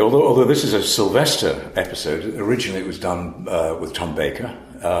originally, although this is a Sylvester episode, originally it was done with Tom Baker,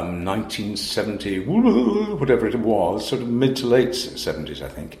 1970, whatever it was, sort of mid to late 70s, I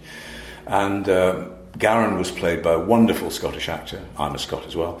think. And Garron was played by a wonderful Scottish actor, I'm a Scot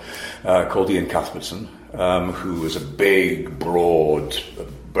as well, called Ian Cuthbertson, who was a big, broad,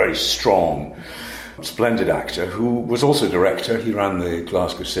 very strong, splendid actor, who was also director. He ran the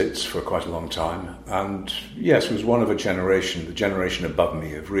Glasgow Sits for quite a long time, and yes, was one of a generation, the generation above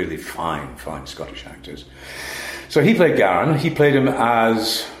me, of really fine Scottish actors. So he played Garron. He played him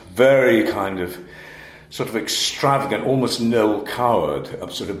as very kind of sort of extravagant, almost Noel Coward,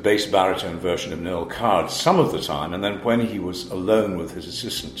 a sort of bass baritone version of Noel Coward some of the time, and then when he was alone with his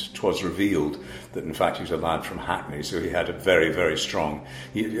assistant, 'twas revealed that in fact he was a lad from Hackney, so he had a very, very strong,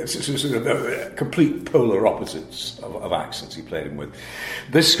 sort of complete polar opposites of accents he played him with.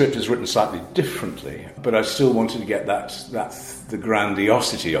 This script is written slightly differently, but I still wanted to get the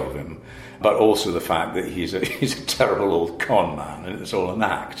grandiosity of him, but also the fact that he's a terrible old con man, and it's all an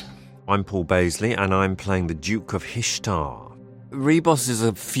act. I'm Paul Baisley, and I'm playing the Duke of Ishtar. Ribos is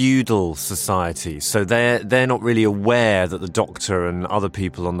a feudal society, so they're not really aware that the Doctor and other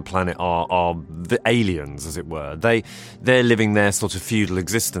people on the planet are the aliens, as it were. They're living their sort of feudal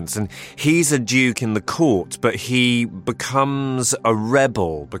existence, and he's a duke in the court, but he becomes a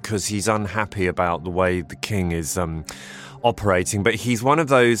rebel because he's unhappy about the way the king is operating. But he's one of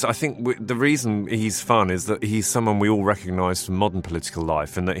those, I think the reason he's fun is that he's someone we all recognise from modern political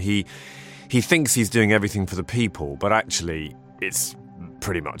life, and that he thinks he's doing everything for the people, but actually it's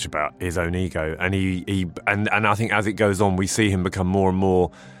pretty much about his own ego. And and I think as it goes on, we see him become more and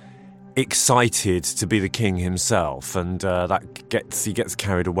more excited to be the king himself, and he gets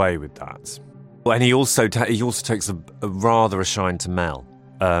carried away with that. And he also takes a rather a shine to Mel,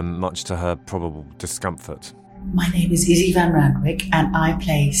 much to her probable discomfort. My name is Izzy Van Randwick, and I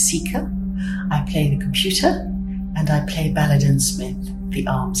play Seeker, I play the computer, and I play Baladin Smith, the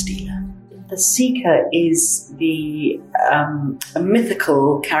arms dealer. The Seeker is a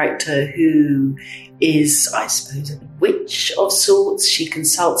mythical character who is, I suppose, a witch of sorts. She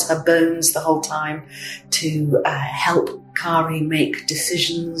consults her bones the whole time to help Kari make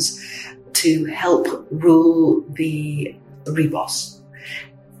decisions, to help rule the Ribos.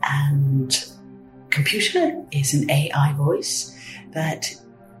 And computer is an AI voice that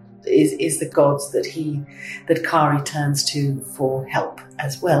is the gods that Kari turns to for help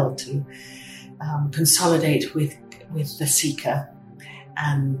as well, to consolidate with the Seeker.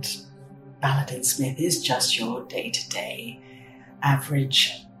 And Baladin Smith is just your day-to-day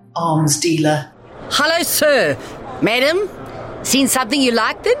average arms dealer. Hello, sir. Madam, seen something you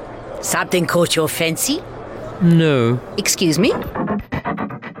liked then? Something caught your fancy? No. Excuse me?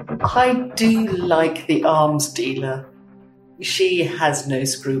 I do like the arms dealer. She has no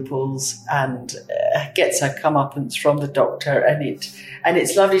scruples and gets her comeuppance from the Doctor, and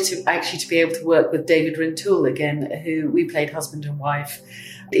it's lovely to be able to work with David Rintoul again, who we played husband and wife.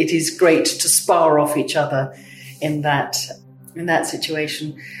 It is great to spar off each other in that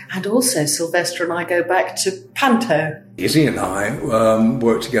situation. And also Sylvester and I go back to Panto. Izzy and I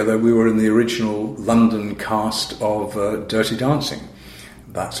worked together. We were in the original London cast of Dirty Dancing,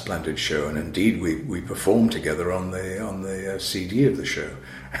 that splendid show, and indeed we performed together on the CD of the show.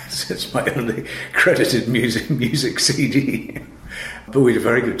 It's my only credited music CD. But we had a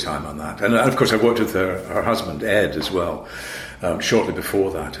very good time on that. And of course I worked with her husband Ed as well. Shortly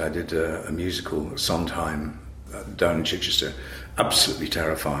before that I did a musical, Suntime, down in Chichester. Absolutely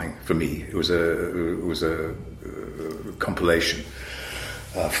terrifying for me. It was a compilation.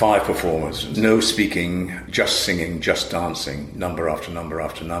 5 performers, no speaking, just singing, just dancing, number after number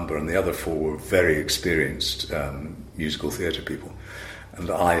after number, and the other 4 were very experienced musical theatre people, and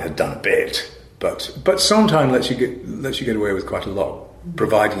I had done a bit, but Sondheim lets you get away with quite a lot,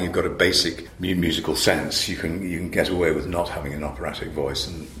 providing you've got a basic musical sense. You can get away with not having an operatic voice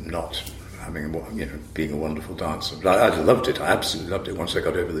and not having being a wonderful dancer. But I loved it. I absolutely loved it once I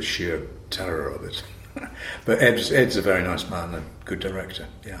got over the sheer terror of it. But Ed's a very nice man and good director,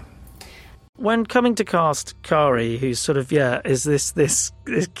 yeah. When coming to cast Kari, who's sort of, is this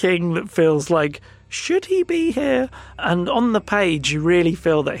king that feels like, should he be here? And on the page, you really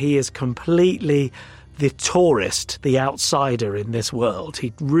feel that he is completely the tourist, the outsider in this world.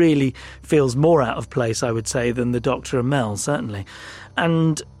 He really feels more out of place, I would say, than the Doctor and Mel, certainly.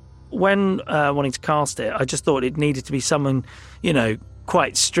 And when wanting to cast it, I just thought it needed to be someone,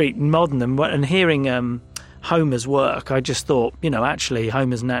 quite street and modern, and hearing Homer's work, I just thought, actually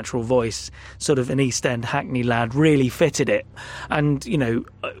Homer's natural voice, sort of an East End Hackney lad, really fitted it. And,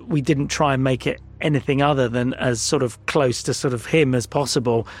 we didn't try and make it anything other than as sort of close to sort of him as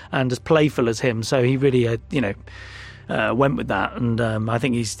possible and as playful as him. So he really, went with that. And I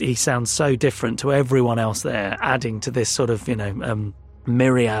think he sounds so different to everyone else there, adding to this sort of,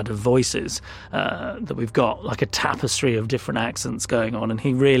 myriad of voices that we've got, like a tapestry of different accents going on, and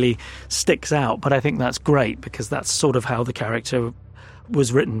he really sticks out. But I think that's great because that's sort of how the character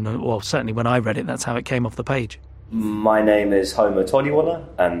was written. Well, certainly when I read it, that's how it came off the page. My name is Homer Todiwala,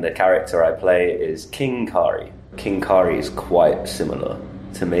 and the character I play is King Kari. King Kari is quite similar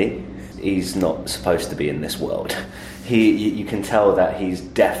to me. He's not supposed to be in this world. You can tell that he's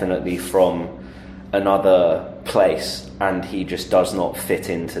definitely from another place, and he just does not fit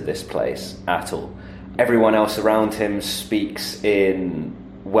into this place at all. Everyone else around him speaks in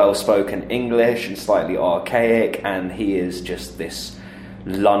well-spoken English and slightly archaic, and he is just this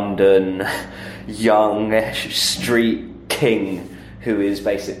London young street king who is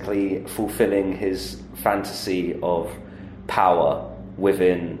basically fulfilling his fantasy of power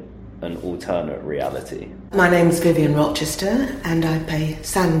within an alternate reality. My name's Vivian Rochester, and I play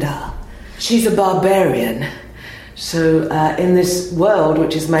Sandar. She's a barbarian. So in this world,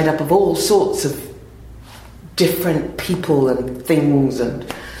 which is made up of all sorts of different people and things, and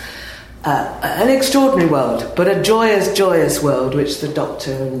an extraordinary world, but a joyous, joyous world, which the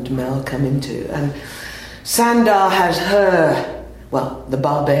Doctor and Mel come into. And Sandar has her, well, the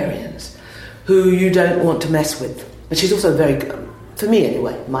barbarians, who you don't want to mess with. But she's also very good. For me,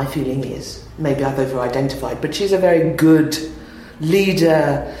 anyway, my feeling is, maybe I've over-identified, but she's a very good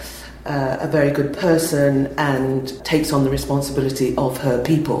leader, a very good person, and takes on the responsibility of her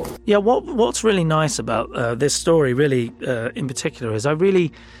people. Yeah, what's really nice about this story, really, in particular, is I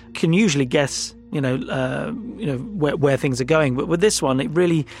really can usually guess, where things are going, but with this one, it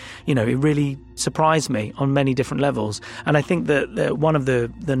really surprised me on many different levels. And I think that one of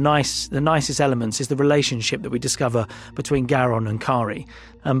the nicest elements is the relationship that we discover between Garron and Kari.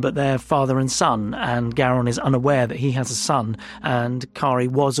 But they're father and son, and Garron is unaware that he has a son, and Kari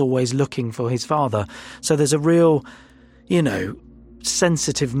was always looking for his father. So there's a real,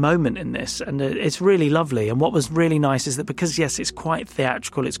 sensitive moment in this, and it's really lovely. And what was really nice is that because, yes, it's quite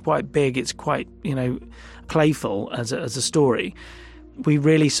theatrical, it's quite big, it's quite, playful as a story, we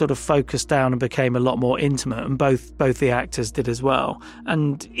really sort of focused down and became a lot more intimate, and both the actors did as well.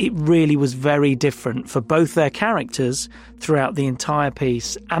 And it really was very different for both their characters throughout the entire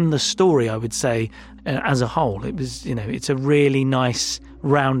piece and the story, I would say, as a whole. It was, it's a really nice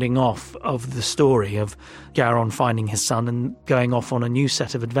rounding off of the story of Garron finding his son and going off on a new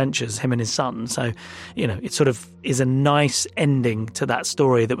set of adventures, him and his son. So, it sort of is a nice ending to that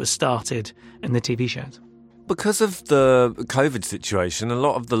story that was started in the TV shows. Because of the COVID situation, a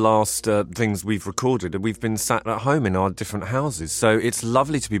lot of the last things we've recorded, we've been sat at home in our different houses. So it's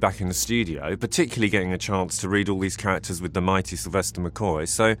lovely to be back in the studio, particularly getting a chance to read all these characters with the mighty Sylvester McCoy.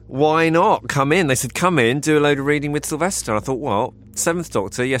 So why not come in? They said, come in, do a load of reading with Sylvester. I thought, well, 7th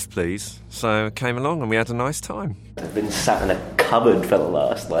Doctor, yes please. So came along and we had a nice time. I've been sat in a cupboard for the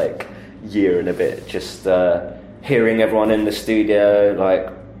last, year and a bit, just hearing everyone in the studio,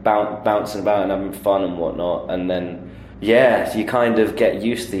 bouncing about and having fun and whatnot, and then you kind of get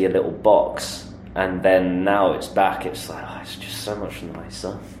used to your little box, and then now it's back, it's it's just so much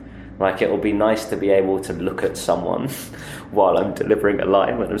nicer. It'll be nice to be able to look at someone while I'm delivering a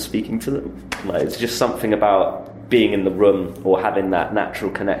line when I'm speaking to them. It's just something about being in the room or having that natural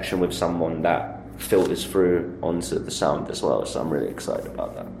connection with someone that filters through onto the sound as well, so I'm really excited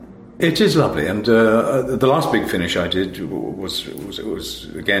about that. It is lovely, and the last big finish I did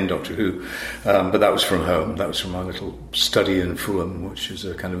was again Doctor Who, but that was from home. That was from my little study in Fulham, which is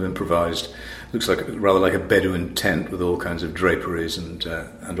a kind of improvised, looks rather like a Bedouin tent with all kinds of draperies and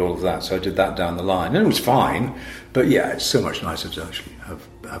all of that. So I did that down the line, and it was fine. But yeah, it's so much nicer to actually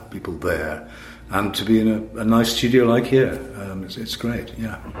have people there, and to be in a nice studio like here. It's great,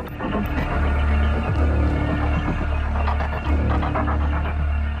 yeah.